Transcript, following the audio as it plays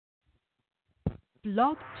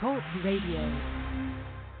Blog Talk Radio.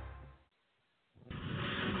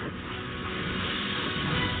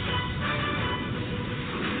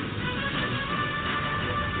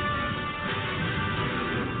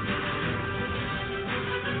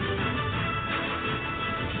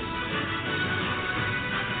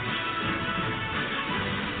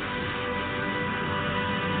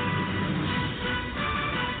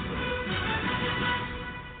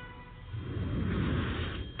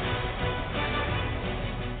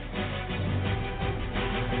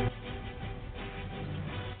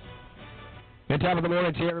 Good top of the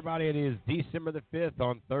morning to everybody. It is December the 5th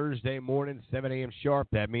on Thursday morning, 7 a.m. sharp.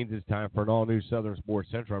 That means it's time for an all-new Southern Sports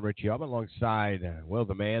Central. I'm Richie Alban alongside,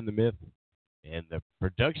 the man, the myth, and the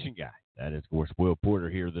production guy. That is, of course, Will Porter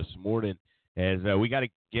here this morning as we got a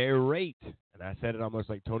great, and I said it almost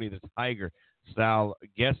like Tony the Tiger style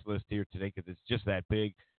guest list here today because it's just that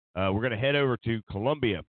big. We're going to head over to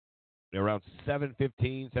Columbia around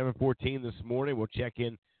 7:15, 7:14 this morning. We'll check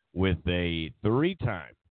in with a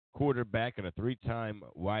three-time quarterback and a three-time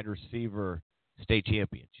wide receiver state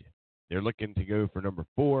championship. They're looking to go for number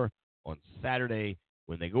 4 on Saturday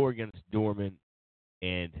when they go against Dorman,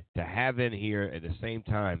 and to have in here at the same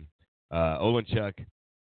time Olenchuk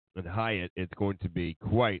and Hyatt, it's going to be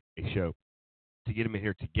quite a show. To get them in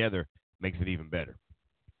here together makes it even better.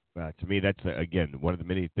 To me, that's, again, one of the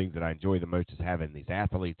many things that I enjoy the most is having these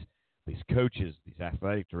athletes, these coaches, these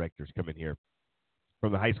athletic directors come in here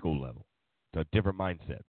from the high school level. It's a different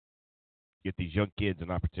mindset. Get these young kids an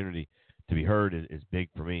opportunity to be heard is big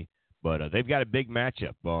for me. But they've got a big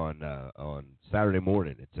matchup on Saturday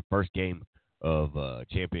morning. It's the first game of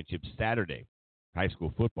championship Saturday, high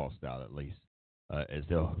school football style at least, as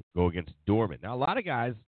they'll go against Dorman. Now, a lot of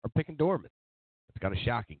guys are picking Dorman. It's kind of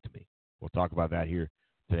shocking to me. We'll talk about that here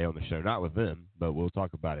today on the show. Not with them, but we'll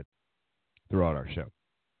talk about it throughout our show.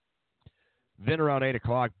 Then around 8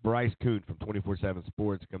 o'clock, Bryce Koon from 24/7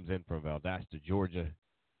 Sports comes in from Valdosta, Georgia.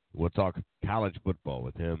 We'll talk college football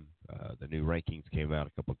with him. The new rankings came out a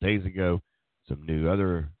couple of days ago. Some new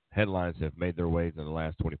other headlines have made their ways in the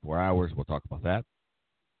last 24 hours. We'll talk about that.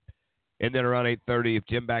 And then around 8:30, if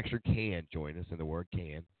Jim Baxter can join us, and the word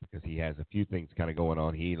can, because he has a few things kind of going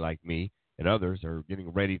on. He, like me, and others are getting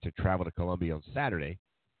ready to travel to Columbia on Saturday,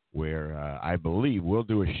 where I believe we'll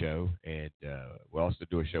do a show, and we'll also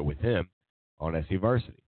do a show with him on SC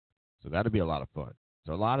Varsity. So that'll be a lot of fun.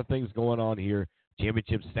 So a lot of things going on here.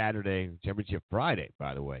 Championship Saturday, Championship Friday,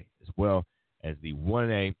 by the way, as well as the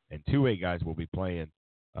 1A and 2A guys will be playing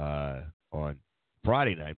on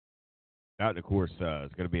Friday night. That, of course, is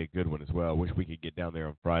going to be a good one as well. Wish we could get down there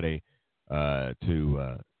on Friday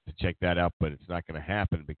to check that out, but it's not going to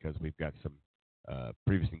happen because we've got some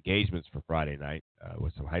previous engagements for Friday night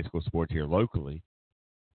with some high school sports here locally.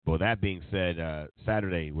 But with that being said,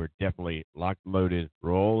 Saturday we're definitely locked, loaded,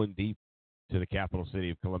 rolling deep to the capital city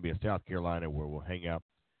of Columbia, South Carolina, where we'll hang out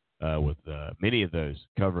with many of those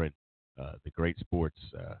covering the great sports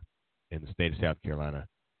in the state of South Carolina.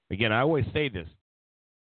 Again, I always say this,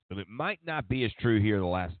 but it might not be as true here the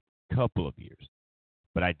last couple of years.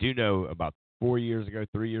 But I do know about 3 years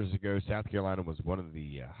ago, South Carolina was one of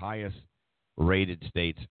the highest rated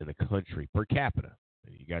states in the country per capita.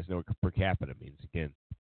 You guys know what per capita means. Again,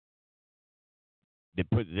 they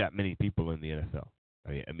put that many people in the NFL.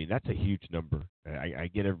 I mean, that's a huge number. I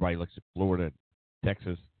get everybody looks at Florida,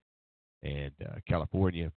 Texas, and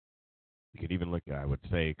California. You could even look, I would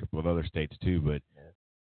say, a couple of other states too, but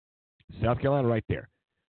South Carolina right there.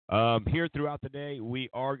 Here throughout the day, we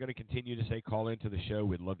are going to continue to say call into the show.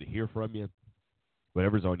 We'd love to hear from you.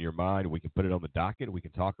 Whatever's on your mind, we can put it on the docket. We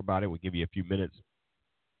can talk about it. We'll give you a few minutes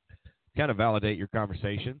to kind of validate your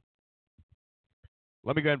conversation.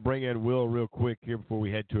 Let me go ahead and bring in Will real quick here before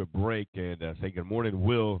we head to a break and say good morning,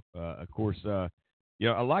 Will. Of course, a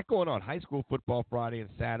lot going on. High school football Friday and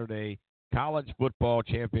Saturday, college football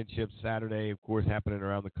championship Saturday, of course, happening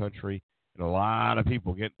around the country, and a lot of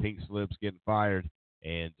people getting pink slips, getting fired,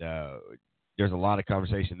 and there's a lot of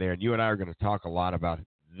conversation there. And you and I are going to talk a lot about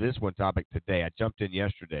this one topic today. I jumped in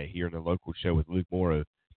yesterday here in the local show with Luke Morrow,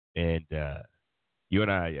 and you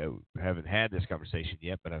and I haven't had this conversation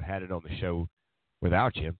yet, but I've had it on the show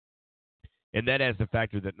without you, and that has the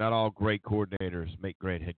factor that not all great coordinators make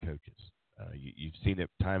great head coaches. You've seen it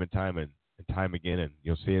time and time again, and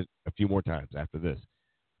you'll see it a few more times after this.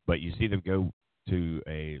 But you see them go to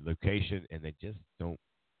a location, and they just don't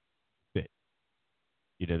fit.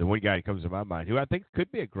 The one guy that comes to my mind, who I think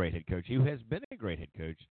could be a great head coach, who has been a great head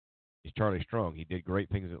coach, is Charlie Strong. He did great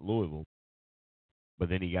things at Louisville, but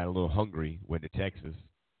then he got a little hungry, went to Texas.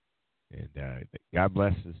 And God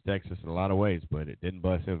blesses Texas in a lot of ways, but it didn't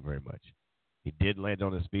bless him very much. He did land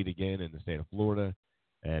on his feet again in the state of Florida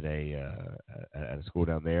at a school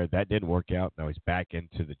down there. That didn't work out. Now he's back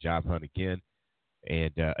into the job hunt again.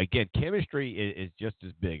 And, again, chemistry is just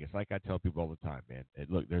as big. It's like I tell people all the time, man.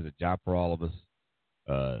 Look, there's a job for all of us.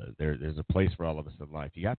 There's a place for all of us in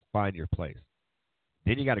life. You got to find your place.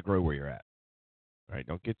 Then you got to grow where you're at. All right?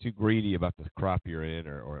 Don't get too greedy about the crop you're in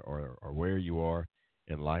or where you are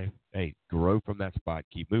in life. Hey, grow from that spot.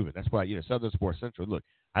 Keep moving. That's why, Southern Sports Central, look,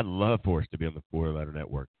 I'd love for us to be on the four-letter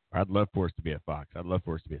network. I'd love for us to be at Fox. I'd love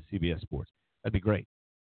for us to be at CBS Sports. That'd be great.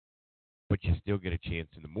 But you still get a chance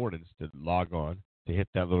in the mornings to log on, to hit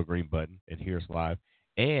that little green button and hear us live.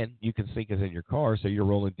 And you can sync us in your car, so you're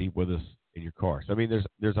rolling deep with us in your car. So, I mean,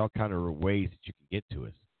 there's all kind of ways that you can get to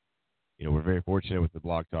us. We're very fortunate with the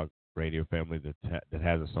Blog Talk Radio family that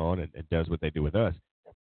has us on and does what they do with us.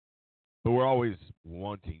 But we're always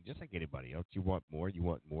wanting, just like anybody else, you want more, you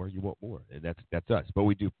want more, you want more. And that's us. But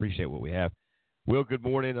we do appreciate what we have. Will, good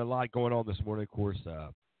morning. A lot going on this morning. Of course,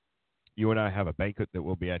 you and I have a banquet that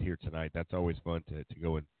we'll be at here tonight. That's always fun to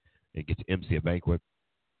go and get to MC a banquet.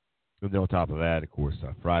 And then on top of that, of course,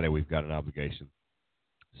 Friday we've got an obligation.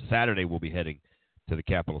 Saturday we'll be heading to the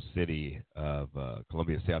capital city of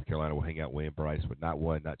Columbia, South Carolina. We'll hang out with Bryce with not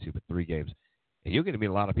one, not two, but 3 games. And you're going to meet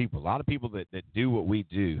a lot of people that do what we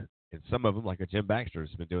do. And some of them, like a Jim Baxter,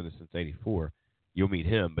 has been doing this since '84. You'll meet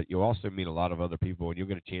him, but you'll also meet a lot of other people, and you'll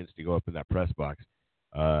get a chance to go up in that press box.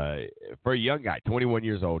 For a young guy, 21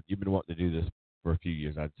 years old, you've been wanting to do this for a few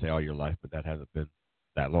years, I'd say all your life, but that hasn't been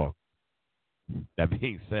that long. That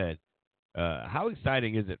being said, how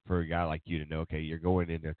exciting is it for a guy like you to know, okay, you're going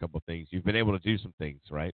into a couple of things. You've been able to do some things,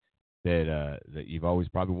 right, that you've always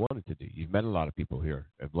probably wanted to do. You've met a lot of people here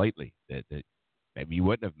lately that maybe you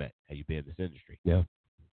wouldn't have met had you been in this industry. Yeah.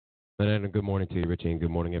 And good morning to you, Richie, and good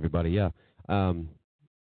morning, everybody. Yeah,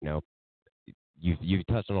 you've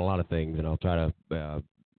touched on a lot of things, and I'll try to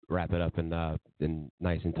wrap it up in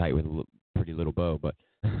nice and tight with a pretty little bow. But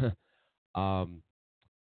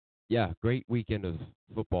yeah, great weekend of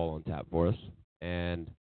football on tap for us, and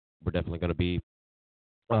we're definitely going to be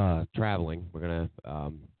traveling. We're going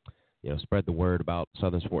to spread the word about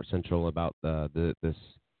Southern Sports Central, about this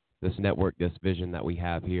network, this vision that we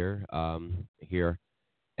have here.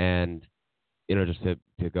 And, just to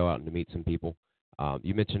go out and to meet some people.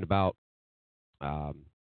 You mentioned about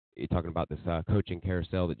you're talking about this coaching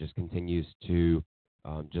carousel that just continues to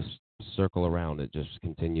just circle around. It just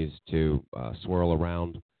continues to swirl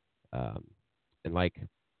around. And like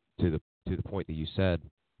to the point that you said,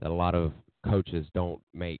 that a lot of coaches don't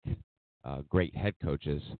make great head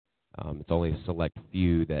coaches. It's only a select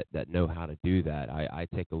few that know how to do that. I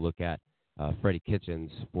take a look at Freddie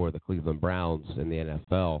Kitchens for the Cleveland Browns in the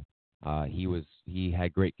NFL. He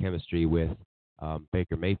had great chemistry with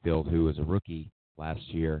Baker Mayfield, who was a rookie last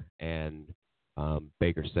year, and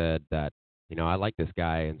Baker said that, I like this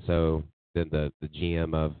guy, and so then the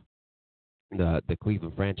GM of the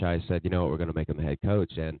Cleveland franchise said, we're going to make him the head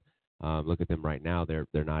coach, and look at them right now. They're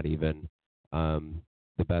not even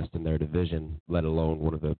the best in their division, let alone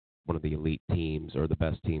one of the elite teams or the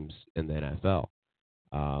best teams in the NFL.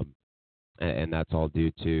 And that's all due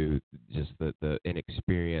to just the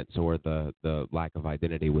inexperience or the lack of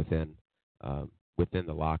identity within the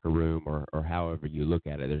locker room or however you look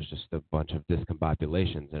at it. There's just a bunch of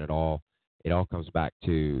discombobulations, and it all comes back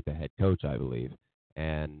to the head coach, I believe.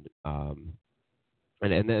 And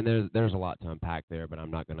then there's a lot to unpack there, but I'm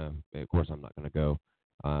not gonna go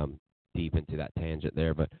deep into that tangent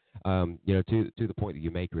there. But to the point that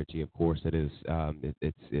you make, Richie, of course, it is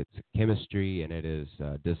it's chemistry, and it is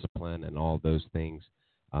discipline and all those things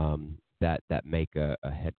that make a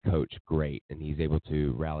head coach great, and he's able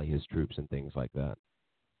to rally his troops and things like that.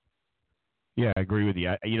 Yeah, I agree with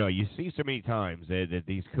you. You see so many times that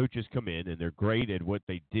these coaches come in and they're great at what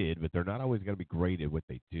they did, but they're not always going to be great at what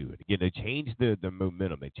they do. And again, they change the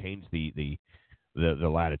momentum, they change the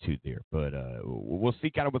latitude there. But we'll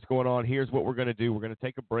see kind of what's going on. Here's what we're going to do. We're going to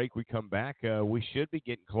take a break. We come back. We should be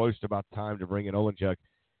getting close to about time to bring in Olenchuk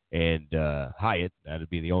and Hyatt. That would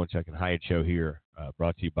be the Olenchuk and Hyatt show here,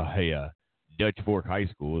 brought to you by Dutch Fork High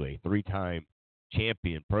School, a 3-time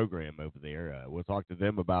champion program over there. We'll talk to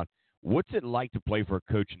them about what's it like to play for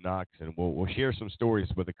Coach Knox, and we'll share some stories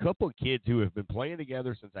with a couple of kids who have been playing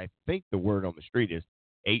together since I think the word on the street is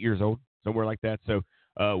 8 years old, somewhere like that. So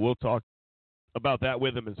we'll talk about that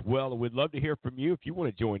with them as well. And we'd love to hear from you. If you want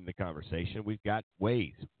to join the conversation, we've got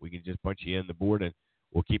ways. We can just punch you in the board and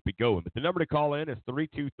we'll keep it going. But the number to call in is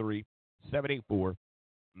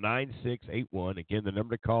 323-784-9681. Again, the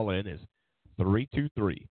number to call in is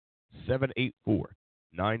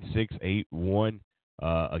 323-784-9681.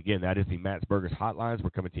 Again, that is the Matt's Burgers hotlines.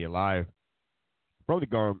 We're coming to you live from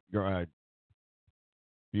the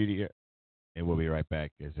Beauty, and we'll be right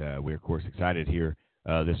back as we're, of course, excited here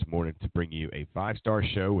this morning to bring you a 5-star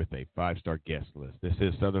show with a 5-star guest list. This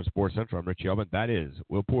is Southern Sports Central. I'm Richie Elman. That is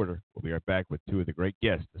Will Porter. We'll be right back with 2 of the great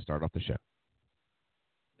guests to start off the show.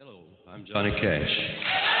 Hello, I'm Johnny Cash.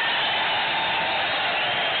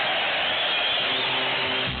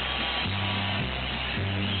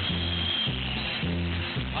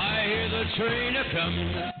 I hear the train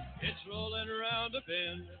a-comin', it's rolling around a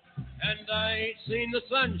bend, and I ain't seen the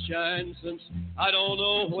sunshine since I don't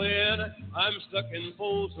know when. I'm stuck in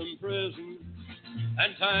Folsom Prison,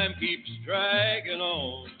 and time keeps dragging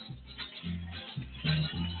on.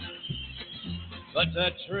 But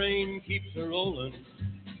that train keeps a-rolling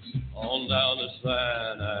on down to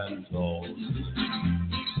San Antone.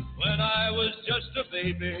 When I was just a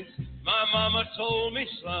baby, my mama told me,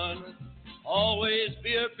 son, always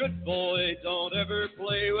be a good boy, don't ever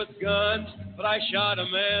play with guns. But I shot a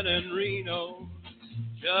man in Reno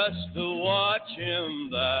just to watch him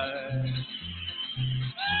die.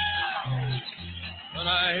 When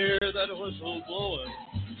I hear that whistle blowing,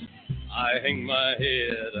 I hang my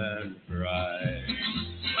head and cry.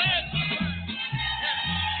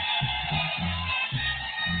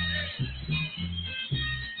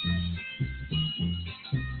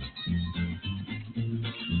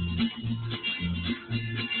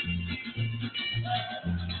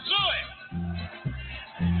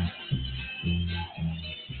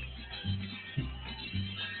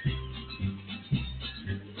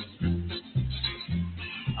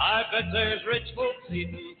 I bet there's rich folks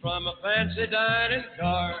eating from a fancy dining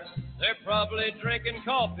car. They're probably drinking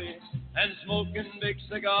coffee and smoking big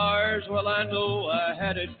cigars. Well, I know I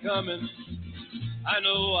had it coming. I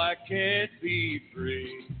know I can't be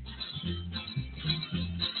free.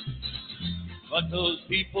 But those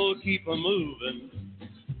people keep a moving,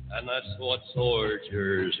 and that's what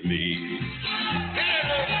tortures me.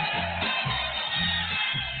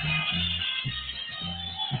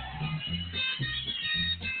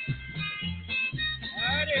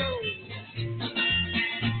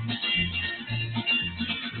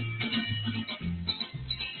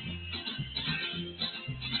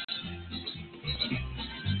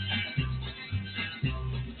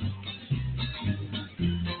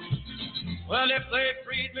 Well, if they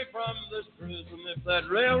freed me from this prison, if that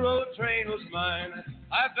railroad train was mine,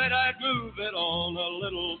 I bet I'd move it on a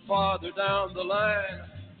little farther down the line.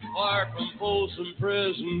 Far from Folsom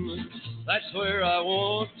Prison, that's where I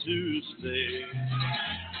want to stay.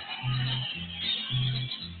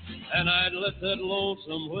 And I'd let that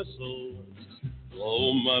lonesome whistle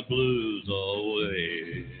blow my blues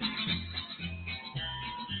away.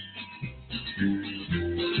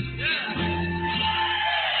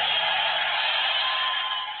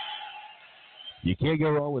 You can't go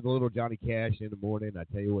wrong with a little Johnny Cash in the morning. I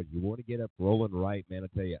tell you what, you want to get up rolling right, man. I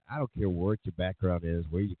tell you, I don't care what your background is,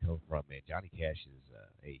 where you come from, man. Johnny Cash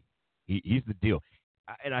is he's the deal.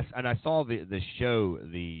 And I saw the show,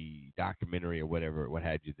 the documentary or whatever, what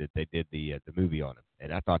have you, that they did the movie on him,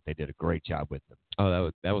 and I thought they did a great job with him. Oh,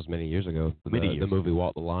 that was many years ago. The movie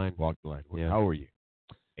Walk the Line. Walk the Line. Yeah. How old were you?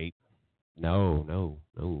 8. No.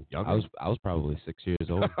 Younger? I was probably 6 years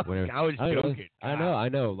old. I was joking. I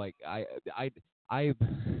know. Like I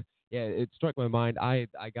it struck my mind. I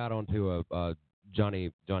got onto a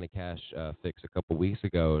Johnny Cash fix a couple weeks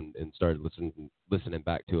ago and started listening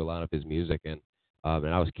back to a lot of his music, and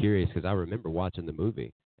I was curious because I remember watching the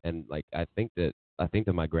movie, and like I think that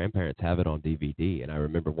my grandparents have it on DVD, and I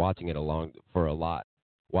remember watching it for a lot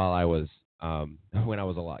while I was when I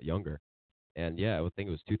was a lot younger. And yeah, I would think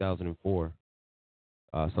it was 2004,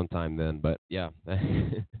 sometime then. But yeah,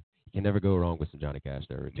 you can never go wrong with some Johnny Cash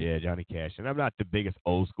there. Yeah, Johnny Cash. And I'm not the biggest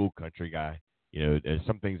old school country guy. You know, there's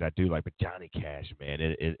some things I do like, but Johnny Cash, man,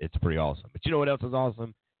 it's pretty awesome. But you know what else is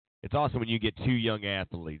awesome? It's awesome when you get 2 young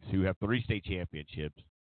athletes who have 3 state championships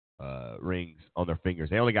rings on their fingers.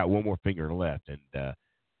 They only got 1 more finger left, and they're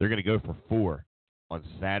going to go for 4 on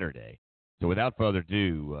Saturday. So without further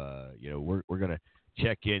ado, we're going to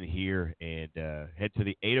check in here and head to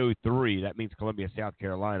the 803. That means Columbia, South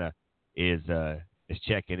Carolina is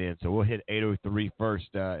checking in. So we'll hit 803 first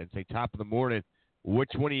and say top of the morning.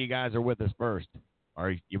 Which one of you guys are with us first?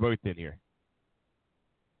 Are you both in here?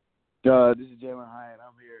 This is Jalen Hyatt.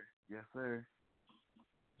 I'm here. Yes, sir.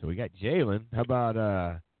 So we got Jalen. How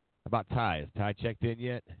about Ty? Is Ty checked in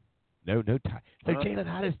yet? No Ty. So Jalen,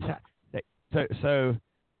 how does Ty? So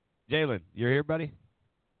Jalen, you're here, buddy?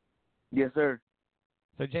 Yes, sir.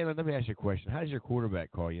 So Jalen, let me ask you a question. How does your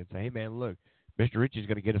quarterback call you and say, "Hey, man, look, Mr. Richie's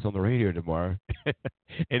going to get us on the radio tomorrow,"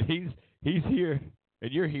 and he's here,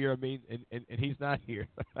 and you're here? I mean, and he's not here.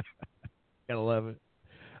 Gotta love it.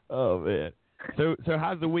 Oh man. So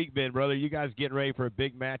how's the week been, brother? You guys getting ready for a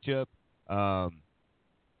big matchup? A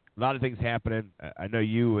lot of things happening. I know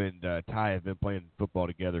you and Ty have been playing football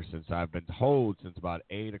together since I've been told since about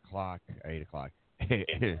 8 o'clock. 8 o'clock.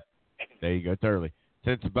 There you go. It's early.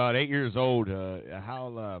 Since about 8 years old.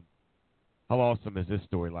 How awesome is this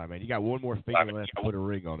storyline, man? You got one more finger left to put a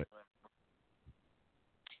ring on it.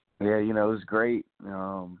 Yeah, it was great.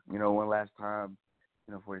 One last time,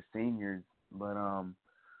 for the seniors. But,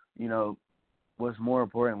 what's more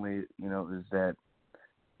importantly, is that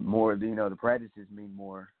more, the practices mean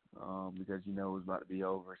more because, it's about to be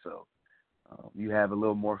over. So you have a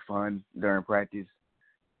little more fun during practice.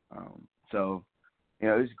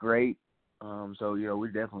 It's great. We're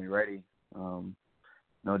definitely ready.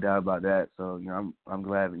 No doubt about that. So, I'm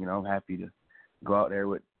glad, I'm happy to go out there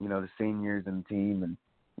with, the seniors and the team and,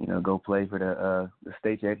 go play for the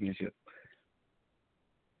state championship.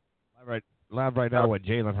 Live right now with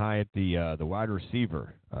Jalen Hyatt, the wide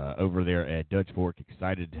receiver over there at Dutch Fork.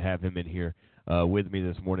 Excited to have him in here with me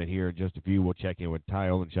this morning. Here in just a few, we'll check in with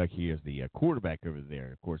Tyler Olenchuk. He is the quarterback over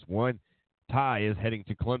there. Of course, Ty is heading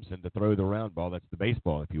to Clemson to throw the round ball. That's the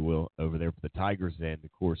baseball, if you will, over there for the Tigers. And,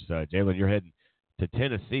 of course, Jalen, you're heading to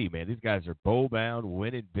Tennessee, man. These guys are bowl-bound,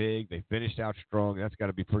 winning big. They finished out strong. That's got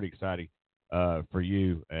to be pretty exciting for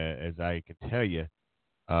you, as I can tell you.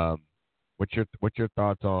 What's your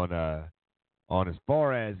thoughts on as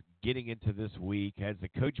far as getting into this week? Has the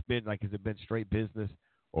coach been has it been straight business,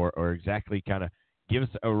 or exactly kind of give us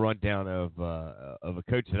a rundown of a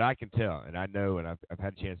coach that I can tell, and I know, and I've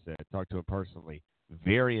had a chance to talk to him personally.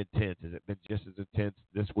 Very intense. Has it been just as intense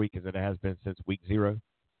this week as it has been since week 0?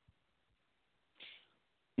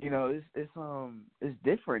 It's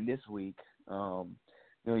different this week.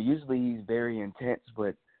 Usually he's very intense,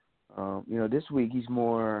 but this week he's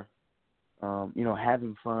more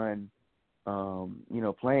having fun.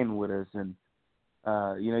 Playing with us, and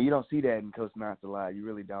you don't see that in Coach Knox a lot. You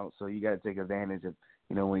really don't. So you got to take advantage of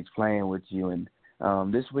when he's playing with you. And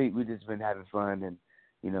this week we've just been having fun and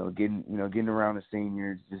getting around the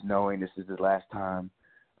seniors, just knowing this is the last time.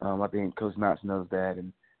 I think Coach Knox knows that.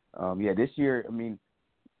 And this year,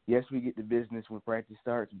 yes, we get the business when practice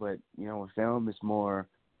starts, but with film it's more,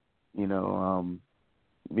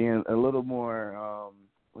 being a little more.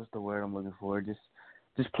 What's the word I'm looking for? Just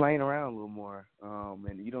playing around a little more,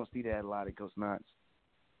 and you don't see that a lot at Coach Knox.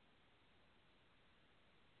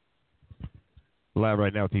 Live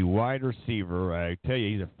right now with the wide receiver. I tell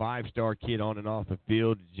you, he's a 5-star kid on and off the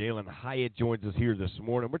field. Jalen Hyatt joins us here this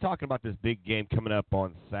morning. We're talking about this big game coming up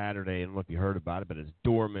on Saturday. I don't know if you heard about it, but it's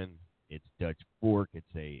Dorman. It's Dutch Fork. It's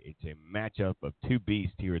a matchup of two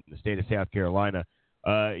beasts here in the state of South Carolina.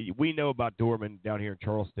 We know about Dorman down here in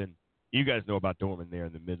Charleston. You guys know about Dorman there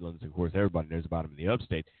in the Midlands. Of course, everybody knows about them in the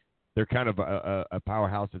upstate. They're kind of a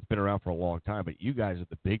powerhouse that's been around for a long time, but you guys are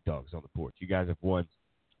the big dogs on the porch. You guys have won,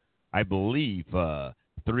 I believe,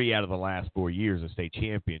 3 out of the last 4 years of state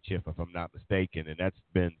championship, if I'm not mistaken, and that's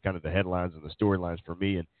been kind of the headlines and the storylines for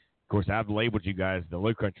me. And, of course, I've labeled you guys the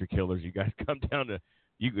Low Country Killers. You guys come down to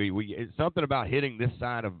it's something about hitting this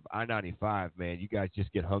side of I-95, man. You guys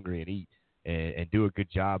just get hungry and eat and do a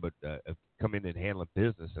good job of coming in and handling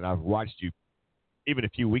business. And I've watched you even a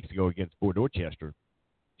few weeks ago against Fort Dorchester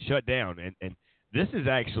shut down. And this is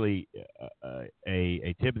actually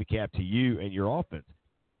a tip of the cap to you and your offense,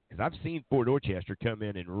 because I've seen Fort Dorchester come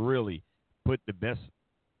in and really put the best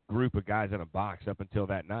group of guys in a box up until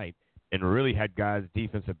that night and really had guys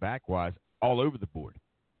defensive back-wise all over the board.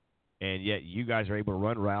 And yet you guys are able to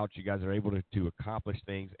run routes. You guys are able to accomplish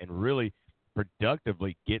things and really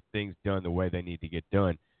productively get things done the way they need to get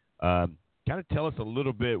done. Kind of tell us a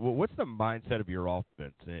little bit, well, what's the mindset of your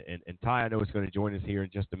offense? And Ty, I know, is going to join us here in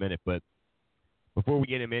just a minute, but before we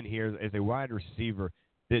get him in here, as a wide receiver,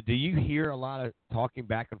 do you hear a lot of talking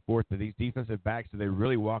back and forth to these defensive backs? Do they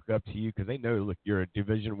really walk up to you? Because they know, look, you're a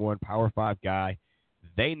Division I Power 5 guy.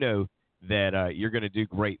 They know that you're going to do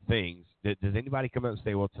great things. Does anybody come up and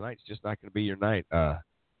say, well, tonight's just not going to be your night?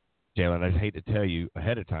 Jalen, I hate to tell you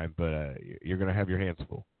ahead of time, but you're going to have your hands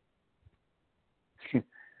full.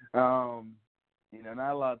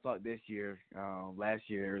 Not a lot of talk this year. Last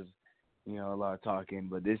year was, a lot of talking,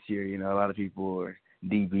 but this year, a lot of people are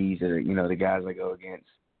DBs or, the guys I go against,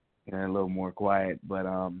 a little more quiet. But,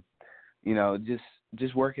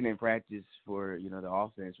 just working in practice for, the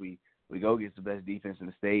offense, we go against the best defense in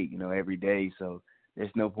the state, every day. So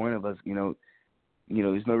there's no point of us,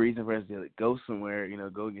 there's no reason for us to go somewhere,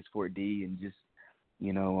 go against Fort D and just,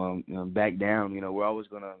 back down. We're always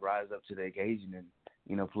going to rise up to the occasion and,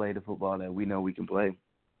 play the football that we know we can play.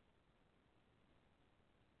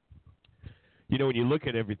 When you look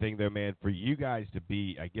at everything, though, man, for you guys to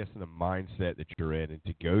be, I guess, in the mindset that you're in and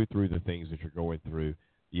to go through the things that you're going through,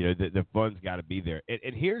 the fun's got to be there.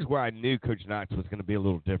 And here's where I knew Coach Knox was going to be a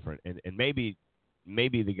little different. And maybe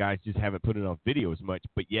the guys just haven't put it on video as much,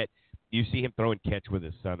 but yet you see him throwing catch with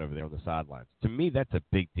his son over there on the sidelines. To me, that's a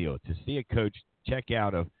big deal, to see a coach check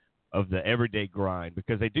out of the everyday grind,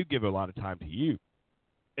 because they do give a lot of time to you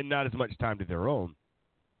and not as much time to their own.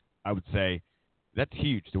 I would say that's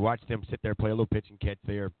huge, to watch them sit there, play a little pitch and catch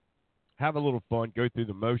there, have a little fun, go through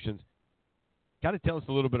the motions. Kind of tell us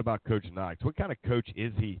a little bit about Coach Knox. What kind of coach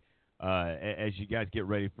is he as you guys get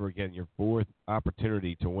ready for, again, your fourth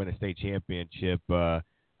opportunity to win a state championship?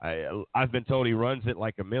 I've been told he runs it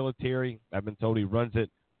like a military. I've been told he runs it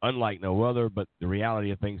unlike no other, but the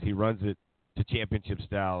reality of things, he runs it to championship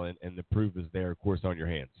style, and the proof is there, of course, on your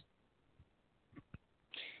hands.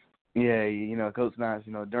 Yeah, Coach Knox,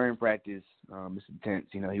 during practice, it's intense.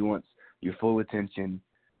 He wants your full attention,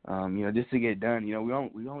 just to get done. We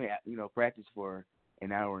only practice for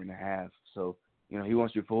an hour and a half. So, he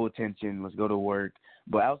wants your full attention. Let's go to work.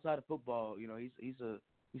 But outside of football,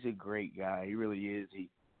 he's a great guy. He really is. He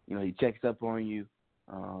checks up on you.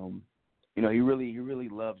 He really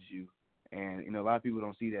loves you. And, a lot of people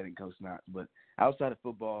don't see that in Coach Knox. But outside of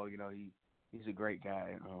football, he's a great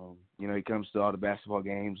guy. He comes to all the basketball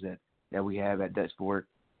games that we have at Dutch Fork.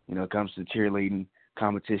 Comes to cheerleading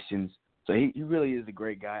competitions. So he really is a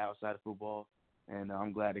great guy outside of football, and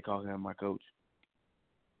I'm glad they call him my coach.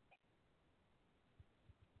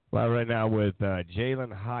 Well, right now with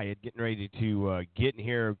Jalen Hyatt getting ready to get in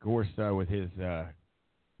here, of course, with his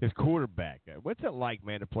quarterback. What's it like,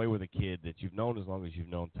 man, to play with a kid that you've known as long as you've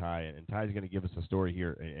known Ty? And Ty's going to give us a story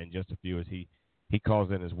here in just a few as he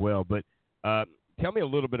calls in as well. But tell me a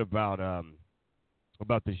little bit about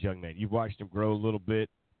this young man. You've watched him grow a little bit.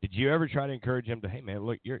 Did you ever try to encourage him to, hey, man,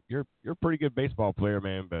 look, you're a pretty good baseball player,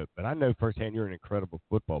 man, but I know firsthand you're an incredible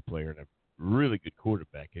football player and a really good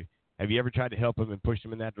quarterback. Have you ever tried to help him and push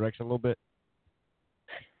him in that direction a little bit?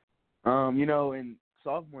 In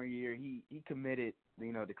sophomore year, he committed,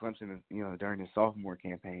 to Clemson, during his sophomore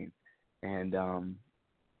campaign, and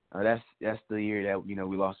that's the year that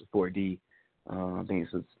we lost to 4D. I think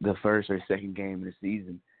it was the first or second game of the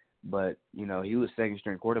season, but he was second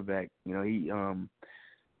string quarterback.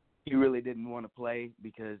 He really didn't want to play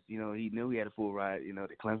because he knew he had a full ride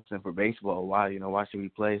to Clemson for baseball. Why should we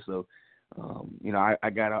play? So I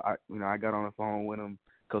got on the phone with him.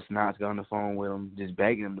 Coach Knox got on the phone with him, just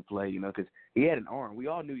begging him to play, because he had an arm. We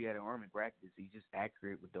all knew he had an arm in practice. He's just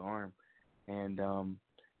accurate with the arm. And,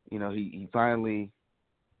 he finally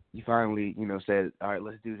said, all right,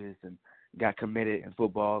 let's do this, and got committed in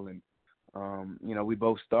football. And, we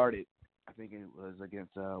both started. I think it was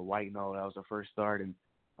against White Knoll. That was our first start. And,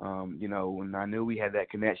 when I knew we had that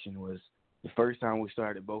connection was the first time we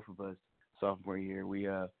started, both of us, sophomore year. We,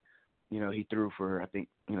 he threw for, I think,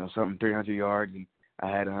 something 300 yards, and I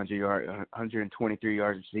had 123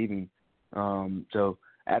 yards receiving. So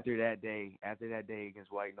after that day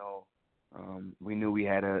against White Knoll, we knew we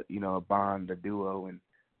had a bond, a duo,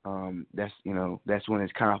 and that's when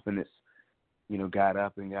his confidence, got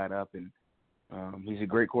up. And he's a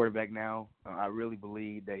great quarterback now. I really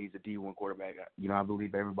believe that he's a D1 quarterback. I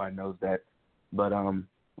believe everybody knows that. But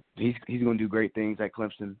he's going to do great things at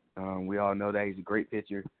Clemson. We all know that he's a great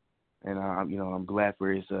pitcher, and I'm glad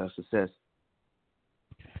for his success.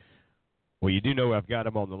 Well, you do know I've got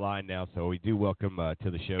him on the line now, so we do welcome to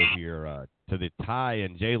the show here, to the Ty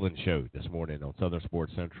and Jalen show this morning on Southern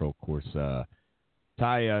Sports Central. Of course,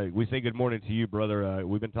 Ty, we say good morning to you, brother.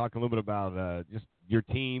 We've been talking a little bit about just your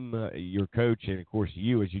team, your coach, and, of course,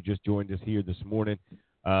 you as you just joined us here this morning.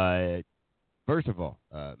 First of all,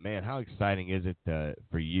 man, how exciting is it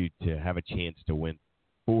for you to have a chance to win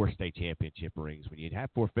 4 state championship rings? When you have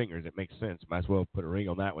 4 fingers, it makes sense. Might as well put a ring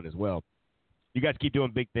on that one as well. You guys keep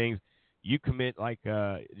doing big things. You commit, like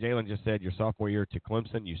Jalen just said, your sophomore year to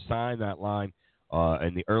Clemson. You sign that line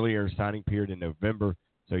in the earlier signing period in November.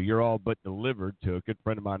 So you're all but delivered to a good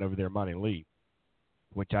friend of mine over there, Monty Lee,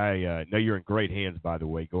 which I know you're in great hands, by the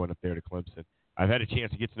way, going up there to Clemson. I've had a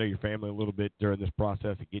chance to get to know your family a little bit during this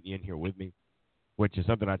process of getting you in here with me, which is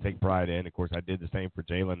something I take pride in. Of course, I did the same for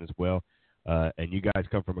Jalen as well. And you guys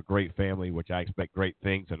come from a great family, which I expect great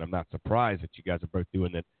things, and I'm not surprised that you guys are both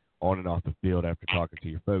doing it on and off the field after talking to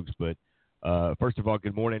your folks. But first of all,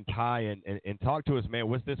 good morning, Ty, and talk to us, man.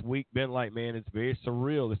 What's this week been like, man? It's very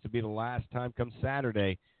surreal. This will be the last time come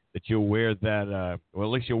Saturday that you'll wear that, well,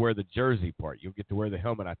 at least you'll wear the jersey part. You'll get to wear the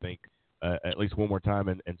helmet, I think, at least one more time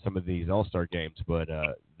in some of these All-Star games. But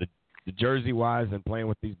the jersey-wise and playing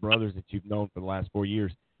with these brothers that you've known for the last 4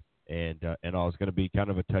 years, and all. It's going to be kind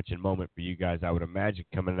of a touching moment for you guys, I would imagine,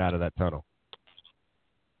 coming out of that tunnel.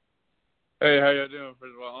 Hey, how y'all doing?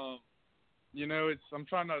 First of all, I'm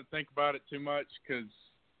trying not to think about it too much because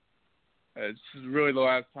it's really the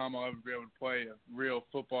last time I'll ever be able to play a real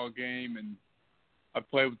football game, and I've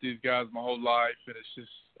played with these guys my whole life, and it's just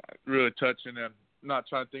really touching. And I'm not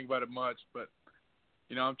trying to think about it much, but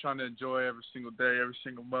I'm trying to enjoy every single day, every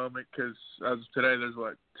single moment, because as of today, there's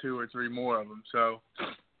like 2 or 3 more of them. So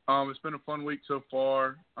it's been a fun week so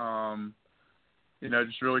far.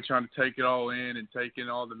 Just really trying to take it all in and take in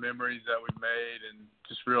all the memories that we've made and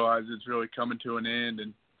just realize it's really coming to an end.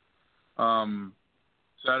 And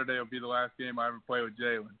Saturday will be the last game I ever play with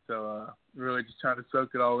Jalen. So really just trying to soak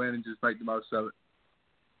it all in and just make the most of it.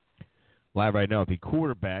 Live right now, the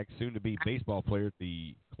quarterback, soon-to-be baseball player at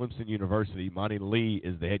the Clemson University, Monty Lee,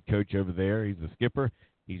 is the head coach over there. He's the skipper.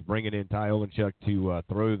 He's bringing in Tyler Olenchuk to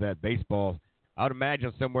throw that baseball. I would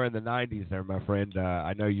imagine somewhere in the 90s there, my friend.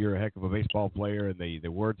 I know you're a heck of a baseball player, and the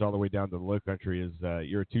words all the way down to the low country is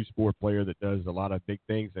you're a two-sport player that does a lot of big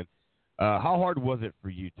things. And how hard was it for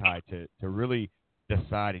you, Ty, to really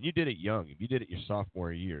decide, and you did it young, you did it your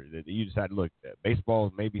sophomore year, that you decided, look, baseball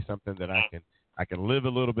is maybe something that I can live a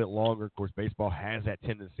little bit longer. Of course, baseball has that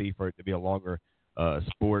tendency for it to be a longer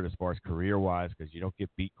sport as far as career-wise because you don't get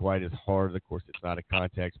beat quite as hard. Of course, it's not a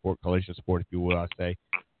contact sport, collision sport, if you will, I say.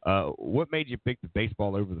 What made you pick the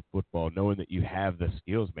baseball over the football, knowing that you have the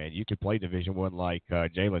skills, man? You could play Division I like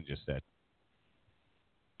Jalen just said.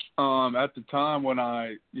 At the time when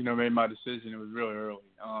I, made my decision, it was really early.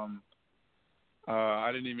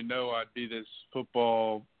 I didn't even know I'd be this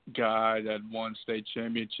football guy that won state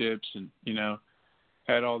championships and,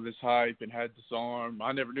 had all this hype and had this arm.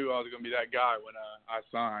 I never knew I was going to be that guy when I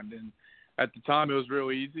signed. And at the time, it was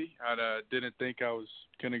real easy. I didn't think I was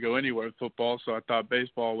going to go anywhere with football, so I thought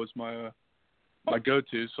baseball was my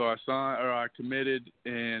go-to. So I committed,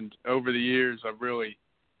 and over the years, I really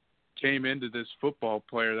came into this football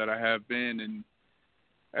player that I have been. And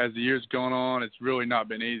as the years gone on, it's really not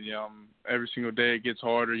been easy. Every single day it gets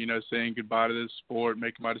harder, saying goodbye to this sport,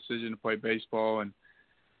 making my decision to play baseball, and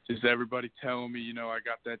just everybody telling me, I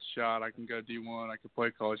got that shot, I can go D1, I can play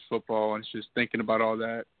college football, and it's just thinking about all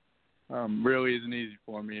that really isn't easy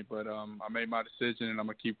for me. But I made my decision, and I'm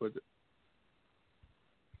going to keep with it.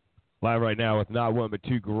 Live right now with not one but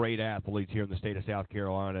 2 great athletes here in the state of South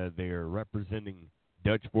Carolina. They're representing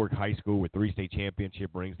Dutch Fork High School with 3 state championship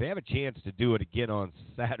rings. They have a chance to do it again on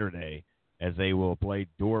Saturday as they will play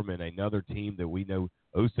Dorman, another team that we know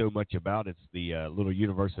so much about. It's the little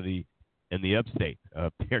university in the upstate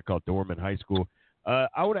up there called Dorman High School. I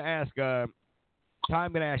want to ask, Ty,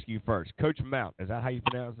 I'm going to ask you first. Coach Mount, is that how you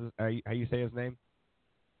pronounce his, how you say his name?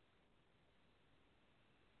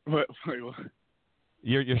 What?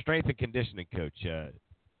 Your strength and conditioning coach.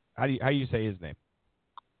 How you say his name?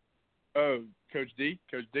 Oh, Coach D,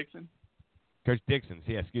 Coach Dixon. Coach Dixon.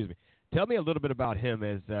 Yeah, excuse me. Tell me a little bit about him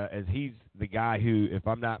as he's the guy who, if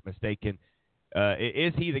I'm not mistaken,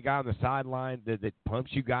 is he the guy on the sideline that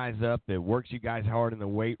pumps you guys up, that works you guys hard in the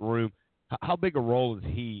weight room? How big a role is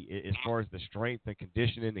he as far as the strength and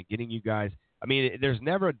conditioning and getting you guys? I mean, there's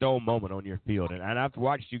never a dull moment on your field, and I've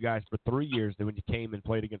watched you guys for 3 years when you came and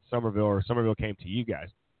played against Somerville, or Somerville came to you guys.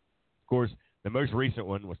 Of course, the most recent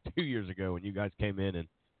one was 2 years ago when you guys came in, and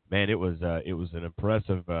man, it was an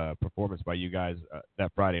impressive performance by you guys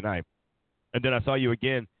that Friday night. And then I saw you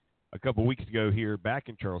again a couple weeks ago here back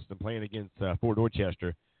in Charleston playing against Fort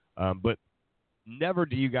Dorchester. But never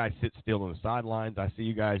do you guys sit still on the sidelines. I see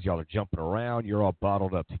you guys, y'all are jumping around. You're all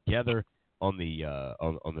bottled up together on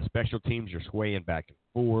the special teams. You're swaying back and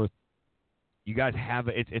forth. You guys have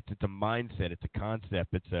it's a mindset. It's a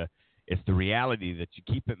concept. It's the reality that you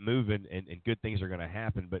keep it moving and good things are going to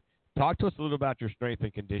happen. But talk to us a little about your strength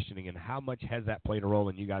and conditioning and how much has that played a role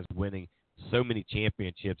in you guys winning so many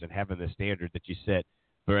championships and having the standard that you set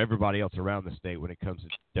for everybody else around the state when it comes to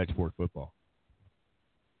Dutch Fork football?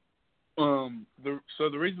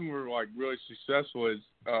 The reason we're really successful is,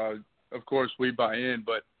 of course, we buy in,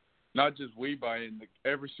 but not just we buy in.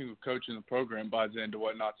 Every single coach in the program buys into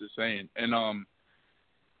what Knox is saying, and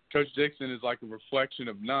Coach Dixon is like a reflection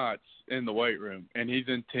of Knox in the weight room, and he's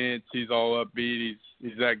intense. He's all upbeat.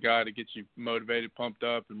 He's that guy to get you motivated, pumped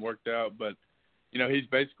up, and worked out. But he's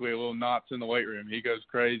basically a little Knox in the weight room. He goes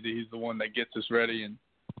crazy. He's the one that gets us ready. And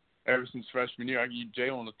ever since freshman year,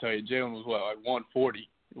 Jalen will tell you, Jalen was 140,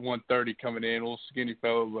 130 coming in, a little skinny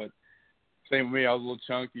fellow. But same with me, I was a little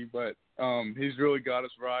chunky. But he's really got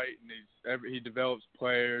us right, and he develops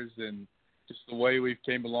players, and just the way we've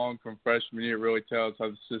came along from freshman year really tells how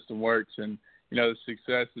the system works. And the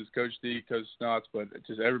success is Coach D, Coach Snotts, but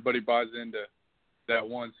just everybody buys into that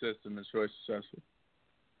one system is really successful.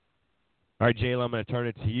 All right, Jaylen, I'm going to turn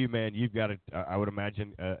it to you, man. You've got, I would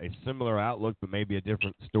imagine, a similar outlook, but maybe a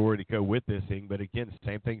different story to go with this thing. But, again,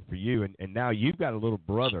 same thing for you. And now you've got a little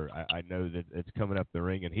brother, I know, that it's coming up the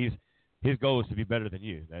ring, and his goal is to be better than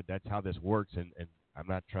you. That's how this works, and I'm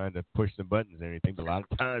not trying to push the buttons or anything, but a lot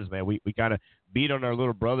of times, man, we kind of beat on our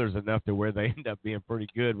little brothers enough to where they end up being pretty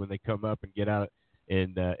good when they come up and get out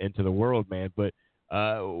into the world, man. But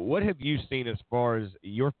what have you seen as far as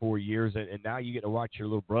your 4 years, and now you get to watch your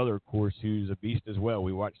little brother, of course, who's a beast as well.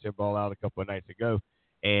 We watched him ball out a couple of nights ago.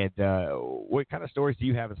 And what kind of stories do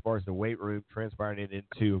you have as far as the weight room transpiring it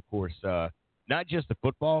into, of course, not just the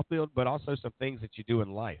football field, but also some things that you do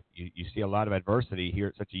in life? You see a lot of adversity here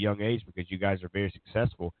at such a young age because you guys are very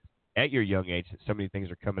successful at your young age. So many things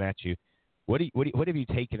are coming at you. What have you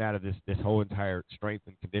taken out of this whole entire strength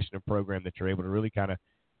and conditioning program that you're able to really kind of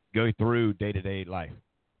go through day-to-day life?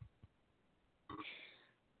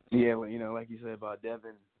 Yeah, well, like you said about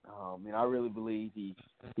Devin, I really believe he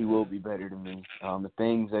will be better than me. The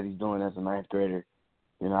things that he's doing as a ninth grader,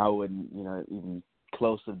 I wouldn't, even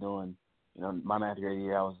close to doing. My ninth grade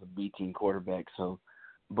year, I was a B team quarterback. So,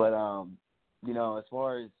 but as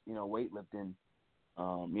far as weightlifting,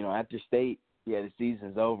 after state, yeah, the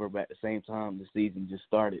season's over, but at the same time, the season just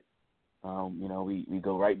started. We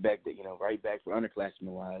go right back to, right back for underclassmen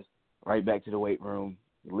wise, right back to the weight room,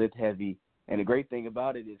 lift heavy. And the great thing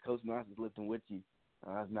about it is Coach Knox is lifting with you.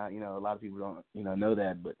 That's not, a lot of people don't, know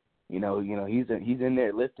that, but, he's in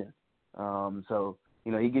there lifting. So,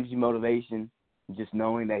 he gives you motivation just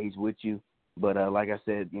knowing that he's with you. But like I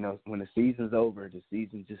said, when the season's over, the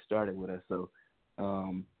season just started with us. So,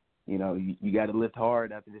 you got to lift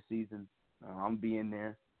hard after the season. I'm being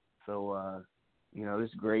there. So,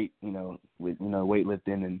 it's great, with,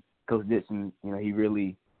 weightlifting, and Coach Dixon, he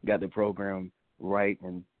really got the program right,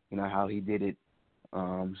 and, how he did it.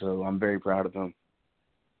 So I'm very proud of him.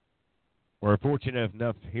 We're fortunate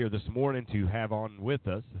enough here this morning to have on with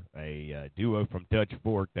us a duo from Dutch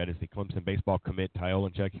Fork. That is the Clemson baseball commit, Tyler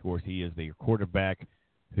Olenchuk. Of course, he is the quarterback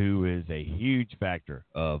who is a huge factor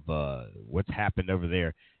of what's happened over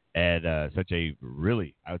there at such a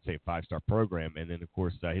really, I would say, five-star program. And then, of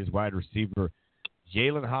course, his wide receiver,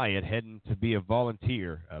 Jalen Hyatt, heading to be a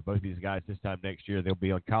volunteer. Both these guys this time next year, they'll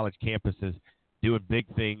be on college campuses doing big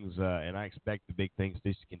things, and I expect the big things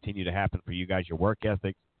to continue to happen for you guys. Your work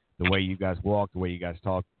ethic, the way you guys walk, the way you guys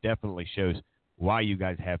talk, definitely shows why you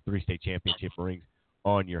guys have 3 state championship rings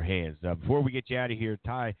on your hands. Before we get you out of here,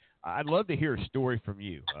 Ty, I'd love to hear a story from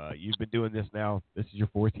you. You've been doing this now. This is your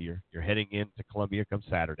 4th year. You're heading into Columbia come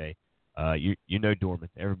Saturday. You know Dorman.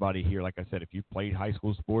 Everybody here, like I said, if you played high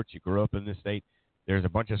school sports, you grew up in this state, there's a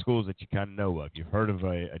bunch of schools that you kind of know of. You've heard of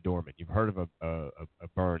a Dorman. You've heard of a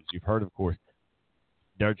Burns. You've heard, of course,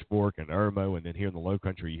 Dutch Fork and Irmo, and then here in the Low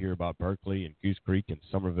Country you hear about Berkeley and Goose Creek and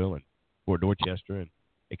Somerville and Fort Dorchester, and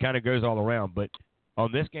it kind of goes all around. But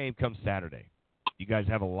on this game comes Saturday, you guys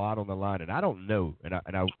have a lot on the line, and I don't know, and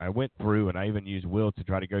I went through, and I even used Will to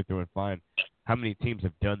try to go through and find how many teams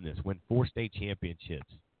have done this, win 4 state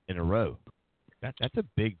championships in a row. That's a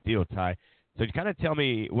big deal, Ty. So kind of tell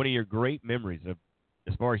me one of your great memories of,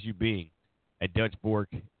 as far as you being at Dutch Fork,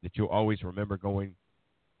 that you'll always remember going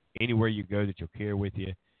anywhere you go, that you'll carry with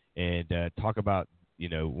you, and talk about,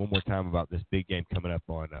 one more time about this big game coming up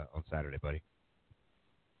on Saturday, buddy.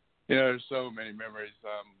 There's so many memories.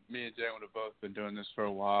 Me and Jalen have both been doing this for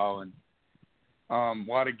a while, and a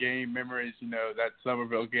lot of game memories. That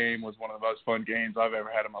Somerville game was one of the most fun games I've ever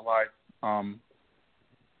had in my life.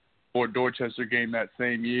 Fort Dorchester game that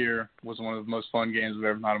same year was one of the most fun games I've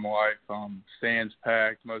ever had in my life. Stands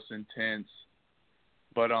packed, most intense.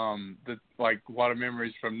 But a lot of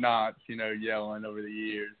memories from Knots, yelling over the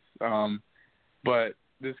years. But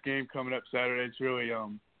this game coming up Saturday, it's really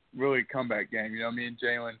a comeback game. Me and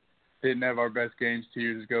Jalen didn't have our best games 2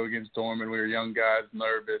 years ago against Dorman. We were young guys,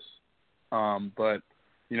 nervous. But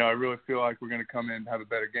I really feel like we're going to come in and have a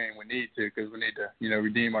better game. We need to, because we need to,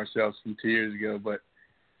 redeem ourselves from 2 years ago. But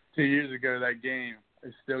 2 years ago, that game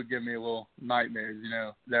is still giving me a little nightmares.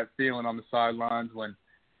 That feeling on the sidelines when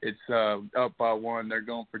it's up by 1, they're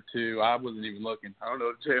going for 2. I wasn't even looking. I don't know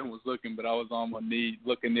if Jalen was looking, but I was on my knee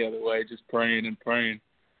looking the other way, just praying and praying.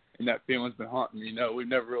 And that feeling's been haunting me. We've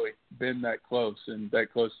never really been that close and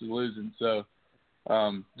that close to losing. So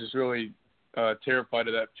just really terrified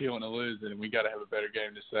of that feeling of losing, and we got to have a better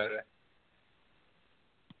game this Saturday.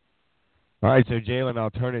 All right, so Jalen, I'll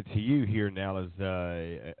turn it to you here now. As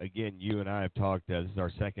again, you and I have talked. This is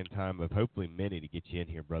our second time of hopefully many to get you in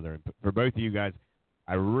here, brother. And for both of you guys,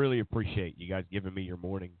 I really appreciate you guys giving me your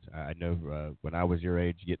mornings. I know when I was your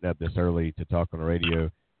age, getting up this early to talk on the radio,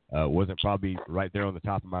 wasn't probably right there on the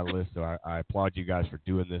top of my list. So I applaud you guys for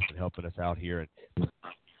doing this and helping us out here and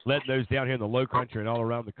letting those down here in the low country and all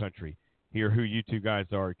around the country hear who you two guys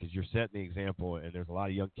are, because you're setting the example, and there's a lot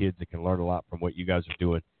of young kids that can learn a lot from what you guys are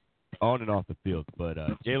doing on and off the field. But,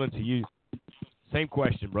 Jalen, to you, same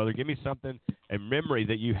question, brother. Give me something, a memory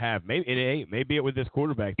that you have. Maybe it with this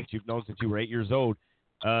quarterback that you've known since you were 8 years old,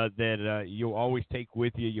 that you'll always take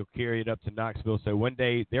with you. You'll carry it up to Knoxville. So one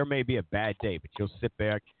day there may be a bad day, but you'll sit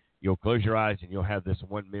back, you'll close your eyes, and you'll have this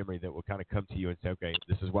one memory that will kind of come to you and say, okay,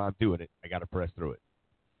 this is why I'm doing it. I got to press through it.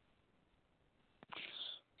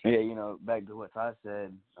 Yeah, back to what Ty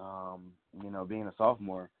said, being a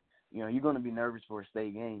sophomore, you're going to be nervous for a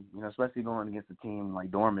state game, especially going against a team like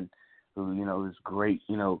Dorman, who, is great,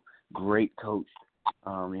 great coach.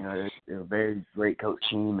 They're a very great coach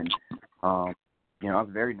team. And, I was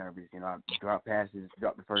very nervous. I dropped passes,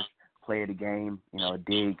 dropped the first play of the game, a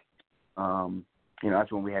dig.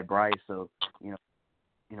 That's when we had Bryce. So,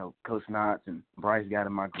 Coach Knox and Bryce got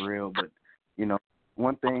in my grill. But,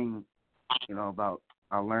 one thing,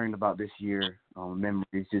 I learned about this year, memory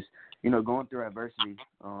is just, going through adversity.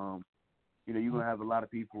 You're going to have a lot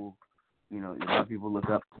of people, a lot of people look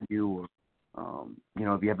up to you, or,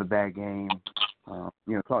 if you have a bad game,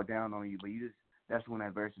 talk down on you. But that's when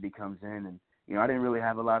adversity comes in. And, I didn't really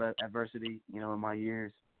have a lot of adversity, in my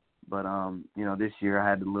years. But, this year I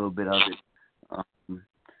had a little bit of it.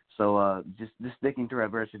 So just sticking through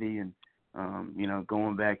adversity and,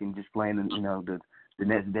 going back and just playing, the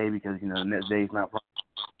next day, because, the next day is not promised.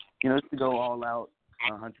 Just to go all out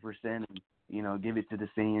 100% and, give it to the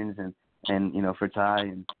seniors and for Ty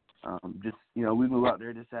and just, we move out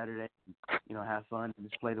there this Saturday and, have fun and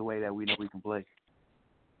just play the way that we know we can play.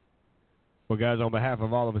 Well, guys, on behalf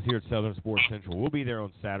of all of us here at Southern Sports Central, we'll be there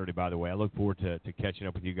on Saturday, by the way. I look forward to catching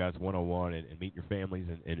up with you guys one-on-one and meet your families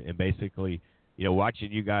and basically,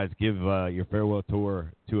 watching you guys give your farewell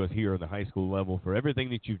tour to us here on the high school level for everything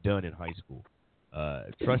that you've done in high school.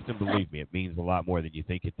 Trust and believe me, it means a lot more than you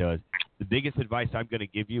think it does. The biggest advice I'm going to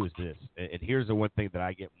give you is this, and here's the one thing that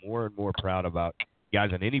I get more and more proud about, guys,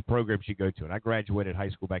 on any programs you go to. And I graduated high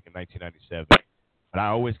school back in 1997, but I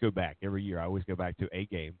always go back every year. I always go back to a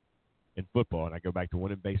game in football, and I go back to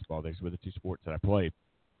one in baseball. Those were the two sports that I played.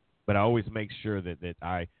 But I always make sure that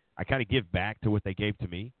I kind of give back to what they gave to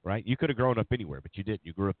me, right? You could have grown up anywhere, but you didn't.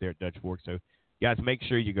 You grew up there at Dutch Fork. So, guys, make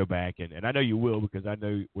sure you go back, and I know you will, because I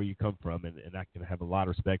know where you come from, and I can have a lot of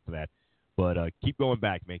respect for that. But keep going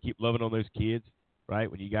back, man. Keep loving on those kids, right?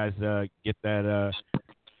 When you guys get that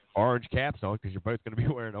orange caps on, because you're both going to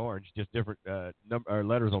be wearing orange, just different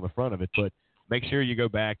letters on the front of it. But make sure you go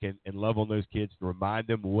back and love on those kids, to remind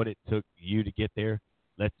them what it took you to get there.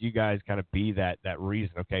 Let you guys kind of be that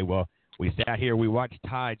reason. Okay, well, we sat here, we watched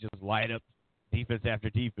Ty just light up defense after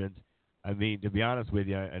defense. I mean, to be honest with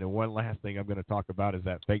you, and one last thing I'm going to talk about is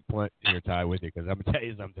that fake punt here, Ty, with you, because I'm going to tell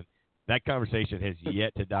you something. That conversation has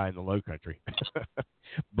yet to die in the low country.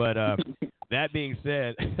 But that being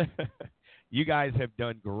said, you guys have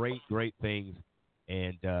done great things.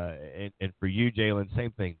 And for you, Jalen,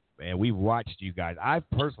 same thing. Man, we've watched you guys. I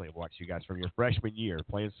personally have watched you guys from your freshman year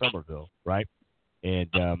playing Summerville, right? And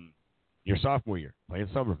your sophomore year playing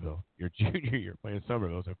Summerville, your junior year playing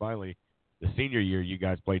Summerville. So finally, the senior year, you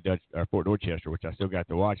guys played Fort Dorchester, which I still got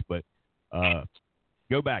to watch. But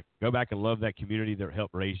go back and love that community that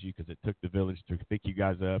helped raise you, because it took the village to pick you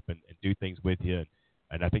guys up and do things with you.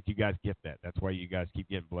 And I think you guys get that. That's why you guys keep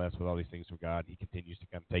getting blessed with all these things from God. He continues to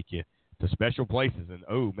kind of take you to special places. And,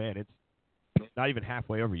 oh, man, it's not even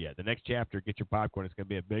halfway over yet. The next chapter, get your popcorn. It's going to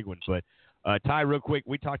be a big one. But, Ty, real quick,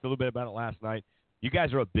 we talked a little bit about it last night. You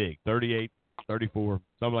guys are up big, 38, 34,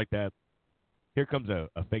 something like that. Here comes a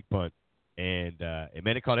fake punt. And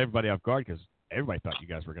man, it caught everybody off guard, because everybody thought you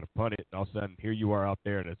guys were going to punt it. And all of a sudden, here you are out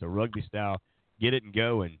there, and it's a rugby style, get it and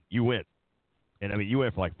go, and you win. And, I mean, you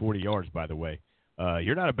went for like 40 yards, by the way.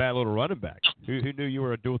 You're not a bad little running back. Who knew you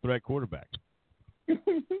were a dual-threat quarterback?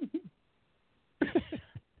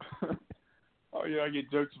 Oh, yeah, I get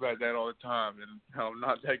jokes about that all the time, and how I'm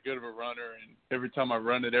not that good of a runner, and every time I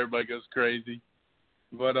run it, everybody goes crazy.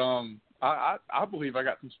 But I believe I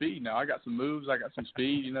got some speed now. I got some moves. I got some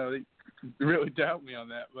speed. They really doubt me on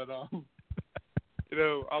that. But,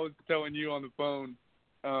 I was telling you on the phone,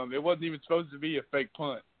 it wasn't even supposed to be a fake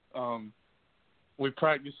punt. We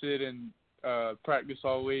practiced it and practice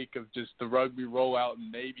all week of just the rugby rollout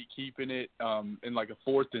and Navy keeping it in like a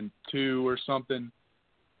 4th and 2 or something.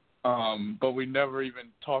 But we never even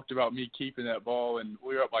talked about me keeping that ball, and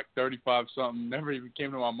we were up like 35-something. Never even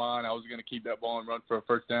came to my mind I was going to keep that ball and run for a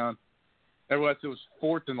first down. Nevertheless, it was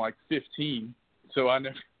 4th and like 15, so I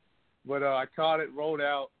never. But I caught it, rolled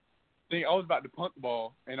out, thing. I was about to punt the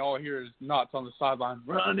ball, and all I hear is Knox on the sideline,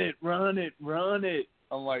 run it, run it, run it.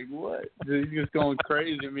 I'm like, what? He's just going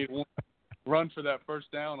crazy. I mean, run for that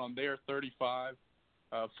first down on their 35,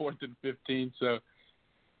 4th and 15. So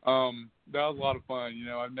that was a lot of fun. You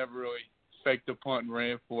know, I've never really faked a punt and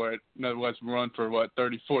ran for it. In other words, run for,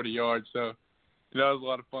 30, 40 yards. So that was a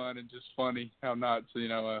lot of fun and just funny how Knox,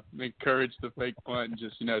 encouraged the fake punt and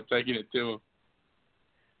just, taking it to him.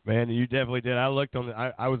 Man, you definitely did. I looked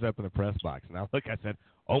I was up in the press box, and I said,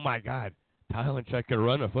 oh, my God, Tyler Olenchuk could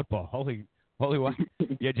run a football. Holy what?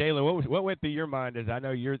 Yeah, Jalen, what went through your mind is I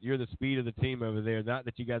know you're the speed of the team over there, not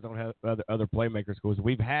that you guys don't have other playmakers, because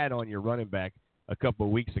we've had on your running back a couple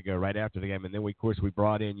of weeks ago right after the game, and then, we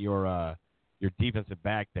brought in your defensive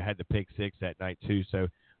back that had the pick six that night too. So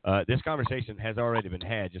this conversation has already been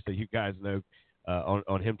had, just so you guys know,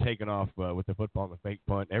 on him taking off with the football and the fake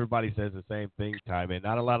punt. Everybody says the same thing, Ty, man.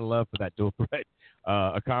 Not a lot of love for that dual threat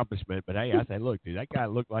accomplishment, but hey, I say, look, dude, that guy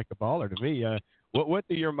looked like a baller to me. What went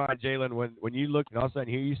through your mind, Jalen, when you look and all of a sudden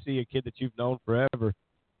here you see a kid that you've known forever?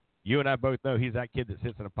 You and I both know he's that kid that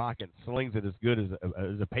sits in a pocket and slings it as good as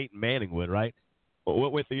a Peyton Manning would, right? But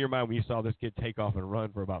what went through your mind when you saw this kid take off and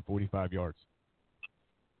run for about 45 yards?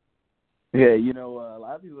 Yeah, a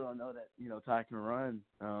lot of people don't know that, Ty can run.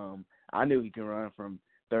 I knew he can run from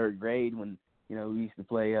third grade when, we used to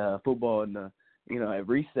play football in the, at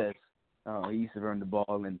recess. He used to run the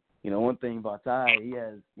ball. And, one thing about Ty, he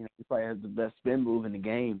probably has the best spin move in the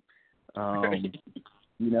game. I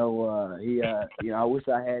wish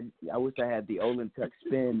I had the Olenchuk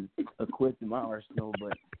spin equipped in my arsenal,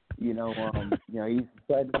 but, he's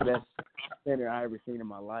probably the best spinner I ever seen in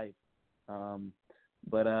my life.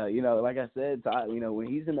 But like I said, Ty, when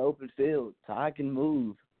he's in the open field, Ty can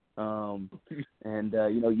move. You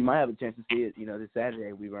might have a chance to see it, this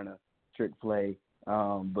Saturday we run a trick play.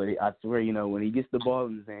 But I swear, when he gets the ball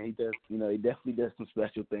in his hand, he does, he definitely does some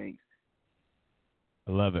special things.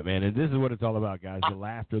 I love it, man. And this is what it's all about, guys. The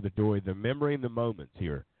laughter, the joy, the memory and the moments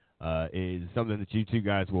here is something that you two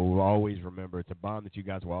guys will always remember. It's a bond that you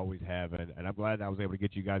guys will always have. And I'm glad I was able to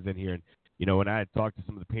get you guys in here. And, when I had talked to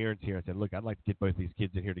some of the parents here, I said, look, I'd like to get both these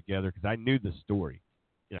kids in here together because I knew the story.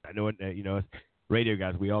 I know, as radio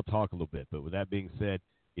guys, we all talk a little bit. But with that being said,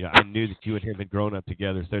 I knew that you and him had grown up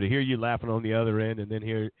together. So to hear you laughing on the other end and then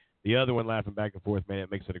hear the other one laughing back and forth, man, it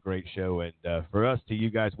makes it a great show. And for us, to you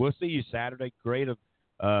guys, we'll see you Saturday. The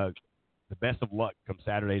best of luck come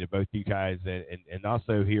Saturday to both you guys and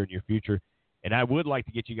also here in your future. And I would like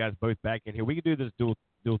to get you guys both back in here. We can do this dual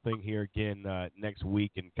thing here again next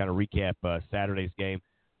week and kind of recap Saturday's game.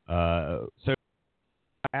 So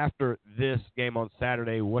after this game on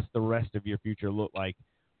Saturday, what's the rest of your future look like,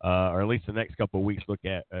 or at least the next couple of weeks look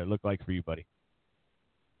like for you, buddy?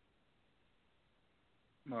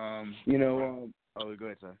 Go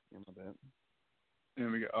ahead, sir. Yeah, my bad.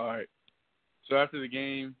 There we go. All right. So after the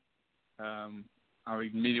game, I'm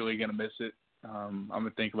immediately going to miss it. I'm going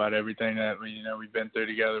to think about everything that we've been through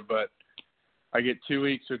together. But I get 2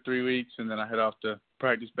 weeks or 3 weeks, and then I head off to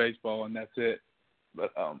practice baseball, and that's it.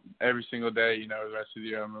 But every single day, the rest of the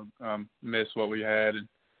year, I'm going to miss what we had and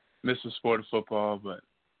miss the sport of football. But,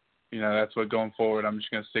 that's what going forward, I'm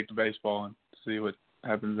just going to stick to baseball and see what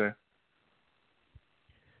happens there.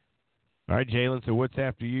 All right, Jalen. So what's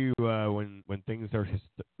after you when things are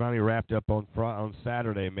finally wrapped up on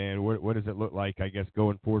Saturday, man? What does it look like, I guess,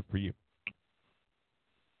 going forward for you?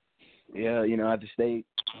 Yeah, at the state,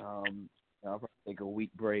 I'll probably take a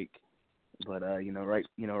week break, but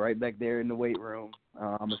right back there in the weight room,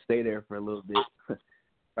 I'm gonna stay there for a little bit,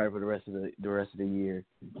 probably for the rest of the year.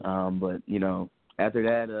 But after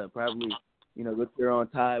that, probably look there on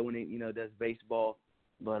Ty when he does baseball,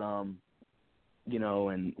 but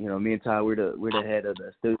me and Ty, we're the head of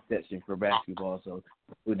the student section for basketball, so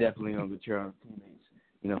we're definitely gonna cheer on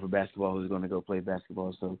teammates, for basketball who's gonna go play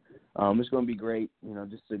basketball. So it's gonna be great,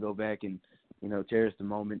 just to go back and cherish the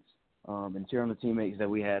moments, and cheer on the teammates that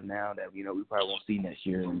we have now that we probably won't see next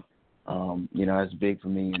year. And that's big for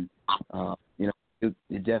me. And it's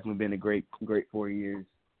definitely been a great 4 years.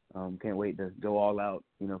 Can't wait to go all out,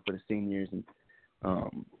 for the seniors and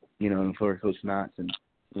and for Coach Knox. And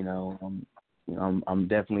I'm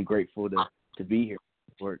definitely grateful to be here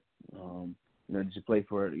for it. Just to play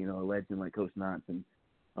for a legend like Coach Knox and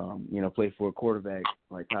play for a quarterback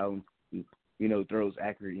like Tyler, who throws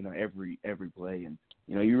accurate every play, and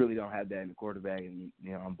you really don't have that in the quarterback. And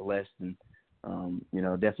I'm blessed, and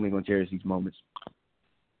definitely gonna cherish these moments.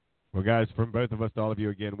 Well, guys, from both of us to all of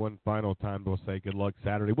you again, one final time, we'll say good luck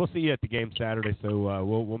Saturday. We'll see you at the game Saturday, so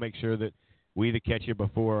we'll make sure that we either catch you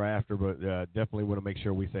before or after, but definitely want to make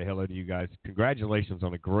sure we say hello to you guys. Congratulations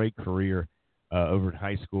on a great career. over in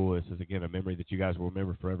high school. This is, again, a memory that you guys will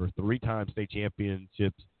remember forever. 3-time state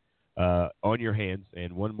championships on your hands,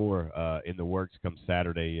 and one more in the works come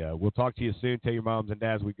Saturday. We'll talk to you soon. Tell your moms and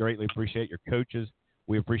dads we greatly appreciate your coaches.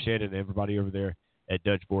 We appreciate it, and everybody over there at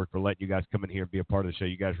Dutch Fork for letting you guys come in here and be a part of the show.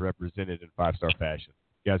 You guys represented in 5-star fashion.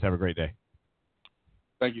 You guys have a great day.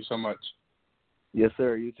 Thank you so much. Yes,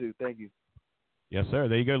 sir. You too. Thank you. Yes, sir.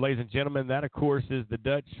 There you go, ladies and gentlemen. That, of course, is the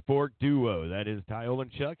Dutch Fork duo. That is Tyler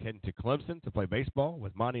Olenchuk heading to Clemson to play baseball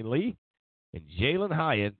with Monty Lee. And Jalen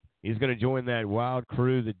Hyatt, he's going to join that wild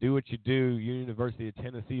crew that do what you do, University of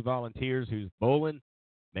Tennessee Volunteers, who's bowling.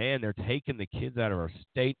 Man, they're taking the kids out of our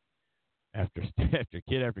state after kid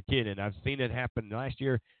after kid. And I've seen it happen last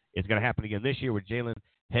year. It's going to happen again this year with Jalen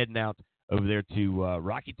heading out over there to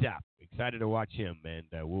Rocky Top. Excited to watch him, and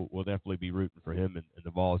we'll definitely be rooting for him and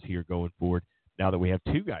the Vols here going forward. Now that we have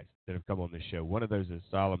 2 guys that have come on this show. One of those is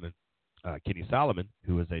Kenny Solomon,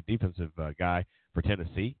 who is a defensive guy for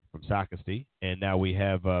Tennessee from Sackasty. And now we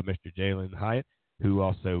have Mr. Jalen Hyatt, who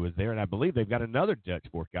also is there. And I believe they've got another Dutch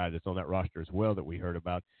Fork guy that's on that roster as well that we heard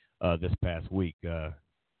about this past week.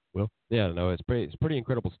 Will? Yeah, no, it's pretty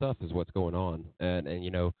incredible stuff is what's going on. And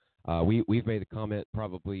you know, we've made the comment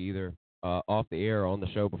probably either off the air or on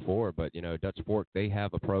the show before, but, you know, Dutch Fork, they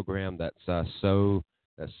have a program that's so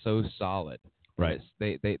solid. Right.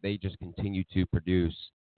 They just continue to produce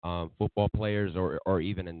football players or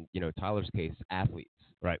even in, you know, Tyler's case, athletes.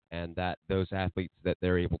 Right. And that those athletes that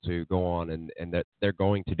they're able to go on and that they're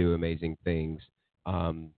going to do amazing things,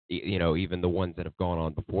 you know, even the ones that have gone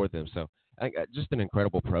on before them. So just an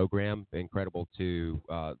incredible program, incredible to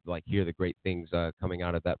hear the great things coming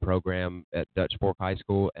out of that program at Dutch Fork High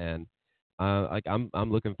School. And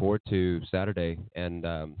I'm looking forward to Saturday, and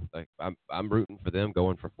I'm rooting for them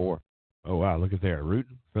going for 4. Oh, wow, look at there.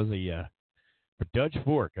 Rooting for for Dutch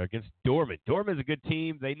Fork against Dorman. Dorman's a good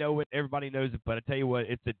team. They know it. Everybody knows it. But I tell you what,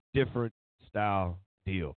 it's a different style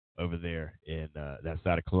deal over there in that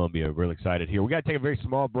side of Columbia. Real excited here. We got to take a very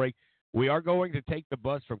small break. We are going to take the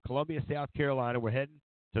bus from Columbia, South Carolina. We're heading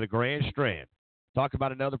to the Grand Strand. Talk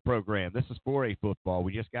about another program. This is 4A football.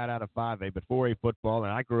 We just got out of 5A, but 4A football.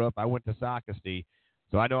 And I went to Sackasty,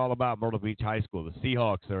 so I know all about Myrtle Beach High School. The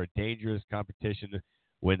Seahawks are a dangerous competition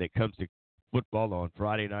when it comes to football on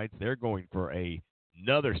Friday nights. They're going for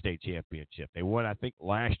another state championship. They won, I think,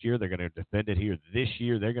 last year. They're going to defend it here this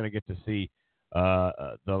year. They're going to get to see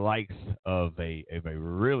the likes of a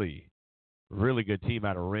really, really good team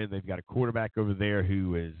out of Wren. They've got a quarterback over there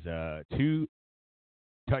who is 2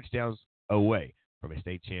 touchdowns away from a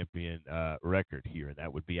state champion record here. And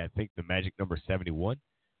that would be, I think, the magic number 71.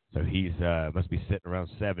 So he's must be sitting around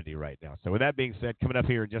 70 right now. So with that being said, coming up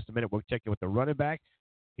here in just a minute, we'll check in with the running back.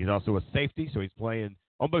 He's also a safety, so he's playing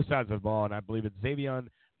on both sides of the ball, and I believe it's Xavion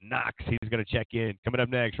Knox. He's going to check in. Coming up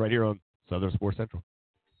next right here on Southern Sports Central.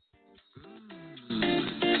 I'm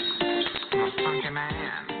a funky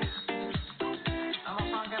man. What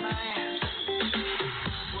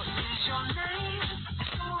is your name? It's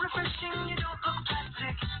so refreshing, you don't look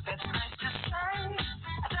plastic. That's nice to say.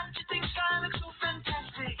 Don't you think I look so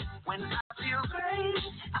fantastic? When I feel great,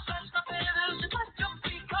 I flash my feathers and let them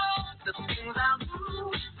be called. The things I do,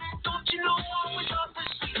 don't you know always off the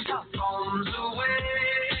sweet top on the way.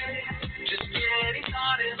 Just getting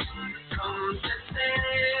started, come to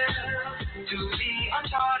sail to the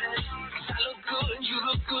uncharted. 'Cause I look good, you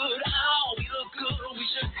look good, oh, we look good, we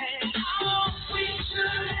should hang out. We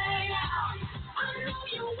should hang out. I know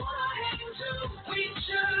you wanna hang too. We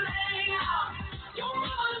should hang out. Your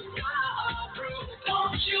mama's gotta approve.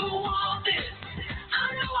 Don't you want this?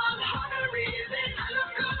 I know I'm harder reason. I look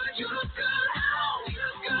good, you look good, oh, we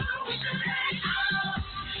look good, we should hang out.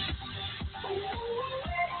 Ooh,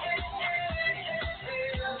 hey, hey, hey, hey,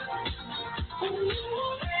 hey. Ooh,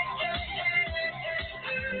 hey, hey, hey,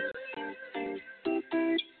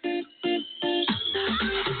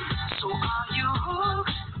 so are you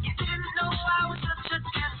hooked? You didn't know I was such a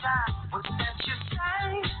good guy. What's that you say?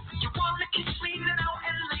 You wanna kiss me now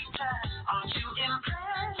and later? Aren't you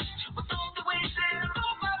impressed with all the ways that I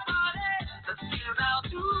move my body? The things I'll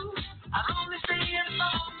do, I'll only say it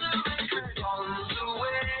on the record. On the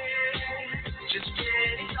way, just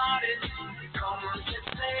getting started. Come to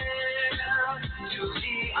sail to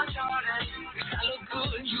the uncharted. 'Cause I look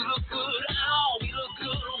good, you look good, oh, we look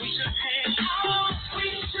good, we should hang out. We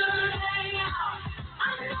should hang out. I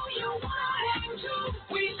know you wanna hang too.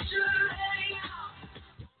 We should hang out.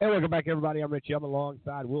 Hey, welcome back, everybody. I'm Richie. I'm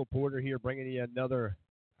alongside Will Porter here, bringing you another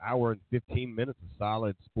hour and 15 minutes of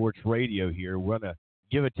solid sports radio here. We're going to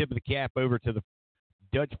give a tip of the cap over to the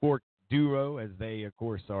Dutch Fork duo, as they, of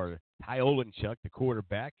course, are Tyler Olenchuk, the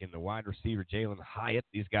quarterback, and the wide receiver, Jalen Hyatt.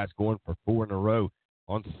 These guys going for 4 in a row.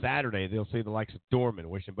 On Saturday, they'll see the likes of Dorman,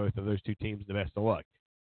 wishing both of those two teams the best of luck.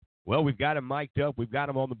 Well, we've got them mic'd up. We've got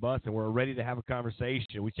them on the bus, and we're ready to have a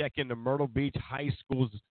conversation. We check into Myrtle Beach High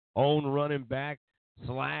School's own running back /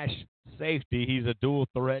 safety. He's a dual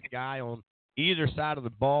threat guy on either side of the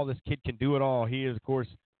ball. This kid can do it all. He is, of course,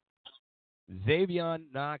 Xavion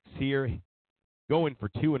Knox here, going for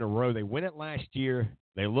 2 in a row. They win it last year.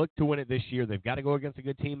 They look to win it this year. They've got to go against a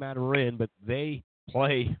good team out of Wren, but they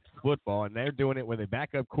play football, and they're doing it with a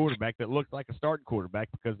backup quarterback that looks like a starting quarterback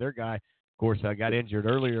because their guy, of course, got injured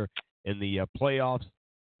earlier in the playoffs.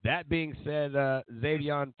 That being said,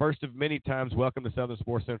 Xavion, first of many times, welcome to Southern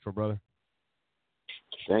Sports Central, brother.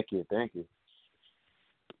 Thank you.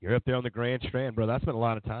 You're up there on the Grand Strand, brother. I spent a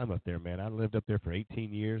lot of time up there, man. I lived up there for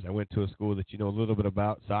 18 years. I went to a school that you know a little bit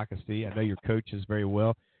about, Socastee. I know your coaches very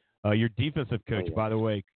well. Your defensive coach, by the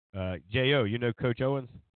way, J.O., you know Coach Owens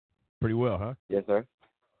pretty well, huh? Yes, sir.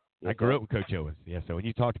 I grew up with Coach Owens. Yeah, so when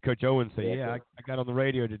you talk to Coach Owens, say, I got on the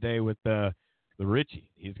radio today with the Richie.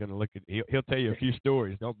 He's going to look at he'll tell you a few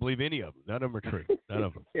stories. Don't believe any of them. None of them are true. None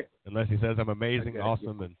of them. Unless he says I'm amazing,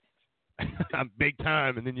 awesome, and I'm big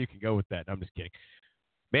time, and then you can go with that. I'm just kidding.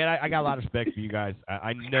 Man, I got a lot of respect for you guys.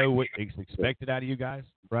 I know what is expected out of you guys,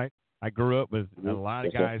 right? I grew up with a lot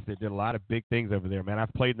of guys that did a lot of big things over there, man.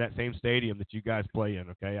 I've played in that same stadium that you guys play in,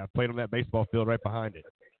 okay? I played on that baseball field right behind it.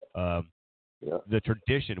 The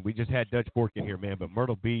tradition, we just had Dutch Fork in here, man, but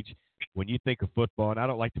Myrtle Beach, when you think of football, and I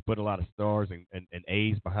don't like to put a lot of stars and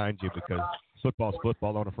A's behind you because football's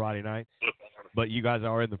football on a Friday night, but you guys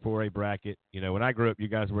are in the 4A bracket. You know, when I grew up, you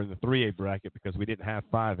guys were in the 3A bracket because we didn't have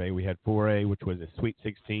 5A. We had 4A, which was a Sweet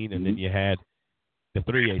 16, and then you had the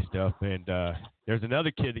 3A stuff. And there's another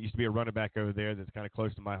kid that used to be a running back over there that's kind of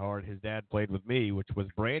close to my heart. His dad played with me, which was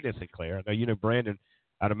Brandon Sinclair. I know you know Brandon,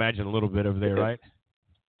 I'd imagine, a little bit over there, right?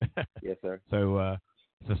 Yes, sir. So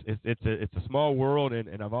it's a small world,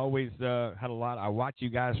 and I've always had a lot. I watch you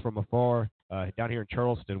guys from afar down here in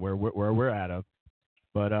Charleston, where we're out of.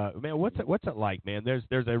 But man, what's it like, man?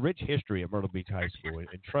 There's a rich history at Myrtle Beach High School, and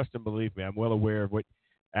trust and believe me, I'm well aware of what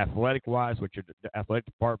athletic wise, what your athletic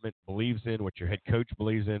department believes in, what your head coach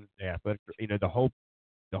believes in, the athletic, the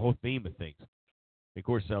whole theme of things. Of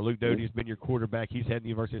course, Luke Doty's been your quarterback. He's heading the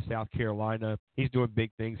University of South Carolina. He's doing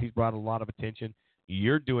big things. He's brought a lot of attention.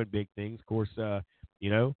 You're doing big things. Of course,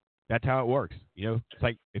 that's how it works. It's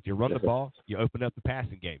like if you run the ball, you open up the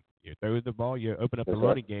passing game. You throw the ball, you open up the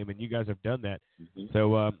running game, and you guys have done that.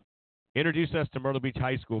 So introduce us to Myrtle Beach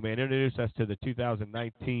High School, man. Introduce us to the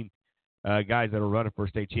 2019 guys that are running for a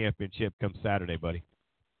state championship come Saturday, buddy.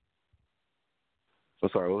 Oh,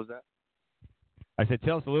 sorry, what was that? I said,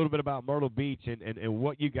 tell us a little bit about Myrtle Beach and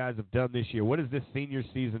what you guys have done this year. What has this senior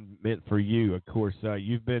season meant for you? Of course,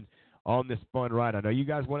 you've been on this fun ride. I know you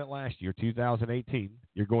guys won it last year, 2018.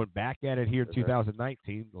 You're going back at it here,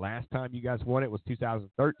 2019. Last time you guys won it was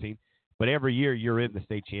 2013. But every year you're in the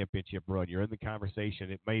state championship run. You're in the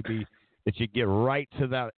conversation. It may be that you get right to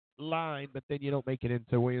that line, but then you don't make it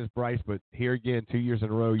into Williams Bryce. But here again, 2 years in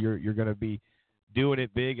a row, you're going to be doing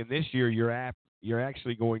it big. And this year you're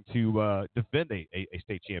actually going to defend a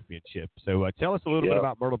state championship. So tell us a little bit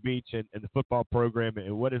about Myrtle Beach and the football program,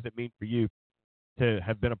 and what does it mean for you to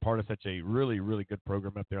have been a part of such a really, really good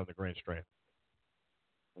program up there on the Grand Strand?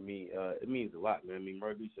 I mean, it means a lot, man. I mean,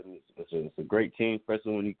 Myrtle Beach, it's a great team,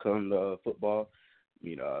 especially when you come to football.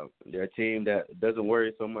 They're a team that doesn't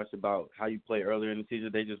worry so much about how you play earlier in the season.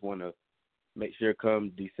 They just want to make sure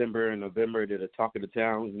come December and November they're the talk of the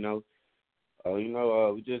town.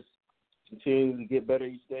 We just continue to get better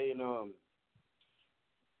each day, and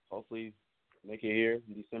hopefully make it here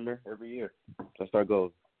in December every year. That's our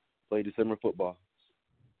goal. Play December football.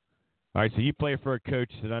 All right, so you play for a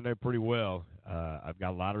coach that I know pretty well. I've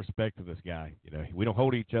got a lot of respect for this guy. We don't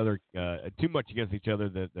hold each other too much against each other.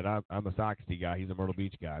 That I'm a Socastee guy. He's a Myrtle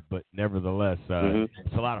Beach guy. But nevertheless,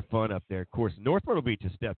 it's a lot of fun up there. Of course, North Myrtle Beach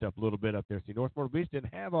has stepped up a little bit up there. See, North Myrtle Beach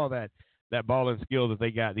didn't have all that balling skill that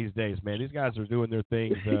they got these days, man. These guys are doing their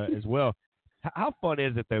things as well. How fun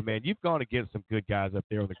is it, though, man? You've gone against some good guys up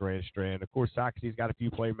there on the Grand Strand. Of course, Socastee's got a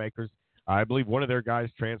few playmakers. I believe one of their guys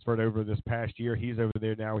transferred over this past year. He's over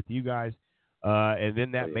there now with you guys. And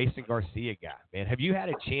then that Mason Garcia guy, man. Have you had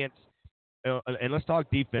a chance and let's talk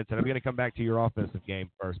defense, and I'm going to come back to your offensive game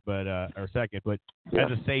first, or second. But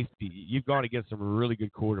as a safety, you've gone against some really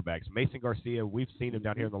good quarterbacks. Mason Garcia, we've seen him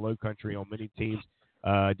down here in the Low Country on many teams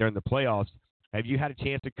during the playoffs. Have you had a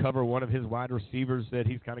chance to cover one of his wide receivers that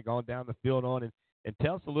he's kind of gone down the field on? And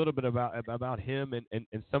tell us a little bit about him and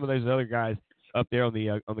some of those other guys up there on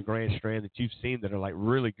the Grand Strand that you've seen that are like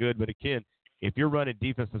really good. But again, if you're running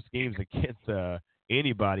defensive schemes against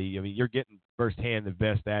anybody, I mean, you're getting firsthand the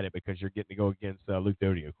best at it because you're getting to go against Luke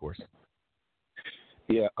Doty, of course.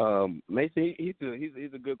 Yeah, Mason,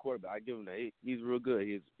 he's a good quarterback. I give him that. He's real good.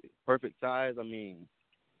 He's perfect size. I mean,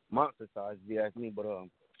 monster size, if you ask me. But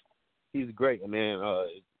he's great. I mean,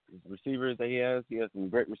 his receivers that he has some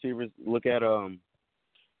great receivers. Look at I've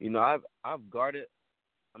guarded.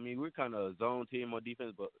 I mean, we're kind of a zone team on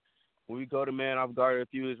defense, but when we go to man, I've guarded a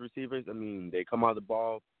few of his receivers. I mean, they come out of the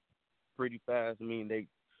ball pretty fast. I mean, they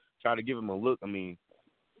try to give him a look. I mean,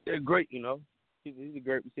 they're great. He's a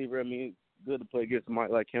great receiver. I mean, good to play against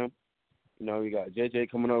somebody like him. We got JJ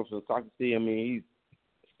coming over from Soccer City. I mean, he's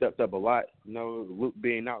stepped up a lot. Luke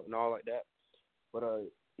being out and all like that. But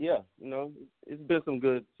yeah, it's been some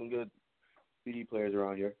good CD players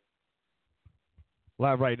around here.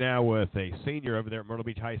 Live right now with a senior over there at Myrtle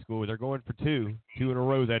Beach High School. They're going for two in a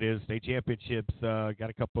row, that is. State championships, got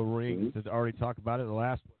a couple of rings. As already talked about it. The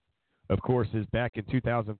last one, of course, is back in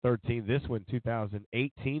 2013. This one,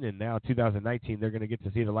 2018, and now 2019. They're going to get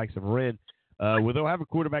to see the likes of Wren. They'll have a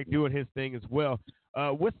quarterback doing his thing as well.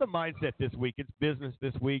 What's the mindset this week? It's business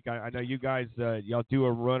this week. I know you guys, y'all do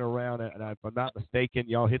a run around, and if I'm not mistaken,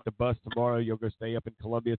 y'all hit the bus tomorrow. You'll go stay up in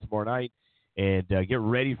Columbia tomorrow night and get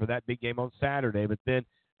ready for that big game on Saturday. But then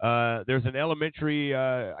there's an elementary,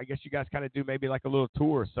 I guess you guys kind of do maybe like a little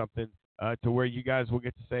tour or something to where you guys will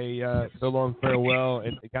get to say so long, farewell,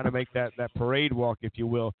 and kind of make that parade walk, if you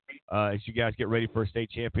will, as you guys get ready for a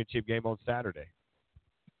state championship game on Saturday.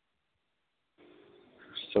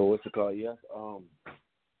 So what's it called? Yes.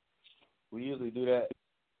 We usually do that.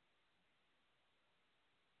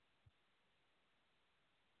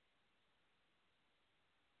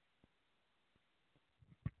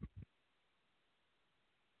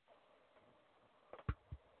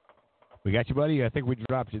 We got you, buddy. I think we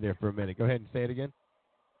dropped you there for a minute. Go ahead and say it again.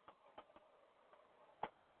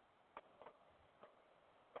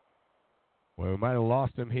 Well, we might have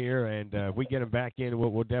lost him here, and if we get him back in,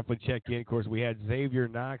 we'll definitely check in. Of course, we had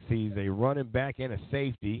Xavion Knox. He's a running back and a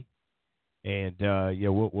safety. And,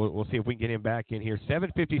 we'll see if we can get him back in here.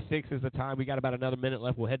 7:56 is the time. We got about another minute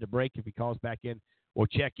left. We'll head to break. If he calls back in, we'll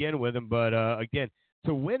check in with him. But, again,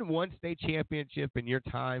 to win one state championship in your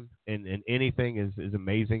time and anything is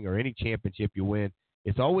amazing, or any championship you win,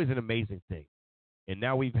 it's always an amazing thing. And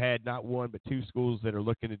now we've had not one but two schools that are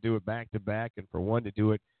looking to do it back-to-back, and for one to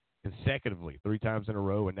do it consecutively 3 times in a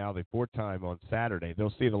row, and now the 4th time on Saturday.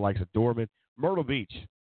 They'll see the likes of Dorman. Myrtle Beach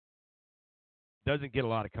doesn't get a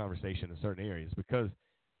lot of conversation in certain areas because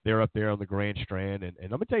they're up there on the Grand Strand. And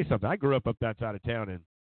let me tell you something. I grew up that side of town, and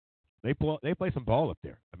they play some ball up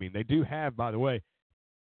there. I mean, they do have, by the way,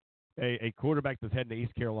 a quarterback that's heading to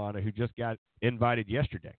East Carolina who just got invited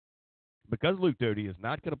yesterday. Because Luke Doty is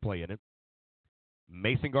not going to play in it,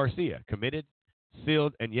 Mason Garcia, committed,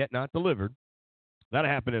 sealed, and yet not delivered. That'll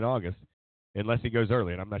happen in August unless he goes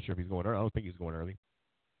early, and I'm not sure if he's going early. I don't think he's going early.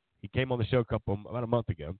 He came on the show about a month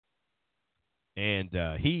ago, and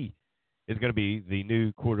he is going to be the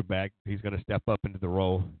new quarterback. He's going to step up into the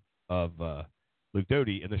role of Luke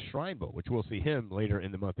Doty in the Shrine Bowl, which we'll see him later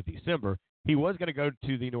in the month of December. He was going to go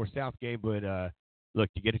to the North-South game, but look,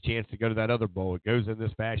 you get a chance to go to that other bowl. It goes in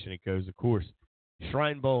this fashion. It goes, of course,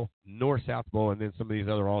 Shrine Bowl, North-South Bowl, and then some of these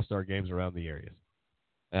other all-star games around the areas.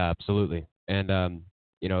 Absolutely. And,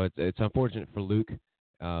 it's unfortunate for Luke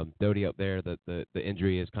Doty up there that the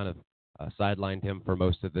injury has kind of sidelined him for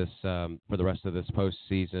most of this, for the rest of this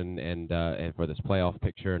postseason and for this playoff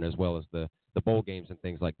picture, and as well as the bowl games and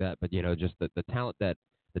things like that. But, just the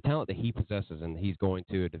talent that he possesses, and he's going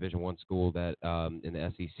to a Division I school that in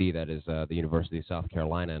the SEC, that is the University of South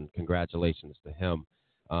Carolina, and congratulations to him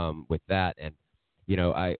with that. And,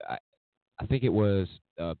 I think it was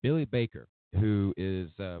Billy Baker, who is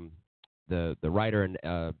the writer and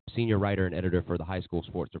senior writer and editor for the High School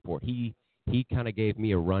Sports Report. He kind of gave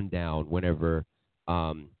me a rundown whenever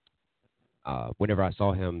I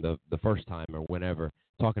saw him the first time, or whenever,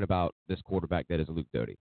 talking about this quarterback that is Luke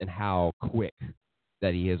Doty and how quick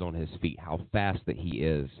that he is on his feet, how fast that he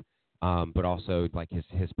is, but also like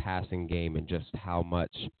his passing game, and just how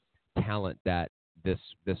much talent that this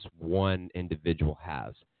one individual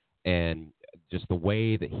has, and just the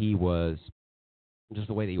way that he was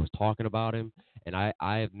talking about him. And I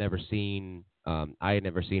had never seen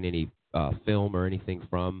any film or anything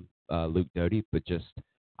from Luke Doty, but just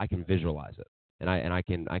I can visualize it, and I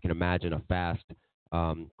can imagine a fast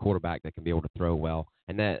quarterback that can be able to throw well.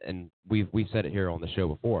 And we've said it here on the show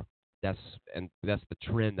before. That's the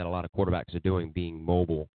trend that a lot of quarterbacks are doing, being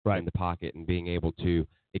mobile in the pocket and being able to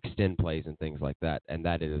extend plays and things like that. And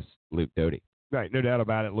that is Luke Doty. Right, no doubt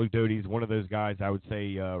about it. Luke Doty's one of those guys. I would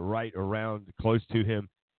say right around close to him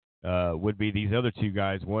would be these other two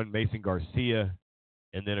guys. One, Mason Garcia,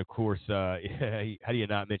 and then, of course, how do you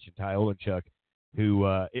not mention Tyler Olenchuk, who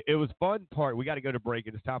it was fun part. We got to go to break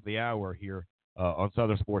at the top of the hour here on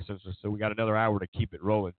Southern Sports Center, so we got another hour to keep it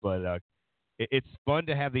rolling. But it's fun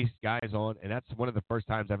to have these guys on, and that's one of the first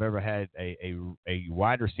times I've ever had a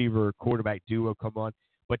wide receiver quarterback duo come on.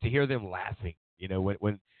 But to hear them laughing,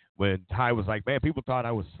 when Ty was like, man, people thought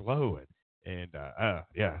I was slow, I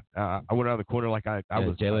went around the corner like I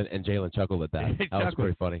was. Jalen chuckled at that. That was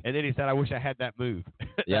pretty funny. And then he said, I wish I had that move.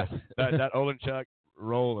 Yeah. that Olenchuk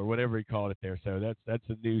roll or whatever he called it there. So that's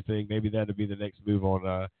a new thing. Maybe that'll be the next move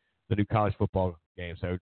on the new college football game.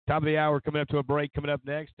 So top of the hour, coming up to a break. Coming up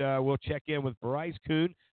next, we'll check in with Bryce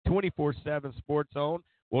Koon, 24/7 Sports Zone.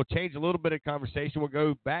 We'll change a little bit of conversation. We'll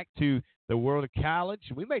go back to the world of college.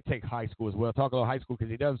 We may take high school as well. Talk a little high school because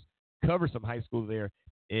he does cover some high school there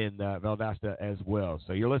in Valdosta as well.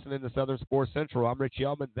 So you're listening to Southern Sports Central. I'm Rich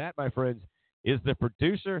Yellman. That, my friends, is the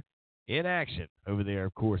producer in action over there,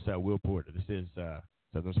 of course, Will Porter. This is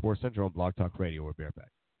Southern Sports Central on Blog Talk Radio. We'll be right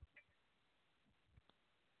back.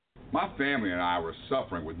 My family and I were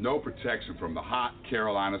suffering with no protection from the hot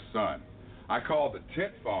Carolina sun. I called the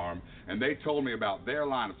Tent Farm, and they told me about their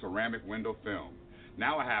line of ceramic window film.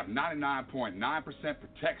 Now I have 99.9%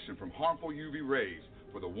 protection from harmful UV rays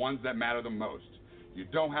for the ones that matter the most. You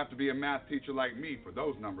don't have to be a math teacher like me for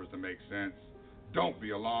those numbers to make sense. Don't be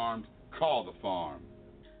alarmed. Call the farm.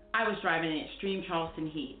 I was driving in extreme Charleston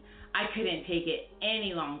heat. I couldn't take it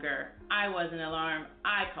any longer. I wasn't alarmed.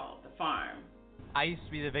 I called the farm. I used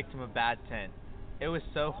to be the victim of bad tent. It was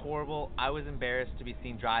so horrible, I was embarrassed to be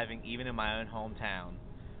seen driving even in my own hometown.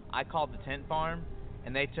 I called the tent farm,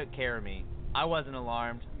 and they took care of me. I wasn't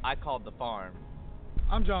alarmed. I called the farm.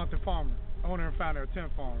 I'm Jonathan Farmer, owner and founder of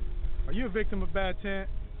Tent Farm. Are you a victim of bad tent?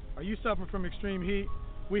 Are you suffering from extreme heat?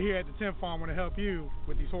 We here at the Tent Farm want to help you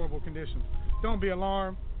with these horrible conditions. Don't be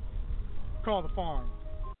alarmed. Call the farm.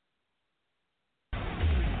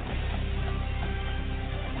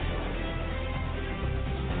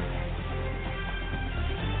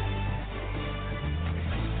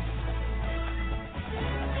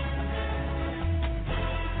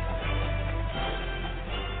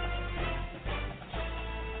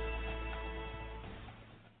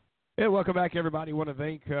 Yeah, welcome back, everybody. I want to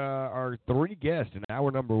thank our three guests in hour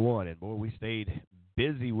number one. And, boy, we stayed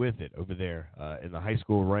busy with it over there in the high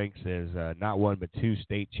school ranks as not one but two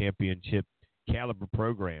state championship caliber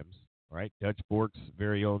programs, right? Dutch Fork's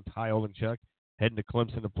very own Ty Olenchuk heading to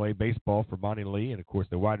Clemson to play baseball for Monty Lee. And, of course,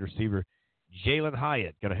 the wide receiver Jalen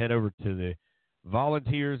Hyatt going to head over to the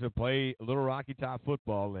Volunteers to play Little Rocky Top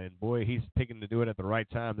football. And, boy, he's picking to do it at the right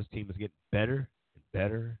time. This team is getting better and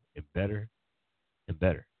better and better and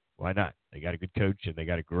better. Why not? They got a good coach, and they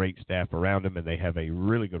got a great staff around them, and they have a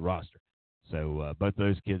really good roster. So both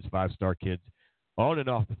those kids, five-star kids, on and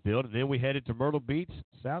off the field. And then we headed to Myrtle Beach,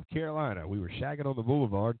 South Carolina. We were shagging on the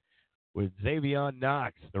boulevard with Xavion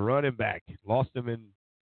Knox, the running back. Lost him in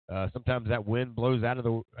sometimes that wind blows out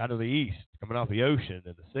of the east, coming off the ocean,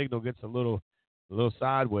 and the signal gets a little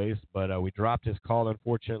sideways. But we dropped his call,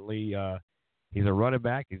 unfortunately. He's a running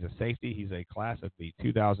back. He's a safety. He's a class of the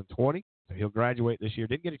 2020. So he'll graduate this year.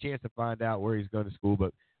 Didn't get a chance to find out where he's going to school,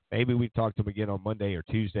 but maybe we talk to him again on Monday or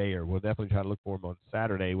Tuesday, or we'll definitely try to look for him on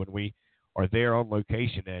Saturday when we are there on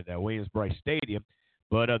location at Williams-Brice Stadium.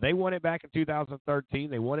 But they won it back in 2013.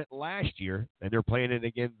 They won it last year, and they're playing it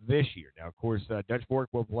again this year. Now, of course, Dutch Fork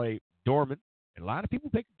will play Dorman, and a lot of people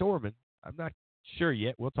pick Dorman. I'm not sure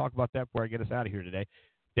yet. We'll talk about that before I get us out of here today.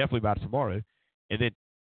 Definitely about tomorrow. And then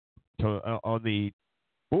on the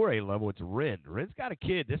 4A level, it's Wren. Wren's got a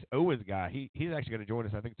kid. This Owens guy, he's actually going to join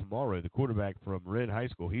us, I think, tomorrow, the quarterback from Wren High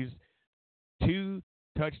School. He's 2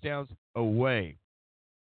 touchdowns away.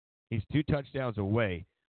 He's 2 touchdowns away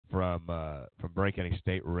from breaking a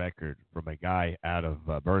state record from a guy out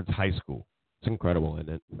of Burns High School. It's incredible, isn't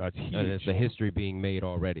it? That's huge. And it's a history being made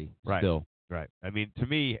already. Right. Still. Right. I mean, to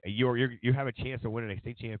me, you have a chance of winning a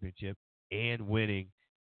state championship and winning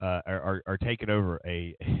or taking over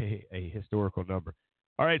a historical number.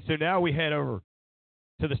 All right, so now we head over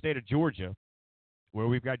to the state of Georgia, where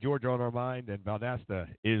we've got Georgia on our mind, and Valdosta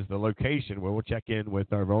is the location where we'll check in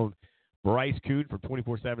with our own Bryce Koon from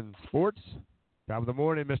 24/7 Sports. Top of the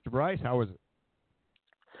morning, Mr. Bryce. How is it?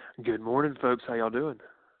 Good morning, folks. How y'all doing?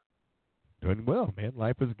 Doing well, man.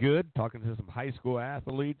 Life is good. Talking to some high school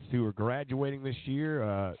athletes who are graduating this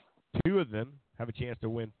year. 2 of them have a chance to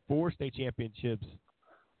win 4 state championships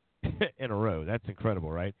in a row. That's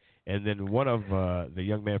incredible, right? And then one of the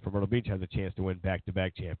young man from Myrtle Beach has a chance to win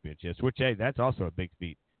back-to-back championships, which, hey, that's also a big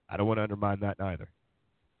feat. I don't want to undermine that either.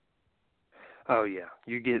 Oh, yeah.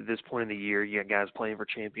 You get at this point in the year, you got guys playing for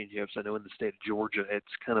championships. I know in the state of Georgia, it's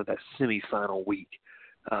kind of that semifinal week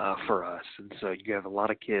for us. And so you have a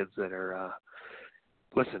lot of kids that are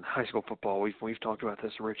listen, high school football, we've talked about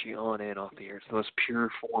this, Richie, on and off the air. It's the most pure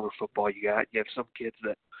form of football you got. You have some kids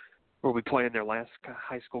that will be playing their last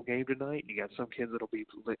high school game tonight, and you got some kids that will be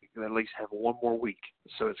at least have one more week.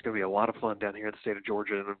 So it's going to be a lot of fun down here in the state of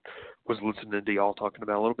Georgia. And I was listening to y'all talking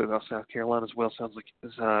about a little bit about South Carolina as well. Sounds like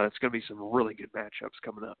it's going to be some really good matchups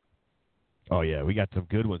coming up. Oh, yeah, we got some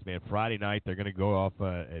good ones, man. Friday night, they're going to go off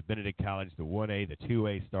at Benedict College. The 1A, the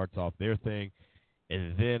 2A starts off their thing.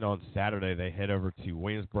 And then on Saturday, they head over to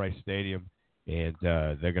Williams-Brice Stadium, and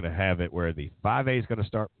they're going to have it where the 5A is going to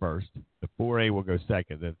start first, the 4A will go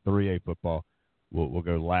second, then 3A football will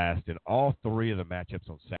go last. And all three of the matchups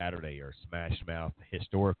on Saturday are smash-mouth,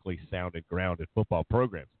 historically sounded, grounded football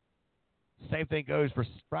programs. Same thing goes for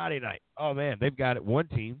Friday night. Oh, man, they've got one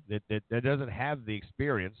team that doesn't have the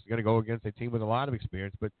experience. They're going to go against a team with a lot of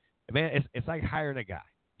experience. But, man, it's like hiring a guy.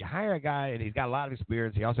 You hire a guy, and he's got a lot of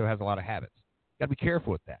experience. He also has a lot of habits. Got to be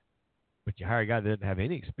careful with that. But you hire a guy that doesn't have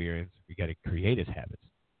any experience, you got to create his habits.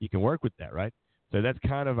 You can work with that, right? So that's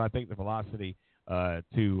kind of, I think, the velocity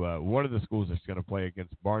to one of the schools that's going to play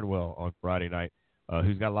against Barnwell on Friday night,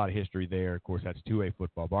 who's got a lot of history there. Of course, that's 2A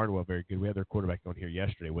football. Barnwell, very good. We had their quarterback on here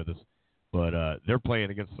yesterday with us. But they're playing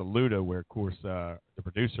against Saluda, where, of course, the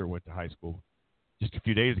producer went to high school just a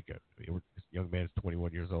few days ago. I mean, this young man is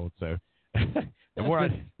 21 years old, so the more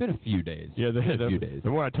it's been a few days. Yeah, a few days. The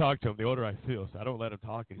more I talk to him, the older I feel. So I don't let him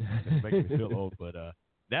talk, and it makes me feel old. But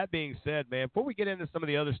that being said, man, before we get into some of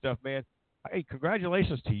the other stuff, man, hey,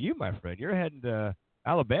 congratulations to you, my friend. You're heading to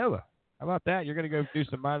Alabama. How about that? You're going to go do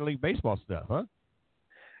some minor league baseball stuff, huh?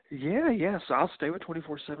 Yeah. So I'll stay with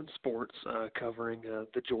 24/7 Sports, covering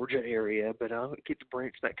the Georgia area, but I'll get to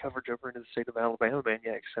branch that coverage over into the state of Alabama. Man,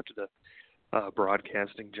 yeah, accepted a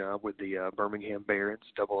broadcasting job with the Birmingham Barons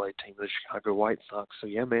AA team of the Chicago White Sox. So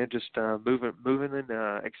yeah, man, just moving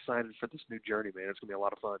and excited for this new journey, man. It's gonna be a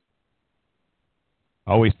lot of fun.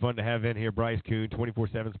 Always fun to have in here, Bryce Koon,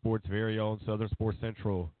 24/7 Sports, very own Southern Sports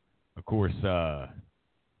Central, of course,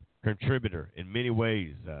 contributor in many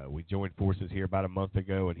ways. We joined forces here about a month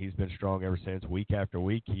ago, and he's been strong ever since. Week after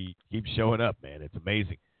week, he keeps showing up, man. It's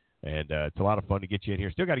amazing, and it's a lot of fun to get you in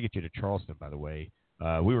here. Still got to get you to Charleston, by the way.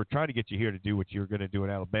 We were trying to get you here to do what you were going to do in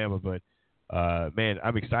Alabama, but, man,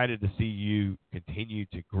 I'm excited to see you continue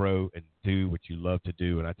to grow and do what you love to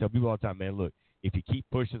do. And I tell people all the time, man, look, if you keep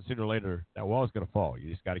pushing, sooner or later, that wall is going to fall.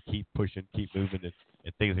 You just got to keep pushing, keep moving,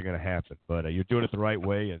 and things are going to happen. But you're doing it the right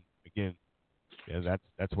way, and, again, yeah,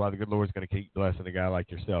 that's why the good Lord's going to keep blessing a guy like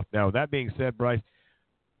yourself. Now, that being said, Bryce,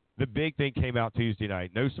 the big thing came out Tuesday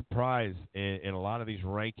night. No surprise in a lot of these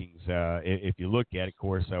rankings. If you look at it, of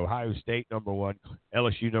course, Ohio State number 1,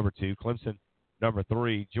 LSU number 2, Clemson number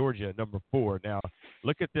 3, Georgia number 4. Now,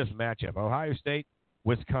 look at this matchup. Ohio State,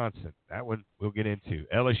 Wisconsin. That one we'll get into.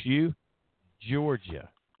 LSU, Georgia,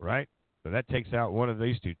 right? So that takes out one of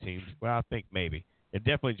these two teams. Well, I think maybe. And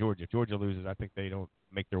definitely Georgia. If Georgia loses, I think they don't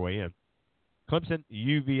make their way in. Clemson,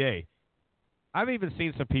 UVA. I've even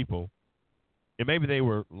seen some people, and maybe they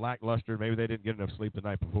were lackluster, maybe they didn't get enough sleep the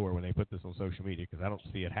night before when they put this on social media, because I don't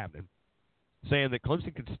see it happening, saying that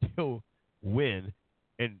Clemson can still win,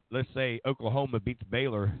 and let's say Oklahoma beats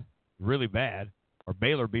Baylor really bad, or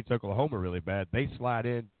Baylor beats Oklahoma really bad, they slide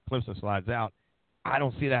in, Clemson slides out. I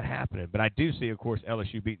don't see that happening, but I do see, of course,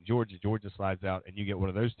 LSU beating Georgia, Georgia slides out, and you get one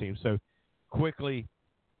of those teams. So, quickly,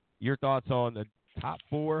 your thoughts on the top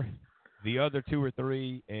 4, the other 2 or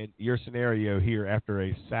 3, and your scenario here after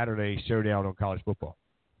a Saturday showdown on college football?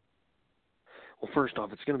 Well, first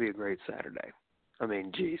off, it's going to be a great Saturday. I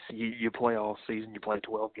mean, geez, you play all season, you play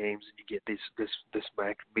 12 games, and you get these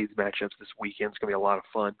matchups this weekend. It's going to be a lot of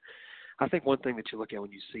fun. I think one thing that you look at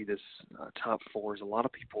when you see this top 4 is a lot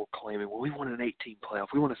of people are claiming, well, we want an 18 playoff,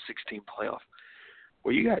 we want a 16 playoff.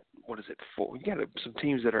 Well, you got, 4? You got some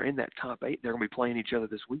teams that are in that top 8. They're going to be playing each other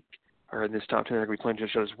this week. Or in this top 10, they're going to be playing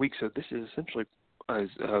each other this week. So this is essentially,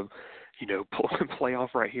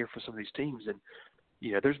 playoff right here for some of these teams. And,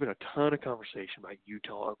 there's been a ton of conversation about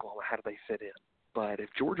Utah, Oklahoma, how do they fit in? But if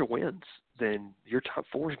Georgia wins, then your top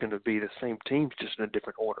 4 is going to be the same teams, just in a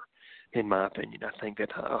different order, in my opinion. I think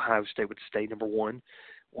that Ohio State would stay number 1.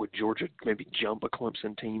 Would Georgia maybe jump a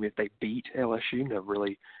Clemson team if they beat LSU? No,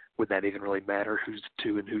 really, would that even really matter who's the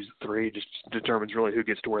 2 and who's the 3? It just determines really who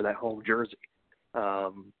gets to wear that home jersey.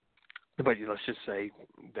 But let's just say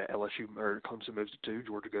that LSU or Clemson moves to 2,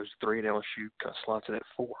 Georgia goes to 3, and LSU kind of slots it at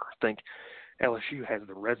 4. I think LSU has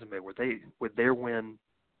the resume where they, with their win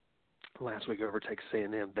last week over Texas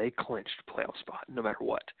A&M. They clinched a playoff spot no matter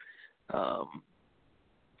what.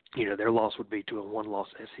 Their loss would be to a one-loss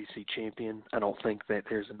SEC champion. I don't think that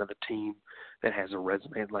there's another team that has a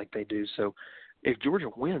resume like they do. So if Georgia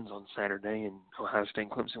wins on Saturday and Ohio State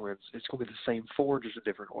and Clemson wins, it's going to be the same four, just a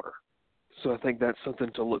different order. So I think that's something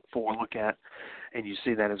to look at, and you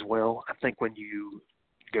see that as well. I think when you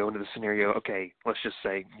go into the scenario, okay, let's just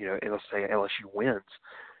say, let's say LSU wins,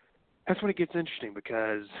 that's when it gets interesting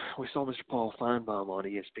because we saw Mr. Paul Feinbaum on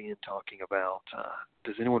ESPN talking about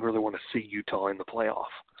does anyone really want to see Utah in the playoff?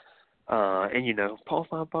 And Paul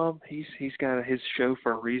Feinbaum, he's got his show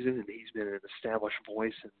for a reason, and he's been an established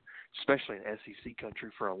voice, and especially in SEC country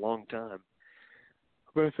for a long time.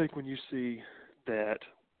 But I think when you see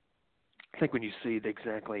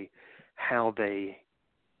exactly how they,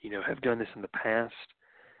 have done this in the past,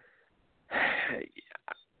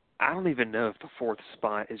 I don't even know if the fourth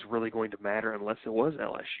spot is really going to matter unless it was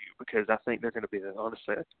LSU, because I think they're going to be,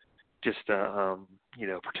 honestly, just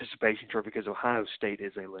participation trophy, because Ohio State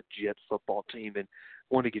is a legit football team. And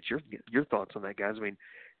I want to get your thoughts on that, guys. I mean,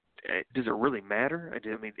 does it really matter? I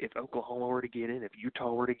mean, if Oklahoma were to get in, if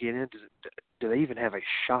Utah were to get in, do they even have a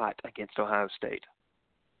shot against Ohio State?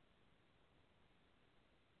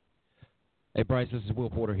 Hey, Bryce, this is Will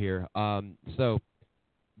Porter here. So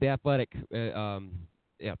the Athletic,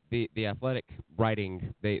 the Athletic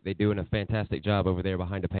writing, they doing a fantastic job over there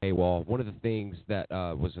behind a paywall. One of the things that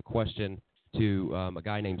was a question to a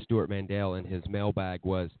guy named Stuart Mandel in his mailbag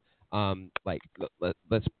was,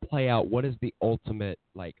 let's play out what is the ultimate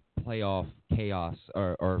playoff chaos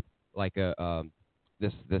or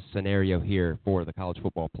this scenario here for the college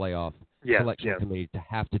football playoff selection committee to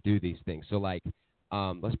have to do these things. So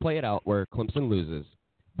let's play it out where Clemson loses,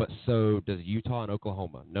 but so does Utah and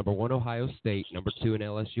Oklahoma. Number 1, Ohio State. Number 2 and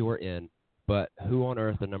LSU are in, but who on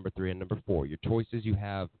earth are number 3 and number 4? Your choices: you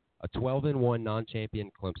have a 12-1 non-champion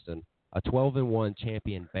Clemson, a 12-1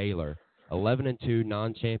 champion Baylor, 11-2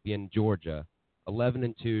 non-champion Georgia,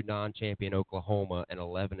 11-2 non-champion Oklahoma, and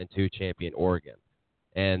 11-2 champion Oregon.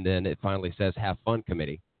 And then it finally says "Have fun,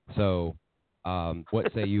 committee." So,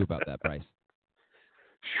 what say you about that, Bryce?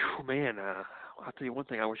 Man, I'll tell you one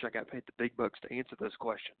thing. I wish I got paid the big bucks to answer those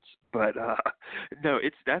questions. But no,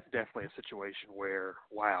 that's definitely a situation where,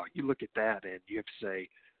 wow, you look at that and you have to say,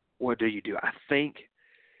 what do you do? I think,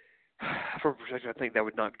 from a perspective, I think that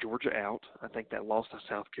would knock Georgia out. I think that loss to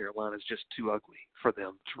South Carolina is just too ugly for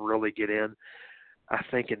them to really get in. I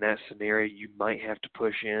think in that scenario, you might have to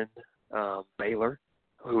push in Baylor,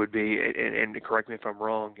 who would be, and correct me if I'm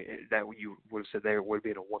wrong, that you would have said they would be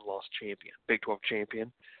in a one-loss champion, Big 12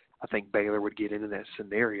 champion. I think Baylor would get into that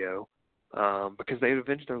scenario because they would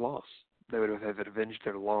avenge their loss. They would have avenged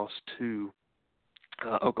their loss to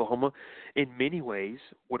Oklahoma. In many ways,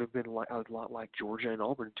 would have been a lot like Georgia and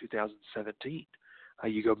Auburn in 2017.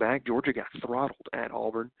 You go back, Georgia got throttled at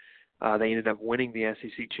Auburn. They ended up winning the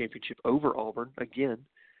SEC championship over Auburn again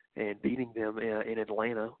and beating them in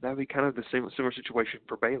Atlanta. That would be kind of the similar situation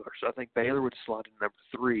for Baylor. So I think Baylor would slot in number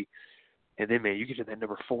 3. And then, man, you get to that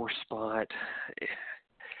number 4 spot.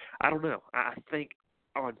 I don't know. I think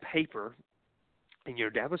on paper, and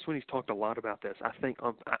Dabo Swinney's talked a lot about this. I think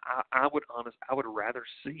I would rather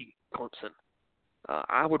see Clemson.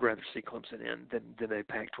 I would rather see Clemson in than a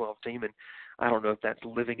Pac-12 team. And I don't know if that's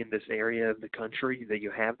living in this area of the country that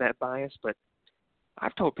you have that bias, but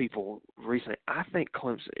I've told people recently, I think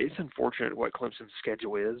Clemson, it's unfortunate what Clemson's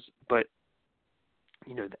schedule is, but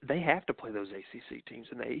they have to play those ACC teams,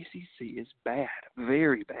 and the ACC is bad,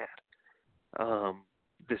 very bad.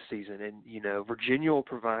 This season, and Virginia will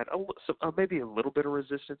provide maybe a little bit of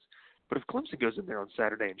resistance, but if Clemson goes in there on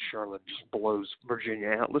Saturday and Charlotte just blows Virginia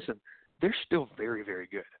out, listen, they're still very, very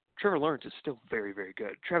good. Trevor Lawrence is still very, very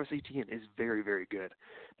good. Travis Etienne is very, very good.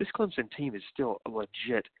 This Clemson team is still a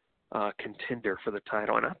legit contender for the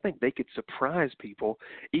title, and I think they could surprise people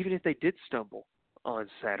even if they did stumble on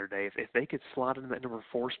Saturday. If they could slot in that number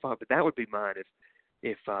 4 spot, but that would be mine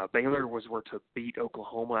if Baylor were to beat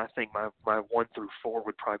Oklahoma. I think my 1 through 4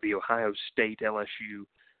 would probably be Ohio State, LSU,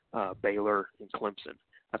 Baylor, and Clemson.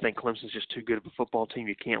 I think Clemson's just too good of a football team.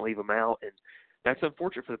 You can't leave them out, and that's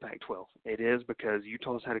unfortunate for the Pac-12. It is, because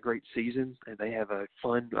Utah's had a great season, and they have a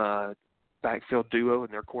fun backfield duo in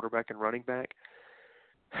their quarterback and running back.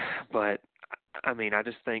 But, I mean, I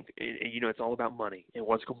just think, it's all about money, and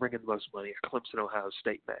what's going to bring in the most money, a Clemson-Ohio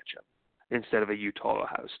State matchup instead of a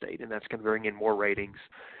Utah-Ohio State, and that's going to bring in more ratings.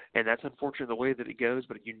 And that's unfortunate the way that it goes,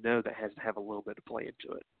 but that has to have a little bit of play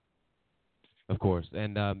into it. Of course,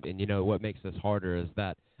 and what makes this harder is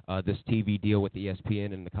that this TV deal with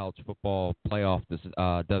ESPN and the college football playoff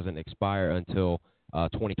doesn't expire until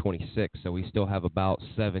 2026. So we still have about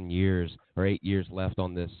 7 years or 8 years left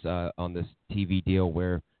on this TV deal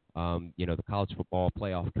where the College Football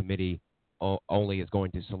Playoff Committee only is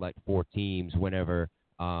going to select 4 teams whenever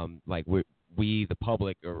we the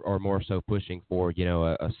public are more so pushing for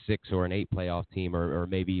a 6 or an 8 playoff team or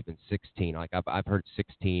maybe even 16. Like I've heard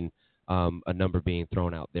 16 a number being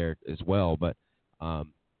thrown out there as well. But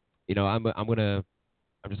I'm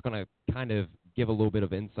just gonna kind of give a little bit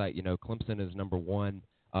of insight. Clemson is number 1,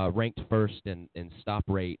 ranked first in stop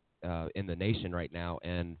rate in the nation right now,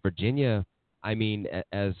 and Virginia. I mean,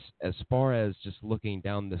 as far as just looking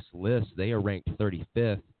down this list, they are ranked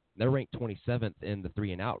 35th. They're ranked 27th in the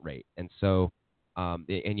 3-and-out rate, and so,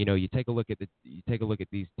 you take a look at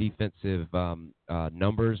these defensive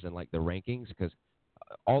numbers and like the rankings, because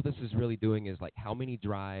all this is really doing is like how many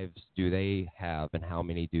drives do they have and how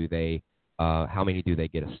many do they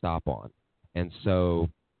get a stop on, and so,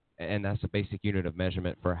 and that's a basic unit of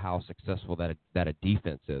measurement for how successful that a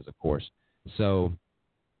defense is, of course. So,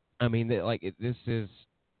 I mean, this is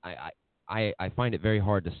I find it very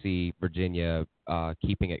hard to see Virginia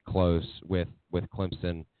keeping it close with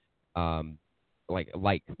Clemson,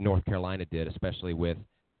 like North Carolina did, especially with,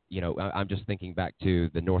 I'm just thinking back to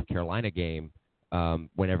the North Carolina game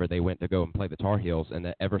whenever they went to go and play the Tar Heels, and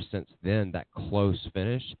that ever since then, that close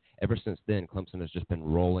finish, ever since then, Clemson has just been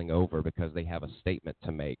rolling over because they have a statement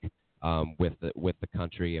to make with the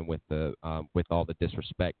country and with all the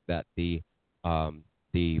disrespect that the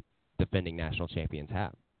defending national champions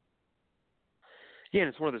have. Yeah, and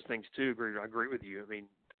it's one of those things too. I agree with you. I mean,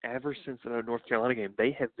 ever since the North Carolina game,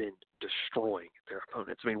 they have been destroying their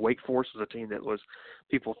opponents. I mean, Wake Forest was a team that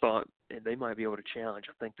people thought, and they might be able to challenge.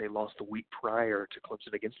 I think they lost the week prior to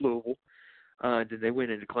Clemson against Louisvile. Then they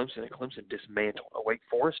went into Clemson, and Clemson dismantled a Wake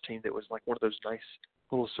Forest team that was like one of those nice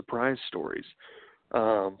little surprise stories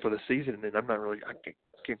for the season. And then I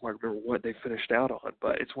can't quite remember what they finished out on,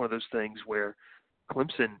 but it's one of those things where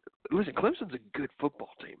Clemson's a good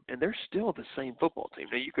football team, and they're still the same football team.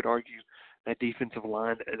 Now, you could argue that defensive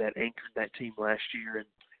line that anchored that team last year and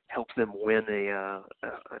helped them win a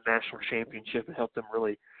national championship and helped them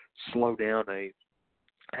really slow down a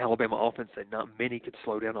Alabama offense that not many could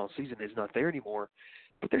slow down all season is not there anymore.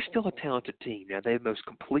 But they're still a talented team. Now, they're the most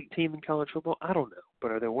complete team in college football. I don't know,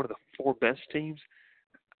 but are they one of the 4 best teams?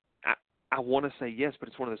 I want to say yes, but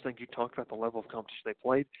it's one of those things you talked about, the level of competition they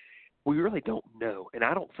played. We really don't know, and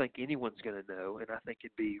I don't think anyone's going to know. And I think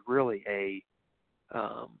it'd be really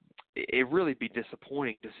be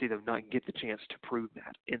disappointing to see them not get the chance to prove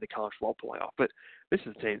that in the college football playoff. But this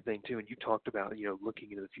is the same thing too. And you talked about looking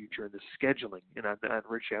into the future and the scheduling. And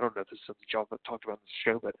Richie, I don't know if this is something y'all have talked about on the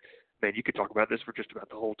show, but man, you could talk about this for just about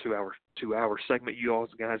the whole two hour segment you all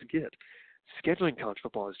guys get. Scheduling college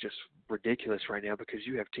football is just ridiculous right now because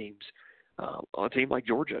you have teams. A team like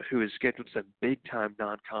Georgia, who has scheduled some big-time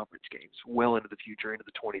non-conference games well into the future, into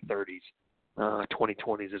the 2030s,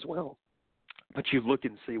 2020s as well. But you look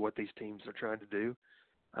and see what these teams are trying to do.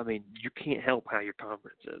 I mean, you can't help how your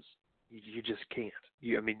conference is. You just can't.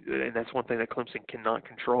 And that's one thing that Clemson cannot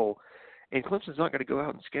control. And Clemson's not going to go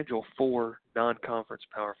out and schedule 4 non-conference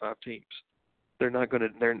Power 5 teams. They're not going to.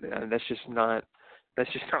 They're not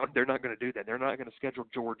going to do that. They're not going to schedule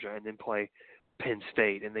Georgia and then play Penn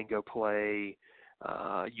State and then go play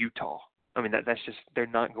Utah. I mean, that's just, they're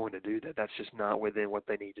not going to do that. That's just not within what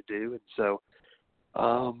they need to do. And so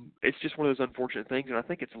it's just one of those unfortunate things. And I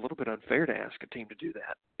think it's a little bit unfair to ask a team to do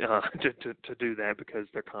that, to do that because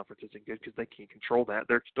their conference isn't good because they can't control that.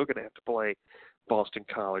 They're still going to have to play Boston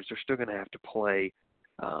College. They're still going to have to play,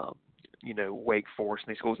 Wake Forest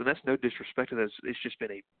and these schools. And that's no disrespect to those. It's just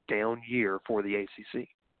been a down year for the ACC.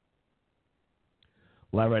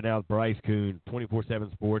 Live right now with Bryce Koon,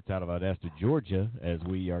 24/7 Sports out of Augusta, Georgia, as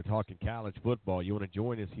we are talking college football. You want to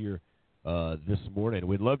join us here this morning?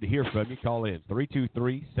 We'd love to hear from you. Call in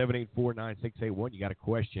 323-784-9681. You got a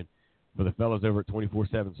question for the fellows over at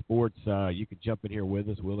 24/7 Sports? You can jump in here with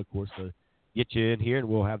us. We'll, of course, get you in here, and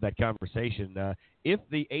we'll have that conversation. If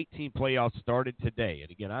the 18 playoffs started today,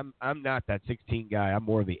 and again, I'm not that 16 guy. I'm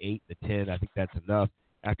more of the 8, the 10. I think that's enough.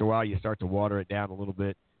 After a while, you start to water it down a little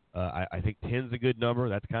bit. I think 10's a good number.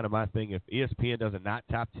 That's kind of my thing. If ESPN does a not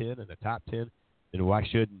top 10 and a top 10, then why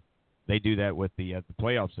shouldn't they do that with the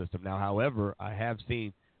playoff system? Now, however, I have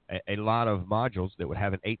seen a lot of modules that would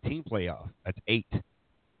have an 18 playoff. That's 8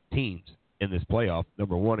 teams in this playoff.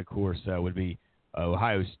 Number 1, of course, would be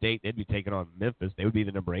Ohio State. They'd be taking on Memphis. They would be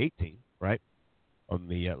the number 8 team, right, on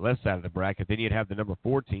the left side of the bracket. Then you'd have the number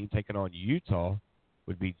 4 team taking on Utah.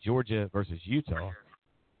 Would be Georgia versus Utah.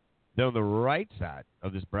 Then on the right side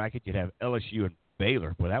of this bracket, you'd have LSU and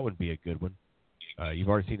Baylor. Well, that would be a good one. You've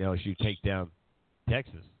already seen LSU take down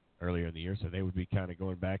Texas earlier in the year, so they would be kind of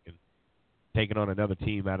going back and taking on another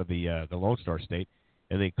team out of the Lone Star State.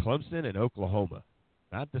 And then Clemson and Oklahoma.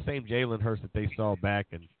 Not the same Jalen Hurts that they saw back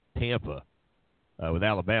in Tampa with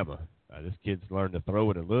Alabama. This kid's learned to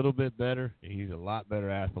throw it a little bit better. He's a lot better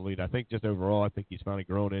athlete. I think just overall, I think he's finally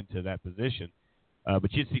grown into that position.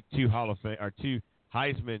 But you see two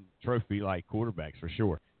Heisman Trophy-like quarterbacks for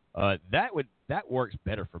sure. That works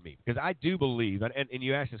better for me because I do believe, and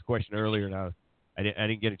you asked this question earlier, and I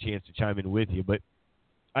didn't get a chance to chime in with you, but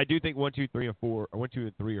I do think 1, 2, 3, and 4, or 1, 2,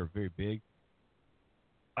 and 3 are very big.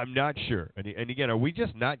 I'm not sure. And again, are we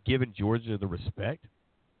just not giving Georgia the respect?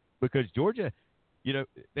 Because Georgia,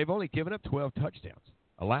 they've only given up 12 touchdowns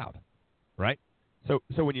allowed, right? So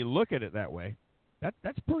when you look at it that way,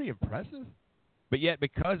 that's pretty impressive. But yet,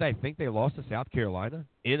 because I think they lost to South Carolina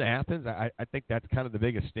in Athens, I think that's kind of the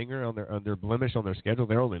biggest stinger on their blemish on their schedule.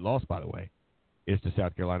 Their only loss, by the way, is to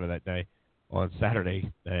South Carolina that day on Saturday.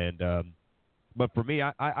 And but for me,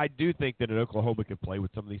 I do think that Oklahoma could play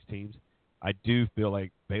with some of these teams. I do feel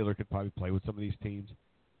like Baylor could probably play with some of these teams.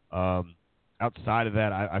 Outside of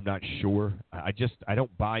that, I'm not sure. I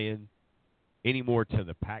don't buy in anymore to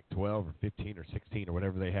the Pac-12 or 15 or 16 or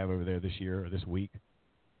whatever they have over there this year or this week.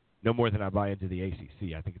 No more than I buy into the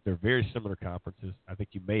ACC. I think they're very similar conferences. I think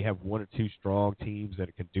you may have one or two strong teams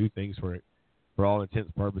that can do things for all intents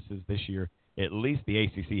and purposes this year. At least the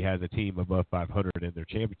ACC has a team above 500 in their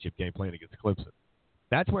championship game playing against Clemson.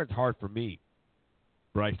 That's where it's hard for me,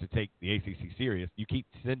 Bryce, to take the ACC serious. You keep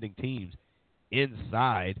sending teams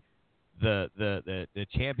inside the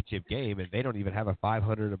championship game, and they don't even have a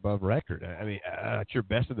 500 above record. I mean, it's your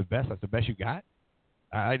best of the best. That's the best you got.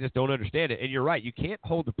 I just don't understand it. And you're right. You can't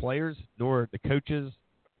hold the players nor the coaches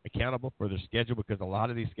accountable for their schedule because a lot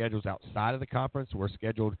of these schedules outside of the conference were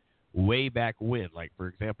scheduled way back when. Like, for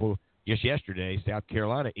example, just yesterday, South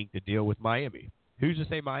Carolina inked a deal with Miami. Who's to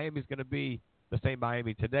say Miami's going to be the same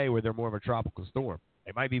Miami today where they're more of a tropical storm?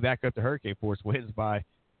 They might be back up to hurricane force winds by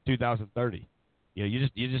 2030.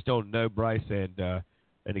 You just don't know, Bryce. And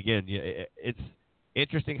again, it's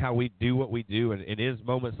interesting how we do what we do, and it is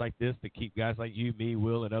moments like this that keep guys like you, me,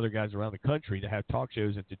 Will, and other guys around the country to have talk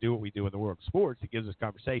shows and to do what we do in the world of sports. It gives us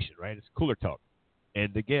conversation, right? It's cooler talk.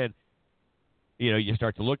 And again, you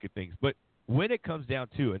start to look at things. But when it comes down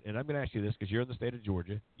to it, and I'm going to ask you this because you're in the state of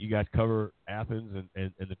Georgia, you guys cover Athens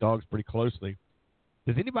and the Dogs pretty closely.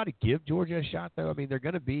 Does anybody give Georgia a shot, though? I mean, they're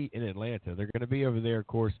going to be in Atlanta. They're going to be over there, of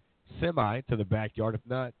course, semi to the backyard, if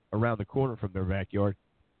not around the corner from their backyard.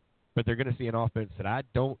 But they're going to see an offense that I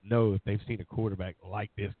don't know if they've seen a quarterback like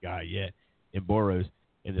this guy yet in Burrows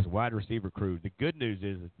and this wide receiver crew. The good news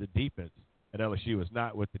is the defense at LSU is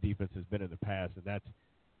not what the defense has been in the past, and that's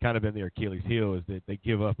kind of been their Achilles heel is that they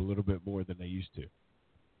give up a little bit more than they used to.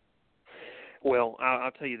 Well,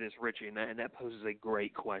 I'll tell you this, Richie, and that poses a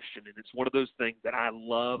great question, and it's one of those things that I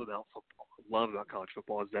love about football, love about college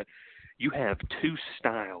football, is that you have two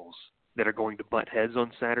styles that are going to butt heads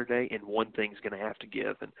on Saturday, and one thing's going to have to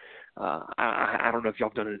give. And I don't know if y'all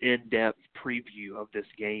have done an in-depth preview of this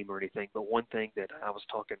game or anything, but one thing that I was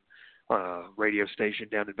talking on a radio station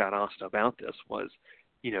down in Valdosta about this was,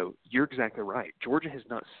 you're exactly right. Georgia has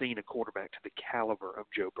not seen a quarterback to the caliber of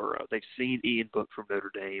Joe Burrow. They've seen Ian Book from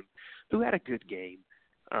Notre Dame, who had a good game.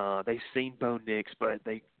 They've seen Bo Nix, but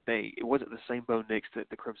it wasn't the same Bo Nix that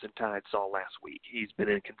the Crimson Tide saw last week. He's been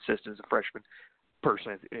inconsistent as a freshman.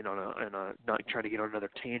 Personally, and not trying to get on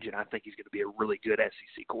another tangent, I think he's going to be a really good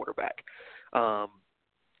SEC quarterback. But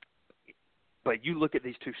you look at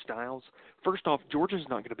these two styles. First off, Georgia's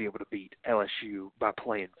not going to be able to beat LSU by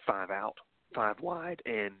playing 5 out, 5 wide,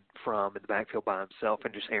 and from in the backfield by himself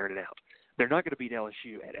and just airing it out. They're not going to beat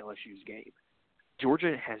LSU at LSU's game.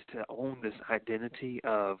 Georgia has to own this identity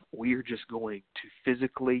of we're just going to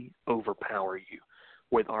physically overpower you.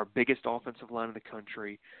 With our biggest offensive line in the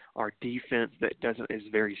country, our defense that is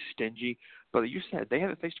very stingy. But you said they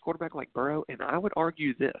haven't faced a quarterback like Burrow, and I would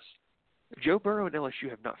argue this. Joe Burrow and LSU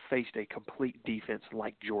have not faced a complete defense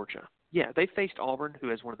like Georgia. Yeah, they faced Auburn, who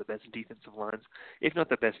has one of the best defensive lines, if not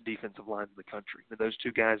the best defensive line in the country. And those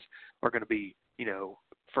two guys are going to be,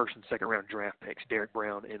 first and second round draft picks, Derek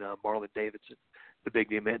Brown and Marlon Davidson, the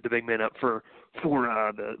big men up for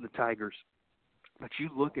the Tigers. But you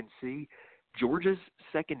look and see, Georgia's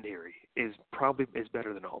secondary is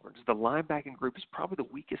better than Auburn's. The linebacking group is probably the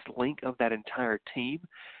weakest link of that entire team.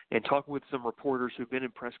 And talking with some reporters who've been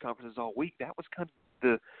in press conferences all week, that was kind of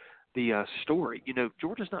the story.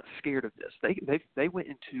 Georgia's not scared of this. They went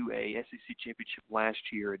into a SEC championship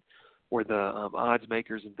last year where the odds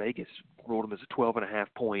makers in Vegas ruled them as a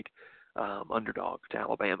 12.5-point underdog to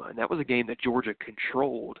Alabama, and that was a game that Georgia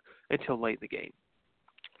controlled until late in the game.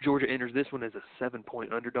 Georgia enters this one as a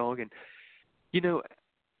 7-point underdog, and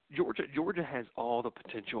Georgia has all the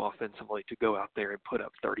potential offensively to go out there and put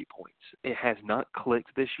up 30 points. It has not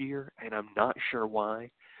clicked this year, and I'm not sure why.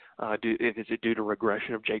 Is it due to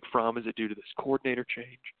regression of Jake Fromm? Is it due to this coordinator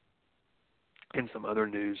change? And some other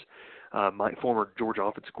news, former Georgia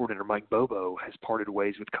offensive coordinator Mike Bobo has parted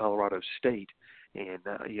ways with Colorado State. And,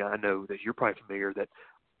 I know that you're probably familiar that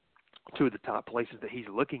two of the top places that he's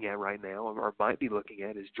looking at right now or might be looking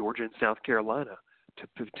at is Georgia and South Carolina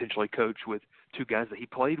to potentially coach with two guys that he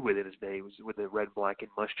played with in his day, was with the Red and Black and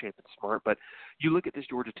Muschamp and Smart. But you look at this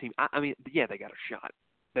Georgia team, I mean, yeah, they got a shot.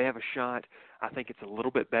 They have a shot. I think it's a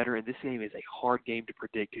little bit better. And this game is a hard game to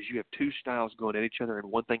predict because you have two styles going at each other, and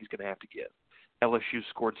one thing's going to have to give. LSU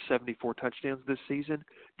scored 74 touchdowns this season.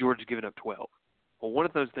 Georgia's given up 12. Well, one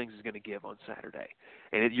of those things is going to give on Saturday.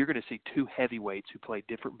 And you're going to see two heavyweights who play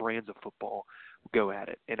different brands of football go at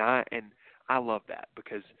it. And I love that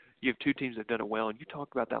because you have two teams that have done it well. And you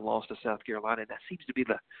talked about that loss to South Carolina, and that seems to be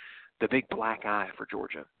the big black eye for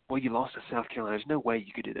Georgia. Well, you lost to South Carolina. There's no way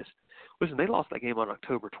you could do this. Listen, they lost that game on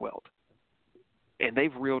October 12th. And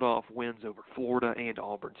they've reeled off wins over Florida and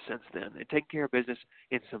Auburn since then, and taken care of business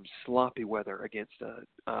in some sloppy weather against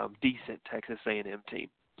a decent Texas A&M team.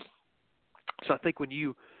 So I think when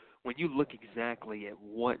you look exactly at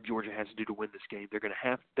what Georgia has to do to win this game, they're going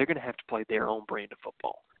to have to play their own brand of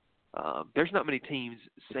football. There's not many teams,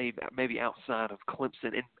 say maybe outside of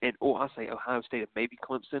Clemson and I'll say Ohio State and maybe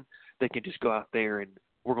Clemson, that can just go out there and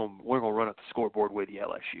we're going to run up the scoreboard with you,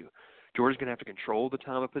 LSU. Georgia's going to have to control the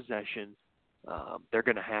time of possession. They're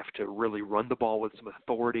going to have to really run the ball with some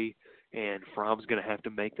authority, and Fromm's going to have to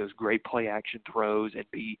make those great play-action throws and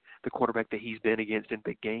be the quarterback that he's been against in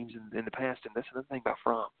big games in the past. And that's another thing about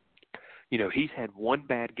Fromm. He's had one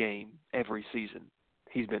bad game every season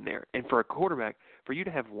he's been there. And for a quarterback, for you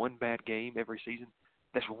to have one bad game every season,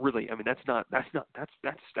 that's really, I mean, that's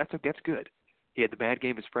good. He had the bad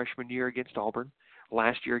game his freshman year against Auburn,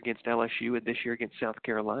 last year against LSU, and this year against South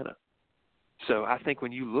Carolina. So I think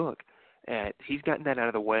when you look at, he's gotten that out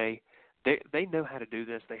of the way. They know how to do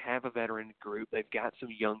this. They have a veteran group. They've got some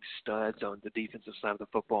young studs on the defensive side of the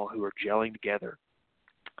football who are gelling together.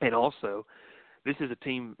 And also, this is a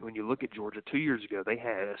team, when you look at Georgia, 2 years ago, they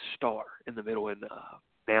had a star in the middle, and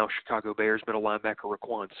now Chicago Bears middle linebacker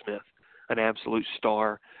Raquan Smith, an absolute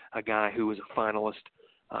star, a guy who was a finalist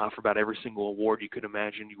for about every single award you could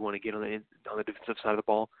imagine you want to get on the defensive side of the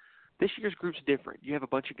ball. This year's group's different. You have a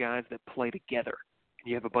bunch of guys that play together.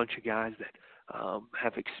 You have a bunch of guys that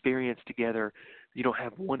have experience together. You don't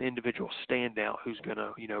have one individual standout who's going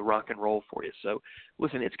to, rock and roll for you. So,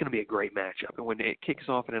 listen, it's going to be a great matchup. And when it kicks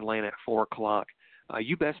off in Atlanta at 4 o'clock,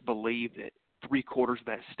 you best believe that 3/4 of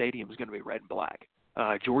that stadium is going to be red and black.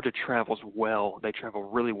 Georgia travels well. They travel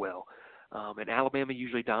really well. And Alabama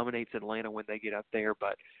usually dominates Atlanta when they get up there.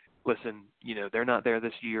 But, listen, they're not there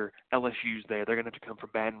this year. LSU's there. They're going to have to come from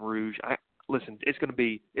Baton Rouge. Listen, it's going to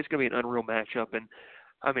be an unreal matchup, and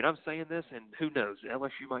I mean, I'm saying this, and who knows?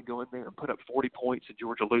 LSU might go in there and put up 40 points, and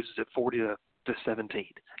Georgia loses at 40-17.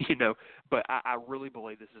 But I really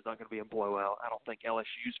believe this is not going to be a blowout. I don't think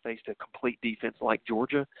LSU's faced a complete defense like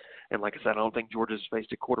Georgia, and like I said, I don't think Georgia's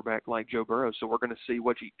faced a quarterback like Joe Burrow. So we're going to see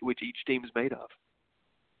which each team is made of.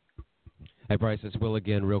 Hey, Bryce, it's Will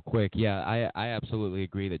again real quick. Yeah, I absolutely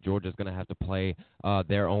agree that Georgia's going to have to play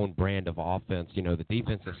their own brand of offense. The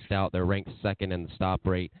defense is stout. They're ranked second in the stop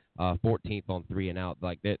rate, 14th on 3 and out.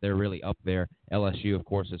 Like, they're really up there. LSU, of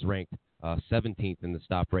course, is ranked 17th in the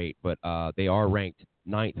stop rate, but they are ranked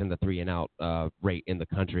 9th in the 3 and out rate in the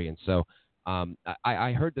country. And so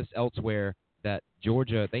I heard this elsewhere that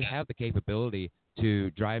Georgia, they have the capability to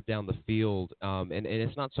drive down the field, and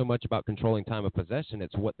it's not so much about controlling time of possession,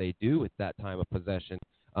 it's what they do with that time of possession.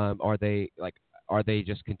 Are they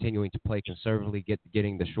just continuing to play conservatively,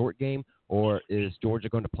 getting the short game, or is Georgia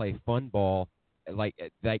going to play fun ball like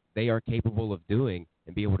they are capable of doing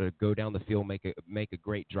and be able to go down the field, make a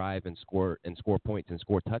great drive and score points and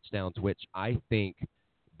score touchdowns, which I think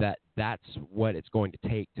that's what it's going to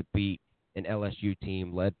take to beat an LSU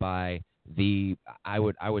team led by I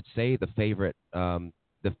would say the favorite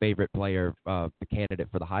player, the candidate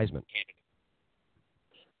for the Heisman.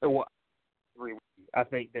 Well, I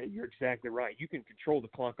think that you're exactly right. You can control the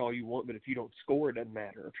clock all you want, but if you don't score, it doesn't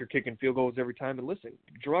matter. If you're kicking field goals every time, and listen,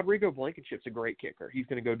 Rodrigo Blankenship's a great kicker. He's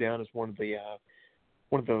going to go down as one of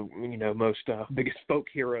the most biggest folk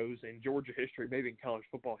heroes in Georgia history, maybe in college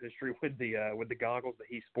football history, with the goggles that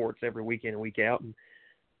he sports every week in and week out. And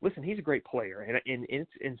listen, he's a great player,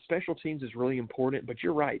 and special teams is really important. But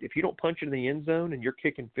you're right. If you don't punch it in the end zone and you're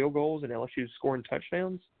kicking field goals and LSU's scoring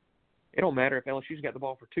touchdowns, It don't matter if LSU's got the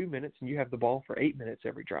ball for 2 minutes and you have the ball for 8 minutes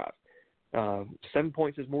every drive. 7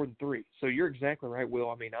 points is more than 3. So you're exactly right, Will.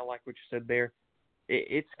 I mean, I like what you said there.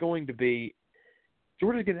 It's going to be –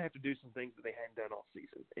 Georgia's going to have to do some things that they hadn't done all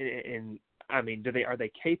season. And I mean, are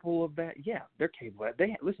they capable of that? Yeah, they're capable of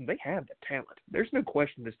that. They have the talent. There's no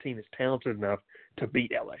question this team is talented enough to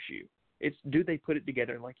beat LSU. It's do they put it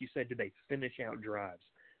together, and like you said, do they finish out drives?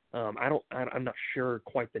 I'm not sure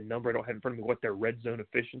quite the number. I don't have in front of me what their red zone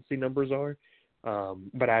efficiency numbers are,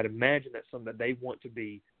 but I'd imagine that's something that they want to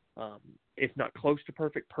be, if not close to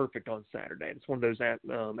perfect on Saturday. It's one of those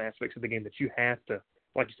aspects of the game that you have to,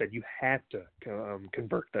 like you said, you have to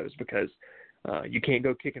convert those because you can't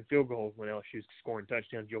go kicking field goals when LSU's scoring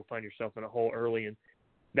touchdowns. You'll find yourself in a hole early, and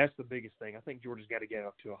that's the biggest thing. I think Georgia's got to get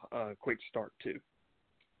off to a quick start too,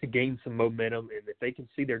 to gain some momentum, and if they can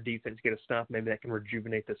see their defense get a stop, maybe that can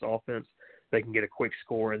rejuvenate this offense. They can get a quick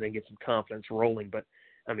score and then get some confidence rolling. But,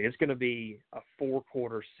 I mean, it's going to be a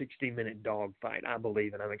 4-quarter, 60-minute dogfight, I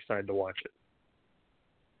believe, and I'm excited to watch it.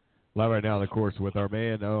 Live right now, of course, with our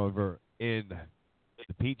man over in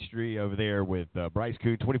the Peachtree over there with Bryce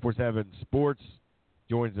Koon, 24/7 Sports,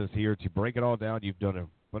 joins us here to break it all down. You've done a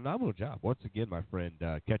phenomenal job once again, my friend,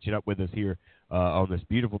 catching up with us here on this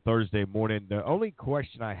beautiful Thursday morning. The only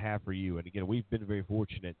question I have for you, and again, we've been very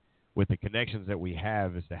fortunate with the connections that we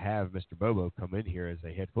have, is to have Mr. Bobo come in here as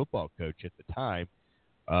a head football coach at the time.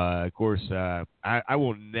 Of course, I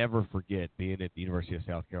will never forget being at the University of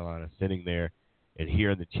South Carolina, sitting there and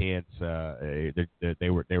hearing the chants. They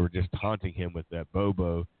were just taunting him with that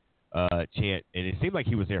Bobo chant, and it seemed like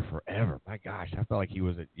he was there forever. My gosh, I felt like he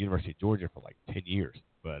was at University of Georgia for like 10 years,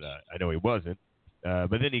 but I know he wasn't. But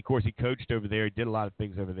then, of course, he coached over there. He did a lot of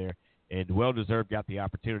things over there, and well-deserved got the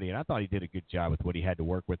opportunity. And I thought he did a good job with what he had to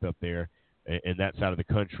work with up there in that side of the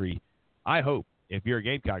country. I hope, if you're a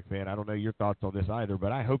Gamecock fan, I don't know your thoughts on this either,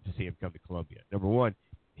 but I hope to see him come to Columbia. Number one,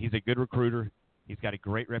 he's a good recruiter. He's got a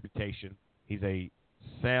great reputation. He's a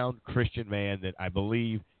sound Christian man that I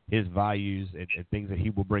believe his values and things that he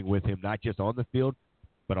will bring with him, not just on the field,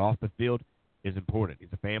 but off the field, is important. He's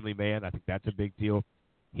a family man. I think that's a big deal.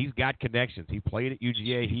 He's got connections. He played at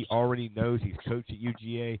UGA. He already knows. He's coached at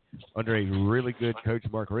UGA under a really good coach,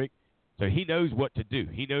 Mark Richt. So he knows what to do.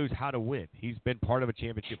 He knows how to win. He's been part of a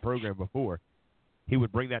championship program before. He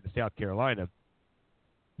would bring that to South Carolina.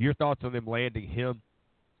 Your thoughts on them landing him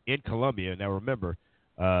in Columbia? Now, remember,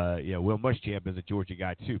 Will Muschamp is a Georgia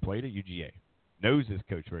guy, too, played at UGA, knows his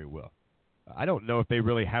coach very well. I don't know if they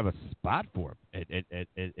really have a spot for him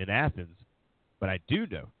in Athens, but I do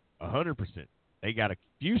know 100% they got a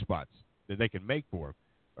few spots that they can make for him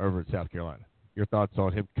over in South Carolina. Your thoughts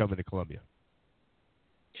on him coming to Columbia?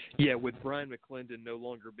 Yeah, with Brian McClendon no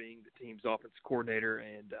longer being the team's offensive coordinator,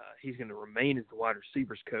 and he's going to remain as the wide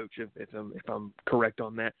receivers coach, if I'm correct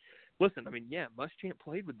on that. Listen, I mean, yeah, Muschamp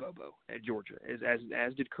played with Bobo at Georgia,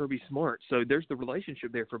 as did Kirby Smart. So there's the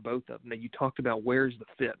relationship there for both of them. Now, you talked about where's the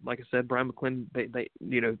fit. Like I said, Brian McClendon,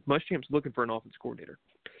 Muschamp's looking for an offensive coordinator.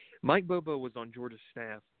 Mike Bobo was on Georgia's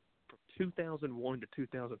staff from 2001 to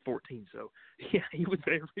 2014. So yeah, he was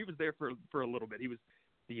there for a little bit. He was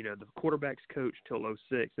the quarterback's coach till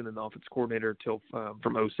 2006, and then the offensive coordinator till from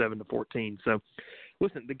 2007 to 2014. So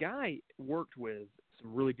listen, the guy worked with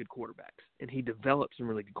some really good quarterbacks, and he developed some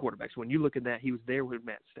really good quarterbacks. When you look at that, he was there with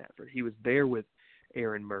Matt Stafford. He was there with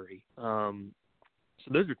Aaron Murray.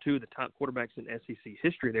 So those are two of the top quarterbacks in SEC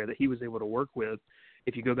history there that he was able to work with.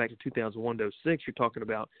 If you go back to 2001 to 2006, you're talking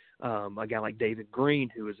about a guy like David Green,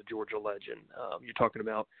 who is a Georgia legend. You're talking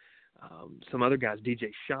about some other guys, DJ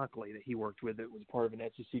Shockley, that he worked with, that was part of an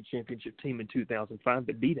SEC championship team in 2005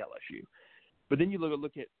 that beat LSU. But then you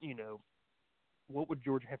look at, what would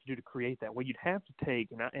Georgia have to do to create that? Well, you'd have to take,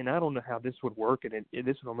 and I don't know how this would work, and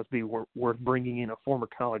this would almost be worth bringing in a former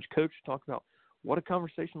college coach to talk about what a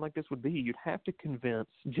conversation like this would be. You'd have to convince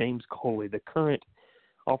James Coley, the current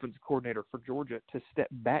offensive coordinator for Georgia, to step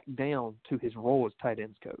back down to his role as tight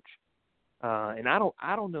ends coach. And I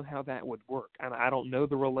don't know how that would work. I don't know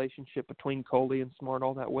the relationship between Coley and Smart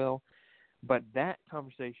all that well, but that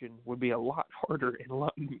conversation would be a lot harder and a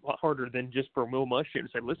lot harder than just for Will Muschamp to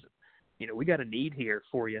say, listen, we got a need here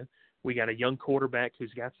for you. We got a young quarterback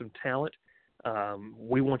who's got some talent.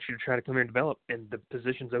 We want you to try to come here and develop, and the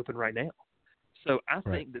position's open right now. So I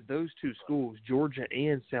think that those two schools, Georgia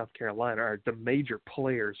and South Carolina, are the major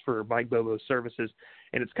players for Mike Bobo's services.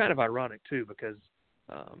 And it's kind of ironic, too, because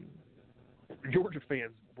Georgia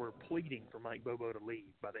fans were pleading for Mike Bobo to leave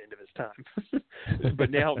by the end of his time. But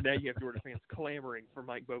now you have Georgia fans clamoring for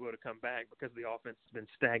Mike Bobo to come back because the offense has been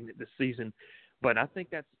stagnant this season. But I think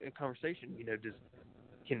that's a conversation.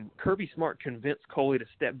 Kirby Smart convince Coley to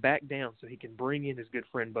step back down so he can bring in his good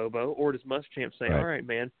friend Bobo, or does Muschamp say, all right,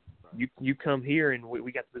 man, you come here and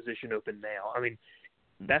we got the position open now? I mean,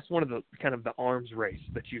 that's one of the kind of the arms race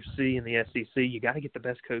that you see in the SEC. You got to get the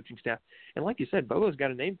best coaching staff. And like you said, Bobo's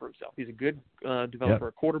got a name for himself. He's a good developer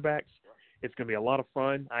of quarterbacks. It's going to be a lot of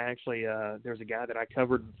fun. I actually there's a guy that I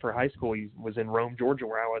covered for high school. He was in Rome, Georgia,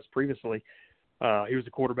 where I was previously. He was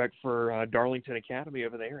the quarterback for Darlington Academy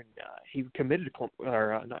over there, and he committed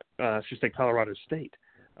to Colorado State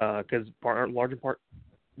because large in part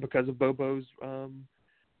because of Bobo's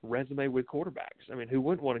resume with quarterbacks. I mean, who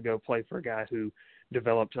wouldn't want to go play for a guy who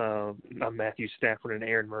developed Matthew Stafford and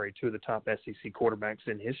Aaron Murray, two of the top SEC quarterbacks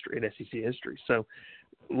in SEC history. So,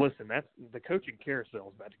 listen, that's the coaching carousel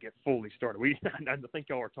is about to get fully started. I think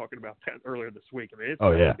y'all were talking about that earlier this week. I mean, it's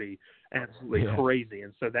going to be absolutely crazy.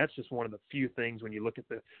 And so that's just one of the few things when you look at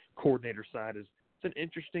the coordinator side is it's an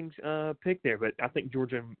interesting pick there. But I think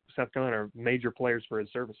Georgia and South Carolina are major players for his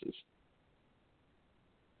services.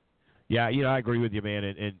 Yeah, I agree with you, man.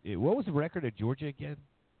 And what was the record of Georgia again?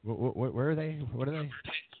 Where are they? What are they?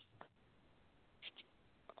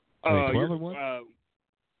 12-1?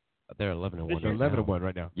 They're 11-1. They're 11-1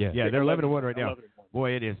 right now. Yeah, they're 11-1 right now.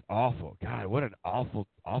 Boy, it is awful. God, what an awful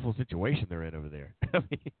situation they're in over there. I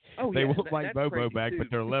mean, they won't like Bobo back, but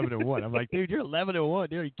they're 11-1. I'm like, dude, you're 11-1.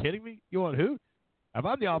 Dude, are you kidding me? You want who? If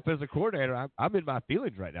I'm the offensive coordinator, I'm in my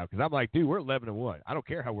feelings right now because I'm like, dude, we're 11-1. I don't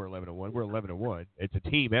care how we're 11-1. We're 11-1. It's a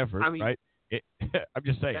team effort, right? I'm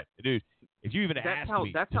just saying, dude. If you even asked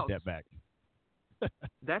me to step back.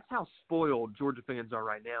 That's how spoiled Georgia fans are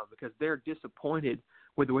right now because they're disappointed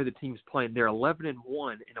with the way the team's playing. They're 11-1,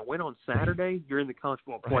 and a win on Saturday, you're in the college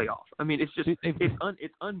football playoff. I mean, it's just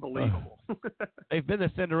it's unbelievable. They've been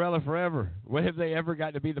the Cinderella forever. When have they ever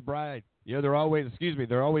gotten to be the bride? They're always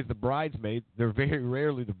the bridesmaid. They're very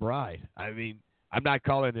rarely the bride. I mean, I'm not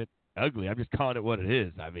calling it ugly. I'm just calling it what it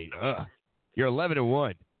is. I mean, you're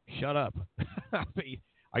 11-1. Shut up. I mean,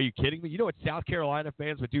 are you kidding me? You know what South Carolina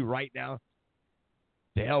fans would do right now?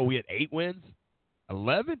 The hell, we had 8 wins?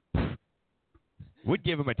 11? We'd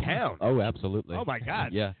give them a town. Oh, absolutely. Oh, my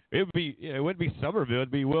God. Yeah. It would be. It wouldn't be Somerville.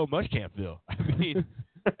 It'd be Will Muschamphville. I mean,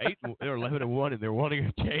 they're 11-1, and they're wanting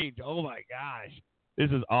a change. Oh, my gosh. This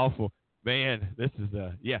is awful. Man, this is,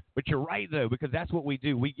 But you're right, though, because that's what we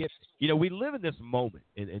do. We get, we live in this moment,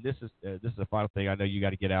 and this is the final thing. I know you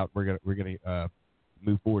got to get out. We're gonna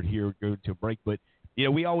move forward here, go to a break, but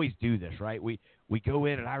we always do this, right? We go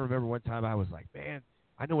in, and I remember one time I was like, man,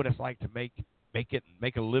 I know what it's like to make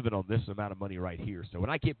a living on this amount of money right here. So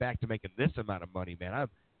when I get back to making this amount of money, man,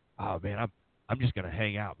 I'm just gonna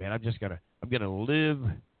hang out, man. I'm gonna live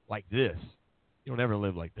like this. You don't ever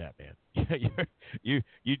live like that, man. you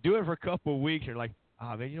do it for a couple of weeks. You're like,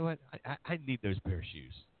 oh man, you know what? I need those pair of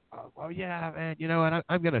shoes. Oh yeah, man. You know what?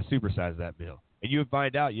 I'm gonna supersize that bill. And you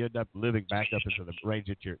find out you end up living back up into the range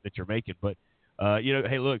that you're making. But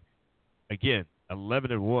hey, look, again,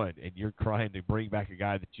 11-1, and you're trying to bring back a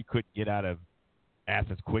guy that you couldn't get out of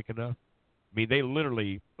Athens quick enough. I mean, they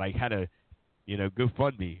literally had a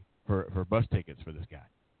GoFundMe for bus tickets for this guy.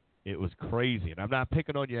 It was crazy, and I'm not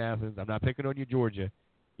picking on you, Athens. I'm not picking on you, Georgia.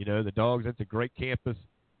 The Dogs. It's a great campus.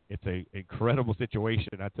 It's an incredible situation.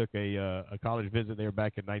 I took a college visit there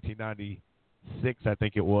back in 1996, I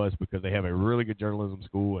think it was, because they have a really good journalism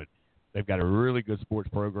school and they've got a really good sports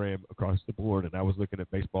program across the board. And I was looking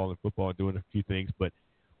at baseball and football and doing a few things, but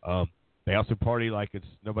they also party like it's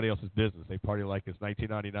nobody else's business. They party like it's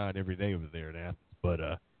 1999 every day over there in Athens. But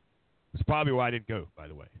it's probably why I didn't go, by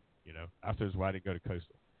the way. After it's why I didn't go to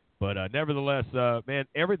Coastal. But nevertheless, man,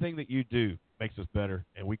 everything that you do makes us better,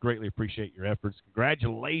 and we greatly appreciate your efforts.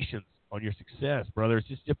 Congratulations on your success, brother. It's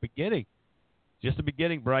just the beginning. Just the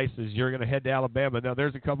beginning, Bryce, as you're going to head to Alabama. Now,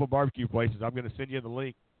 there's a couple barbecue places. I'm going to send you the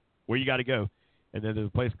link where you got to go. And then there's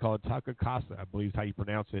a place called Taco Casa, I believe is how you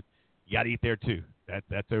pronounce it. You got to eat there, too.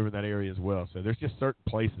 That's over in that area as well. So there's just certain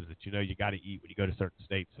places that you got to eat when you go to certain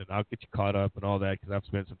states. And I'll get you caught up and all that because I've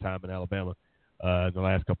spent some time in Alabama in the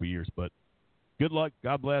last couple of years. But good luck.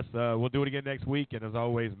 God bless. We'll do it again next week. And as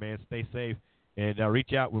always, man, stay safe. And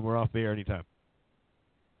reach out when we're off the air anytime.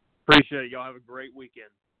 Appreciate it. Y'all have a great weekend.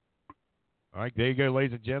 All right, there you go,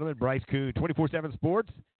 ladies and gentlemen. Bryce Koon, 24/7 Sports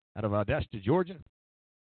out of Augusta, Georgia.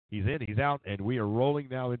 He's in, he's out, and we are rolling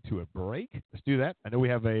now into a break. Let's do that. I know we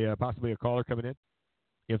have possibly a caller coming in.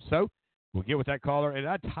 If so, we'll get with that caller and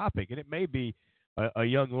that topic. And it may be a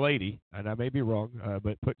young lady, and I may be wrong,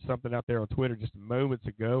 but put something out there on Twitter just moments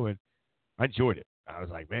ago, and I enjoyed it. I was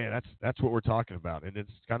like, man, that's what we're talking about, and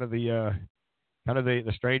it's kind of the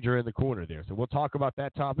stranger in the corner there. So we'll talk about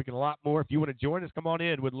that topic and a lot more. If you want to join us, come on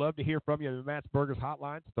in. We'd love to hear from you. The Matt's Burgers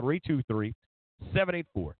hotline,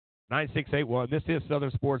 784-9681. This is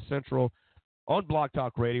Southern Sports Central on Blog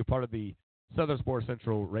Talk Radio, part of the Southern Sports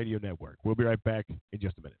Central Radio Network. We'll be right back in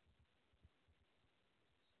just a minute.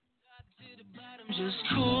 Just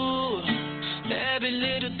cool, every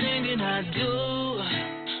little thing that I do.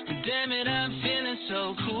 Damn it, I'm feeling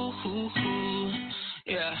so cool.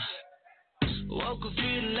 Yeah. Woke up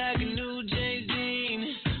feeling like a new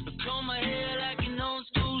Jay-Z. Comb my hair like an old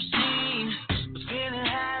school scene. Feeling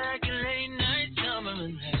high like a late night summer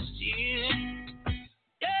last year.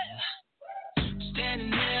 Yeah.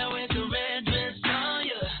 Standing there with a red dress on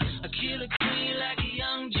ya. A killer queen like a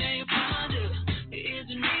young Jane Fonda. It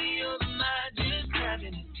isn't me over my just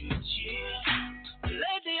having a good year.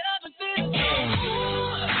 Lately I've been feeling so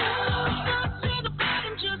cool. Up to the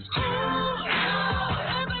bottom, just cool.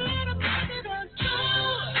 Every little thing that I do.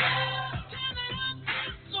 Damn it, I'm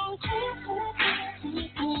feeling so cool.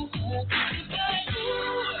 It's like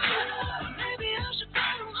cool. Maybe I should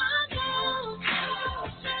follow my nose.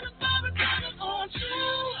 Set a fire burn it on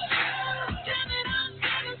too. Damn it, I'm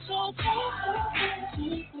feeling so cool.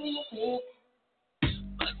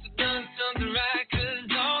 Must have done something right,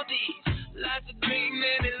 'cause all these lights are green,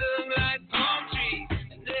 man, they look like palm trees.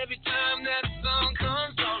 And every time that a song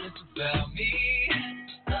comes on, it's about me.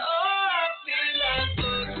 Oh, I feel like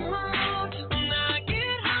the cool when I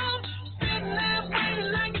get home. Sitting there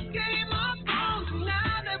waiting like a game of thrones. And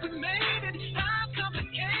now that we made it, how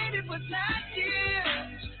complicated was last year?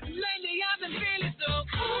 Lately I've been feeling so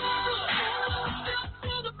cool. Up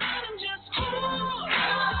to the bottom, just cool.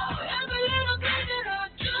 Every little thing that I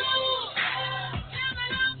do. Damn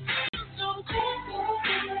it, I'm feeling so cool.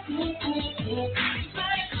 It's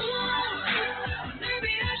like cool.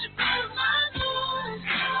 Maybe I should follow my nose.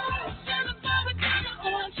 Set a fire burn it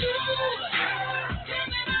on too.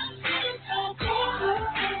 Damn it, I'm feeling so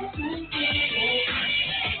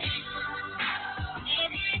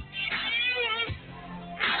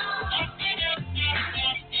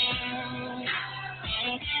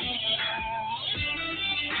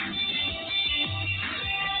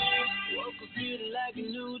Woke up feeling like a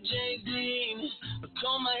new Jay-Z.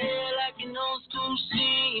 Comb my hair like an old school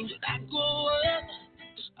scene. Did I grow up?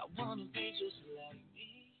 I wanna be just like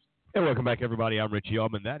me. And welcome back, everybody. I'm Richie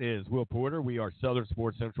Allman. That is Will Porter. We are Southern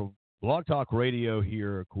Sports Central Blog Talk Radio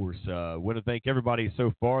here. Of course, want to thank everybody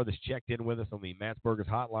so far that's checked in with us on the Matsburgers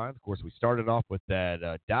hotline. Of course, we started off with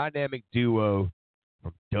that dynamic duo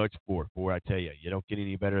from Dutch Fork. Boy, I tell you, you don't get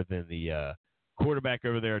any better than the quarterback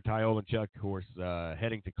over there, Tyler Olenchuk, of course,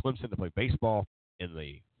 heading to Clemson to play baseball in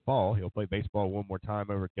the fall. He'll play baseball one more time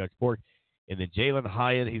over at Dutch Fork. And then Jalen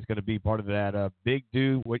Hyatt, he's going to be part of that big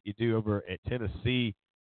do, what you do over at Tennessee,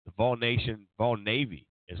 the Vol Nation, Vol Navy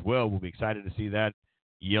as well. We'll be excited to see that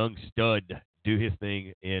young stud do his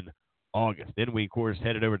thing in August. Then we, of course,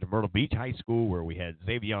 headed over to Myrtle Beach High School, where we had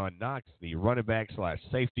Xavion Knox, the running back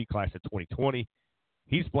 / safety class of 2020.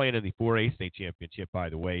 He's playing in the 4A state championship, by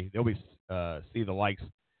the way. They'll be see the likes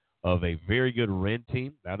of a very good Wren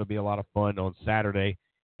team. That'll be a lot of fun on Saturday.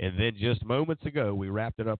 And then just moments ago, we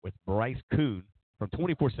wrapped it up with Bryce Koon from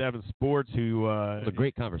 24/7 Sports, who it was a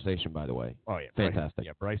great conversation, by the way. Oh, yeah. Fantastic.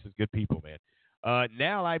 Bryce is good people, man.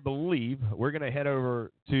 Now I believe we're going to head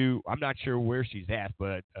over to, I'm not sure where she's at,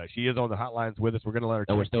 but she is on the hotlines with us. We're going to let her.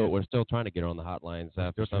 No, we're still trying to get her on the hotlines.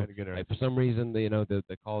 For some reason,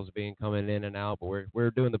 the calls are being coming in and out, but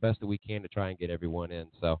we're doing the best that we can to try and get everyone in.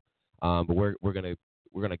 So, but we're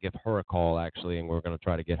gonna give her a call actually, and we're gonna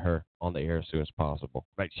try to get her on the air as soon as possible.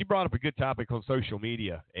 Right. She brought up a good topic on social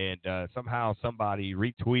media, and somehow somebody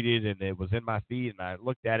retweeted, and it was in my feed, and I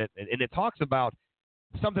looked at it, and it talks about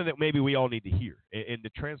something that maybe we all need to hear in the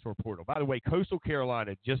transfer portal. By the way, Coastal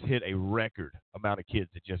Carolina just hit a record amount of kids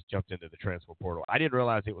that just jumped into the transfer portal. I didn't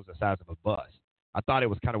realize it was the size of a bus. I thought it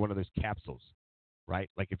was kind of one of those capsules, right?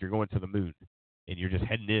 Like if you're going to the moon and you're just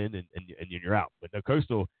heading in and you're out. But no,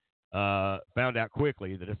 Coastal found out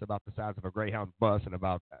quickly that it's about the size of a Greyhound bus, and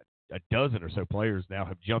about a dozen or so players now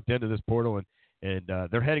have jumped into this portal, and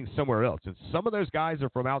they're heading somewhere else. And some of those guys are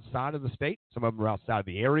from outside of the state. Some of them are outside of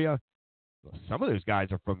the area. Some of those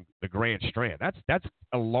guys are from the Grand Strand. That's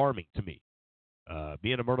alarming to me.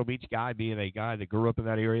 Being a Myrtle Beach guy, being a guy that grew up in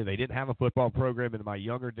that area, they didn't have a football program in my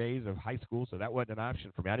younger days of high school, so that wasn't an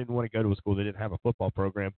option for me. I didn't want to go to a school that didn't have a football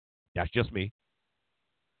program. That's just me.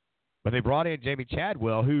 But they brought in Jamie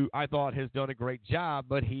Chadwell, who I thought has done a great job,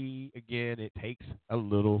 but it takes a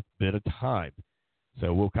little bit of time.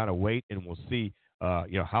 So we'll kind of wait and we'll see,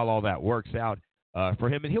 how all that works out for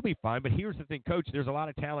him, and he'll be fine. But here's the thing, Coach, there's a lot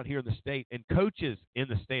of talent here in the state, and coaches in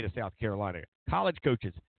the state of South Carolina, college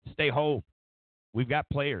coaches, stay home. We've got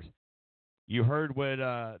players. You heard what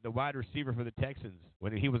the wide receiver for the Texans,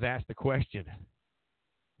 when he was asked the question,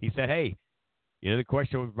 he said, hey, the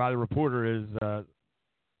question by the reporter is,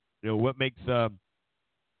 what makes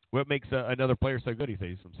another player so good? He said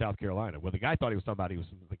he's from South Carolina. Well, the guy thought he was somebody who was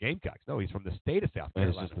from the Gamecocks. No, he's from the state of South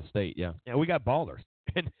Carolina. It's just the state, yeah. Yeah, we got ballers.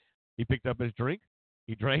 And he picked up his drink.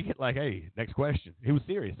 He drank it like, hey, next question. He was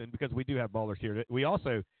serious. And because we do have ballers here, we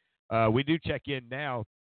also we do check in now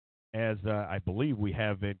as I believe we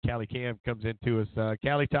have in Callie Cam comes into us.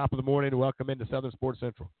 Callie, top of the morning. Welcome into Southern Sports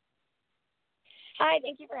Central. Hi,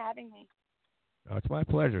 thank you for having me. Oh, it's my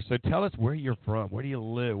pleasure. So tell us where you're from. Where do you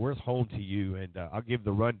live? Where's home to you? And I'll give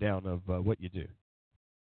the rundown of what you do.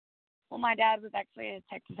 Well, my dad was actually a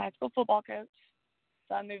Texas high school football coach,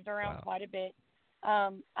 so I moved around quite a bit.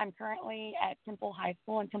 I'm currently at Temple High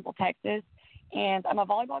School in Temple, Texas, and I'm a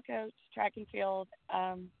volleyball coach, track and field.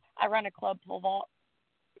 I run a club pole vault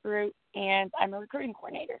group, and I'm a recruiting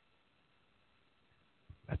coordinator.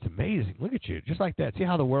 That's amazing. Look at you. Just like that. See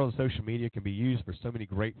how the world of social media can be used for so many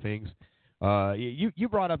great things. You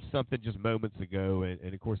brought up something just moments ago,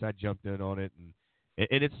 and of course I jumped in on it,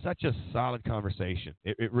 and it's such a solid conversation.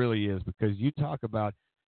 It really is, because you talk about,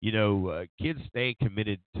 kids staying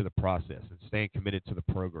committed to the process and staying committed to the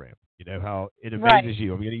program. How it amazes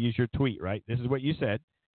you. I'm going to use your tweet, right? This is what you said.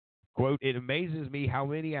 Quote, it amazes me how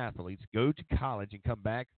many athletes go to college and come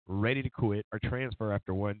back ready to quit or transfer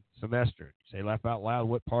after one semester. You say, laugh out loud.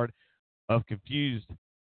 What part of confused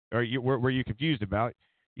or were you confused about?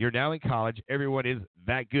 You're now in college. Everyone is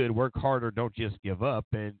that good. Work harder. Don't just give up.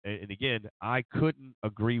 And again, I couldn't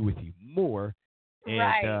agree with you more.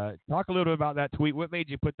 And talk a little bit about that tweet. What made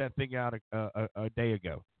you put that thing out a day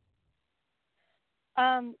ago?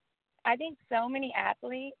 I think so many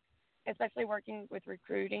athletes, especially working with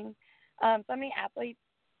recruiting, so many athletes,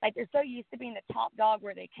 like, they're so used to being the top dog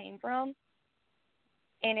where they came from.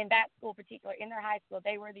 And in that school particular, in their high school,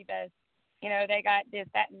 they were the best. They got this,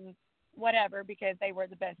 that, and whatever because they were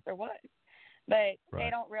the best there was. But they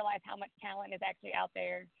don't realize how much talent is actually out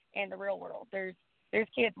there in the real world. There's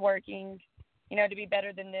kids working, to be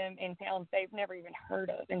better than them in towns they've never even heard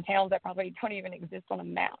of, in towns that probably don't even exist on a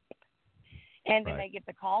map. And then they get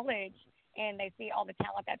to college and they see all the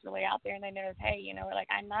talent that's really out there, and they notice, hey,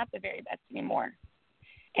 I'm not the very best anymore.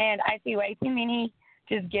 And I see way too many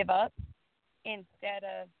just give up instead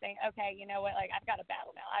of saying, okay, you know what, like, I've got to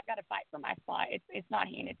battle now. I've got to fight for my spot. It's not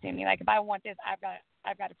handed to me. Like, if I want this, I've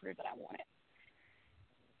got to prove that I want it.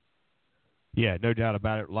 Yeah, no doubt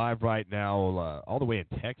about it. Live right now, all the way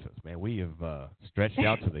in Texas, man. We have stretched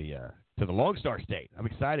out to the Lone Star State. I'm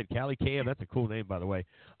excited. Callie Cam, that's a cool name, by the way.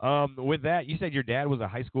 With that, you said your dad was a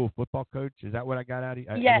high school football coach. Is that what I got out of you?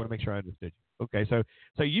 Yes. I want to make sure I understood you. Okay,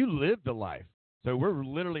 so you lived the life. So we're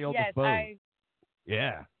literally on the phone.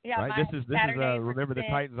 Yeah. Right. This is remember the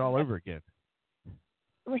Titans all over again.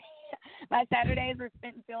 My Saturdays were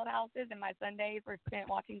spent in field houses, and my Sundays were spent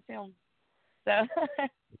watching film. So.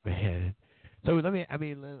 Man. So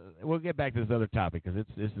we'll get back to this other topic because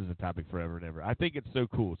this is a topic forever and ever. I think it's so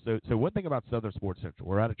cool. So one thing about Southern Sports Central,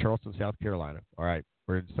 we're out of Charleston, South Carolina. All right,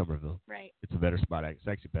 we're in Summerville. Right. It's a better spot. It's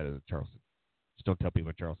actually better than Charleston. Just don't tell people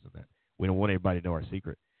in Charleston that. We don't want everybody to know our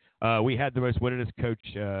secret. We had the most winningest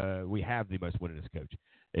coach. We have the most winningest coach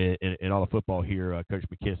in all of football here, Coach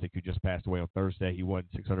McKissick, who just passed away on Thursday. He won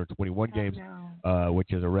 621 games,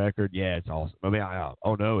 which is a record. Yeah, it's awesome.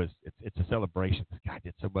 It's a celebration. This guy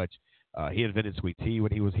did so much. He invented sweet tea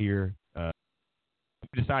when he was here.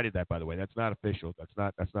 We decided that, by the way. That's not official. That's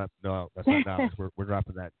not knowledge. We're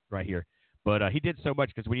dropping that right here. But he did so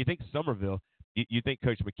much because when you think Summerville, you think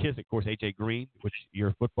Coach McKissick, of course, A.J. Green, which you're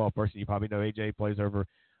a football person. You probably know A.J. plays over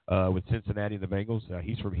with Cincinnati and the Bengals.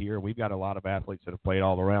 He's from here. We've got a lot of athletes that have played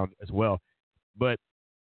all around as well. But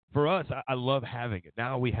for us, I love having it.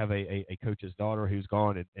 Now we have a coach's daughter who's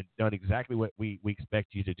gone and done exactly what we expect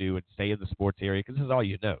you to do and stay in the sports area because this is all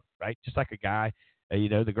you know, right? Just like a guy,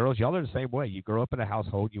 the girls, y'all are the same way. You grow up in a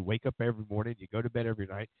household. You wake up every morning. You go to bed every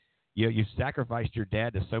night. You sacrificed your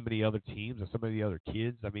dad to so many other teams and so many other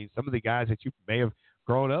kids. I mean, some of the guys that you may have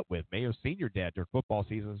grown up with may have seen your dad during football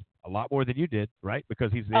seasons a lot more than you did, right?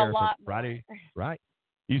 Because he's there from Friday, right?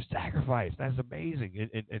 You sacrificed. That's amazing.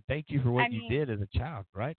 And thank you for what you did as a child,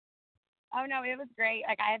 right? Oh, no, it was great.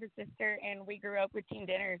 Like, I have a sister, and we grew up with team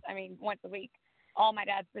dinners. I mean, once a week. All my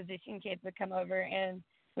dad's position kids would come over, and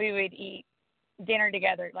we would eat dinner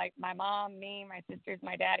together. Like, my mom, me, my sisters,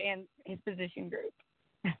 my dad, and his position group.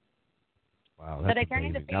 Wow, so they turn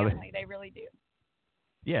into family. They really do.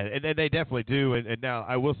 Yeah, and they definitely do. And now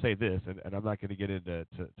I will say this, and I'm not going to get into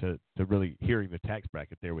to really hearing the tax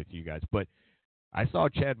bracket there with you guys, but I saw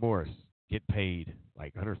Chad Morris get paid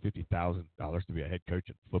like $150,000 to be a head coach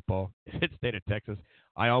in football in the state of Texas.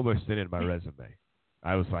 I almost sent in my resume.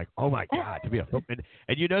 I was like, oh my God, to be a football.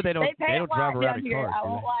 And you know they don't drive around in cars. I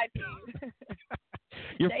won't lie to you.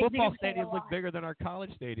 Your They football do pay a stadiums look lot. bigger than our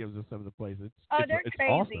college stadiums in some of the places. They're it's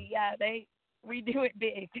crazy. Awesome. Yeah, we do it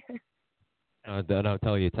big. I'll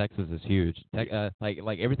tell you, Texas is huge. Like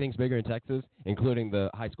everything's bigger in Texas, including the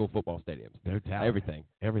high school football stadiums. No doubt. Everything's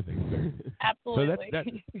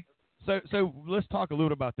Absolutely. So let's talk a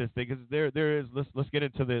little about this thing, because there is let's get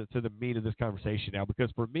into the meat of this conversation now,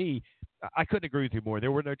 because for me, I couldn't agree with you more.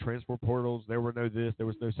 There were no transfer portals, there were no this, there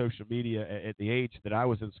was no social media at the age that I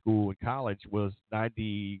was in school and college was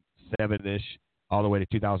 97-ish all the way to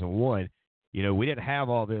 2001. You know, we didn't have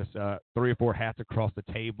all this 3 or 4 hats across the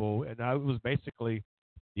table, and I was basically,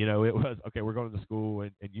 you know, it was okay. We're going to school,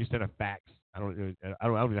 and you sent a fax. I don't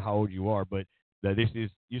know how old you are, but this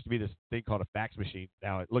used to be this thing called a fax machine.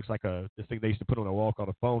 Now it looks like this thing they used to put on a wall called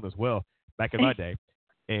a phone as well back in my day,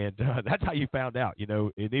 and that's how you found out. You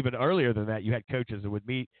know, and even earlier than that, you had coaches that would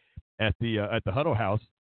meet at the huddle house,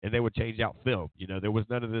 and they would change out film. You know, there was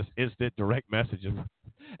none of this instant direct messaging.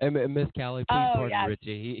 And Miss Callie, please pardon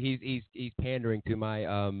Richie. He's pandering to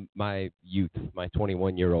my my youth, my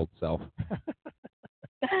 21-year-old self.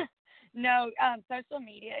 No, social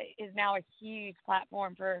media is now a huge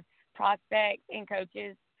platform for prospects and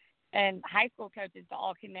coaches and high school coaches to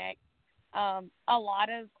all connect. A lot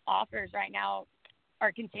of offers right now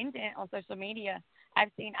are contingent on social media. I've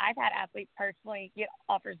had athletes personally get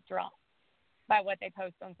offers dropped by what they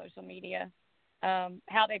post on social media,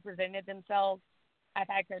 how they presented themselves. I've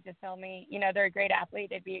had coaches tell me, you know, they're a great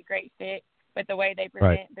athlete, they'd be a great fit, but the way they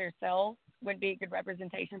present themselves would be a good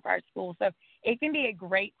representation for our school. So it can be a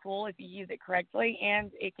great tool if you use it correctly, and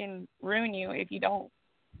it can ruin you if you don't.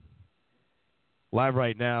 Live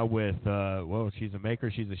right now with, she's a maker,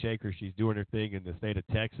 she's a shaker, she's doing her thing in the state of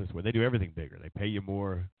Texas where they do everything bigger. They pay you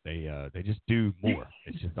more. They just do more.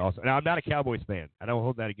 It's just awesome. Now, I'm not a Cowboys fan. I don't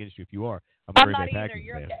hold that against you if you are. I'm a Green Bay Packers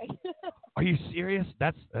You're fan. okay. Are you serious?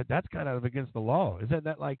 That's kind of against the law. Isn't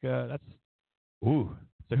that like that's? Ooh.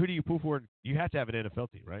 So who do you pull for? You have to have an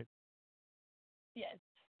NFL team, right? Yes.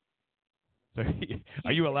 So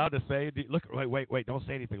are you allowed to say? Look, wait! Don't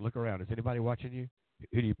say anything. Look around. Is anybody watching you?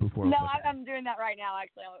 Who do you pull for? No, I'm doing that right now.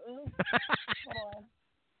 Actually, hold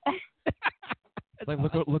on. It's like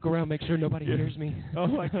look around, make sure nobody hears me. Oh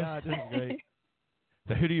my God, this is great.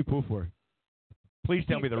 So who do you pull for? Please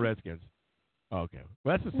tell me the Redskins. Oh, okay,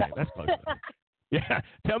 well that's the same. That's close enough. Yeah,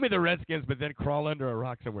 tell me the Redskins, but then crawl under a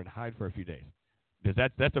rock somewhere and hide for a few days. Because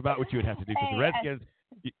that's about what you would have to do. Because the Redskins,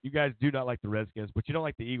 you guys do not like the Redskins, but you don't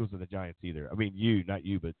like the Eagles or the Giants either. I mean, not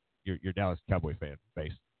you, but you're Dallas Cowboy fan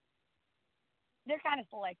base. They're kind of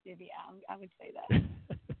selective, yeah. I would say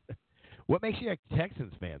that. What makes you a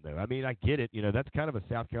Texans fan, though? I mean, I get it. You know, that's kind of a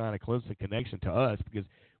South Carolina Clemson connection to us because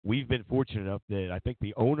we've been fortunate enough that I think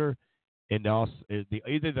the owner and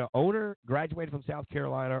either the owner graduated from South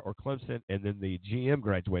Carolina or Clemson, and then the GM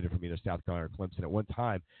graduated from either South Carolina or Clemson at one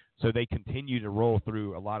time. So they continue to roll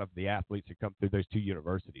through a lot of the athletes that come through those two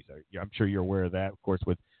universities. I'm sure you're aware of that, of course,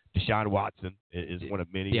 with Deshaun Watson is one of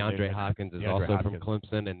many. DeAndre Hopkins is also from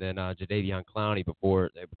Clemson, and then Jadeveon Clowney before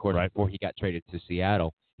he got traded to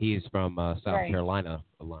Seattle. He's from South Carolina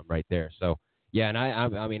alum right there. So yeah, and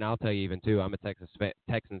I mean I'll tell you even too, I'm a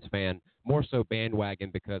Texans fan, more so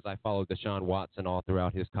bandwagon because I followed Deshaun Watson all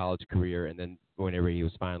throughout his college career, and then whenever he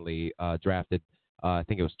was finally drafted, I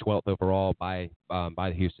think it was 12th overall by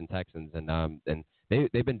the Houston Texans, and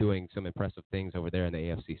they've been doing some impressive things over there in the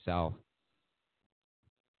AFC South.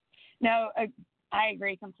 No, I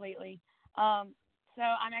agree completely. So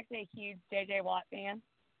I'm actually a huge J.J. Watt fan.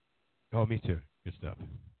 Oh, me too. Good stuff.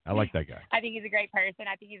 I like that guy. I think he's a great person.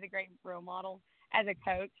 I think he's a great role model as a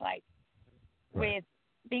coach. Like, with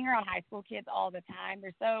being around high school kids all the time,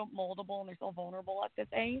 they're so moldable and they're so vulnerable at this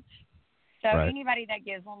age. So anybody that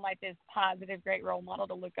gives them, like, this positive, great role model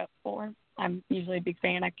to look up for, I'm usually a big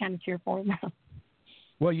fan. I kind of cheer for him.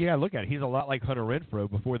 Well, yeah, look at it. He's a lot like Hunter Renfrow.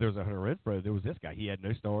 Before there was a Hunter Renfrow, there was this guy. He had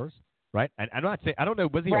no stars. Right, and I'm not saying I don't know.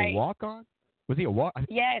 Was he a walk-on? Was he a walk?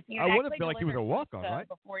 Yes, I wouldn't feel like he was a walk-on, right?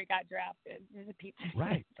 Before he got drafted,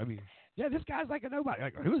 right. I mean, yeah, this guy's like a nobody.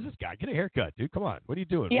 Like, who is this guy? Get a haircut, dude. Come on. What are you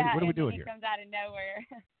doing? Yeah, what are we doing here? He comes out of nowhere.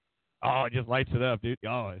 Oh, it just lights it up, dude.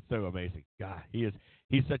 Oh, it's so amazing. God, he's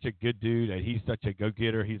such a good dude, and he's such a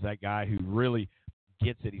go-getter. He's that guy who really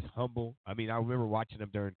gets it. He's humble. I mean, I remember watching him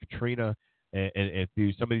during Katrina. And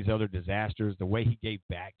through some of these other disasters, the way he gave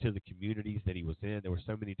back to the communities that he was in, there were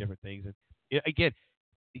so many different things. And again,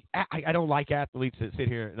 I don't like athletes that sit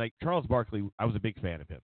here. Like Charles Barkley, I was a big fan of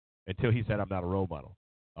him until he said, I'm not a role model.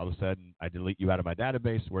 All of a sudden, I delete you out of my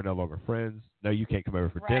database. We're no longer friends. No, you can't come over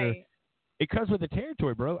for dinner. It comes with the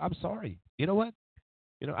territory, bro. I'm sorry. You know what?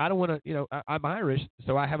 I don't want to, I'm Irish,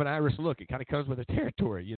 so I have an Irish look. It kind of comes with the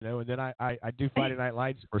territory, and then I do Friday Night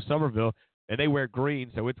Lights for Somerville, and they wear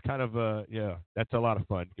green, so it's kind of, that's a lot of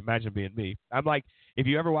fun. Imagine being me. I'm like, if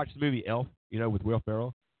you ever watched the movie Elf, with Will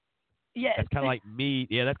Ferrell, yes. That's kind of like me.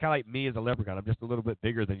 Yeah, that's kind of like me as a leprechaun. I'm just a little bit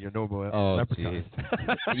bigger than your normal leprechaun.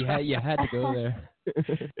 you had to go there.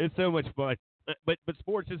 It's so much fun. But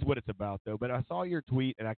sports is what it's about, though. But I saw your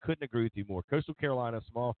tweet, and I couldn't agree with you more. Coastal Carolina, a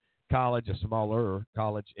smaller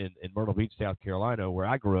college in Myrtle Beach, South Carolina, where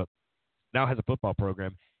I grew up, now has a football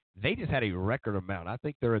program. They just had a record amount. I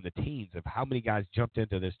think they're in the teens of how many guys jumped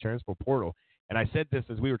into this transfer portal. And I said this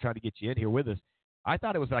as we were trying to get you in here with us. I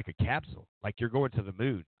thought it was like a capsule, like you're going to the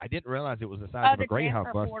moon. I didn't realize it was the size of a Greyhound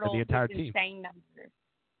bus for the entire team. Insane numbers.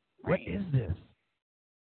 What is this?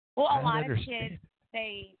 Well, a lot of kids,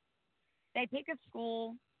 they pick a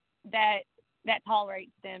school that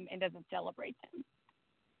tolerates them and doesn't celebrate them.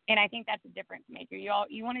 And I think that's a difference maker. You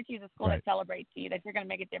want to choose a school that celebrates you, that you're going to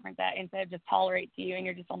make a difference at, instead of just tolerates you and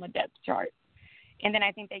you're just on the depth chart. And then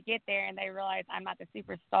I think they get there and they realize I'm not the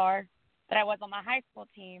superstar that I was on my high school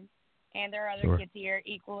team, and there are other kids here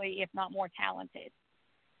equally, if not more talented.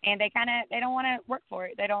 And they don't want to work for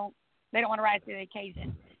it. They don't want to rise to the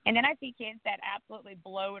occasion. And then I see kids that absolutely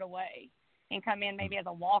blow it away and come in maybe as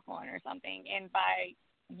a walk-on or something, and by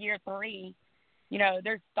year 3,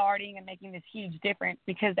 they're starting and making this huge difference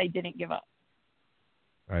because they didn't give up.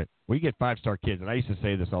 Right. We get 5-star kids, and I used to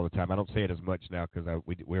say this all the time. I don't say it as much now because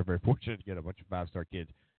we're very fortunate to get a bunch of 5-star kids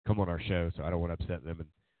come on our show, so I don't want to upset them. And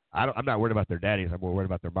I'm not worried about their daddies. I'm more worried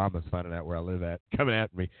about their mamas finding out where I live at, coming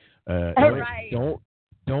at me. Right.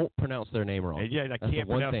 Don't pronounce their name wrong. And I can't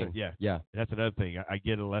pronounce it. Yeah. That's another thing. I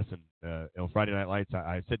get a lesson on Friday Night Lights.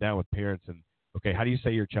 I sit down with parents and, okay, how do you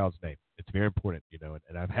say your child's name? It's very important,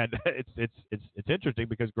 And I've had it's interesting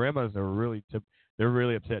because grandmas are they're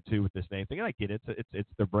really upset too with this name thing. And I get it. It's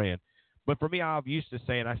their brand. But for me, I've used to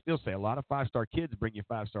say, and I still say, a lot of 5-star kids bring you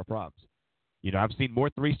 5-star problems. I've seen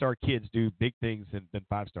more 3-star kids do big things than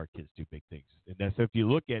 5-star kids do big things. And so if you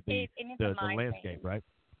look at the landscape, right?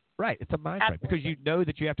 Right, it's a mind frame because you know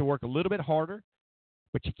that you have to work a little bit harder,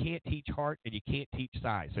 but you can't teach heart and you can't teach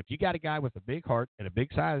size. So if you got a guy with a big heart and a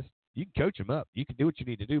big size, you can coach him up. You can do what you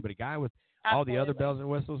need to do. But a guy with all the other bells and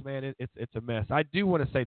whistles, man, it's a mess. I do want to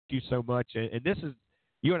say thank you so much. And this is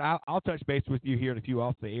you and I'll touch base with you here in a few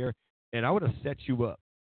off the air, and I want to set you up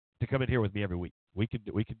to come in here with me every week. We could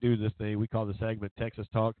do this thing we call the segment Texas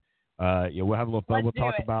Talk. We'll have a little fun. We'll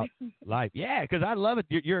talk about life. Yeah, because I love it.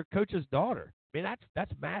 You're a coach's daughter. I mean,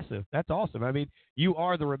 that's massive. That's awesome. I mean, you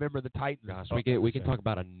are the Remember the Titans. Gosh, we can talk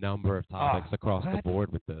about a number of topics across the board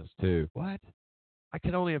with this too. What? I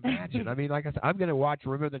can only imagine. I mean, like I said, I'm going to watch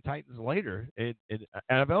Remember the Titans later, and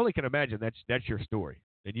I only can imagine that's your story,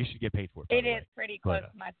 and you should get paid for it. It is pretty close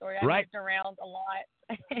to my story. I moved around a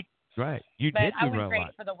lot. Right. You but did I move was around a great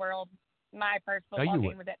lot. for the world. My first football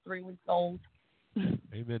game was at 3 weeks old.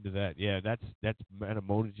 Amen to that. Yeah, that's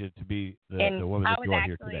molded you to be the woman that you are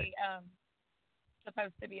here today. I was actually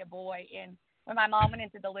supposed to be a boy, and when my mom went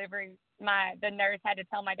into delivery, the nurse had to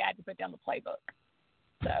tell my dad to put down the playbook.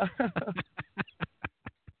 So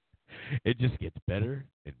it just gets better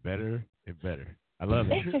and better and better. I love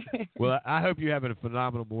it. Well, I hope you're having a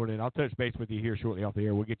phenomenal morning. I'll touch base with you here shortly off the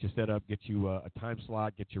air. We'll get you set up, get you a time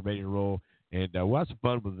slot, get you ready to roll, and we'll have some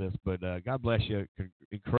fun with this. But God bless you.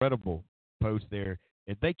 Incredible post there.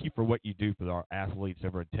 And thank you for what you do for our athletes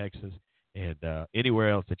over in Texas and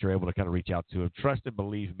anywhere else that you're able to kind of reach out to them. Trust and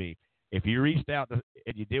believe me, if you reached out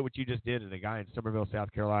and you did what you just did and a guy in Somerville,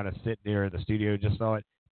 South Carolina sitting there in the studio just saw it,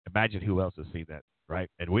 imagine who else has seen that, right?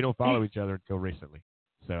 And we don't follow each other until recently.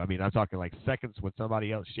 So, I mean, I'm talking like seconds when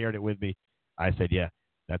somebody else shared it with me. I said, yeah,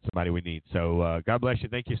 that's somebody we need. So God bless you.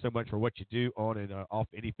 Thank you so much for what you do on and off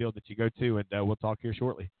any field that you go to, and we'll talk here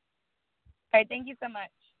shortly. All right, thank you so much.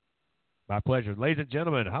 My pleasure. Ladies and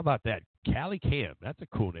gentlemen, how about that? Callie Cam. That's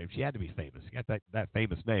a cool name. She had to be famous. She got that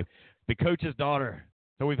famous name. The coach's daughter.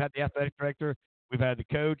 So we've had the athletic director. We've had the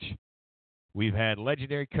coach. We've had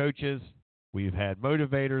legendary coaches. We've had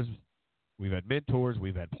motivators. We've had mentors.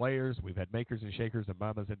 We've had players. We've had makers and shakers and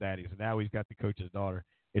mamas and daddies. And now we've got the coach's daughter.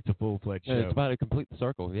 It's a full-fledged show. It's about to complete the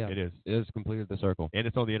circle, yeah. It is. It has completed the circle. And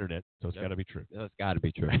it's on the internet, so it's got to be true. It's got to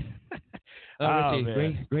be true.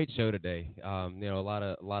 Richie, great show today. A lot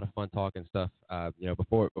of fun talk and stuff.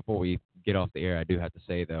 Before we get off the air, I do have to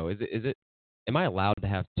say though, am I allowed to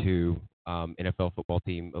have 2 NFL football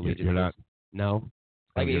team allegiances? You're not. No.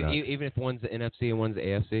 Like even if one's the NFC and one's the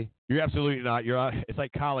AFC? You're absolutely not. It's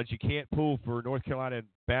like college. You can't pull for North Carolina in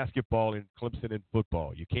basketball and Clemson in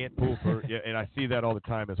football. You can't pull for and I see that all the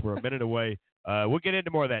time as we're a minute away We'll get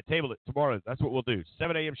into more of that. Table it tomorrow. That's what we'll do.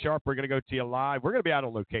 7 a.m. sharp. We're going to go to you live. We're going to be out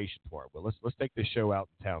on location tomorrow. But let's take this show out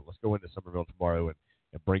in town. Let's go into Somerville tomorrow and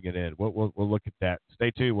bring it in. We'll look at that.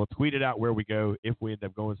 Stay tuned. We'll tweet it out where we go. If we end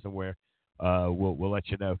up going somewhere, we'll let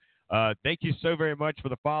you know. Thank you so very much for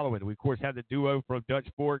the following. We, of course, have the duo from Dutch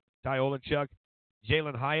Fork, Tyler Olenchuk,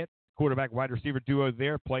 Jalen Hyatt, quarterback wide receiver duo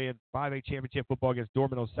there, playing 5A championship football against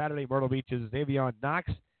Dorman on Saturday. Myrtle Beach's Xavion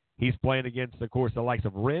Knox. He's playing against, of course, the likes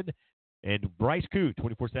of Red and Bryce Koon,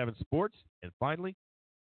 24/7 Sports. And finally,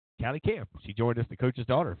 Callie Camp. She joined us, the coach's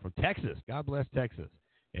daughter from Texas. God bless Texas.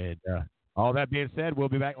 And all that being said, we'll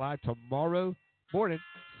be back live tomorrow morning,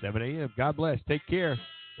 7 a.m. God bless. Take care.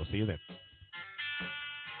 We'll see you then.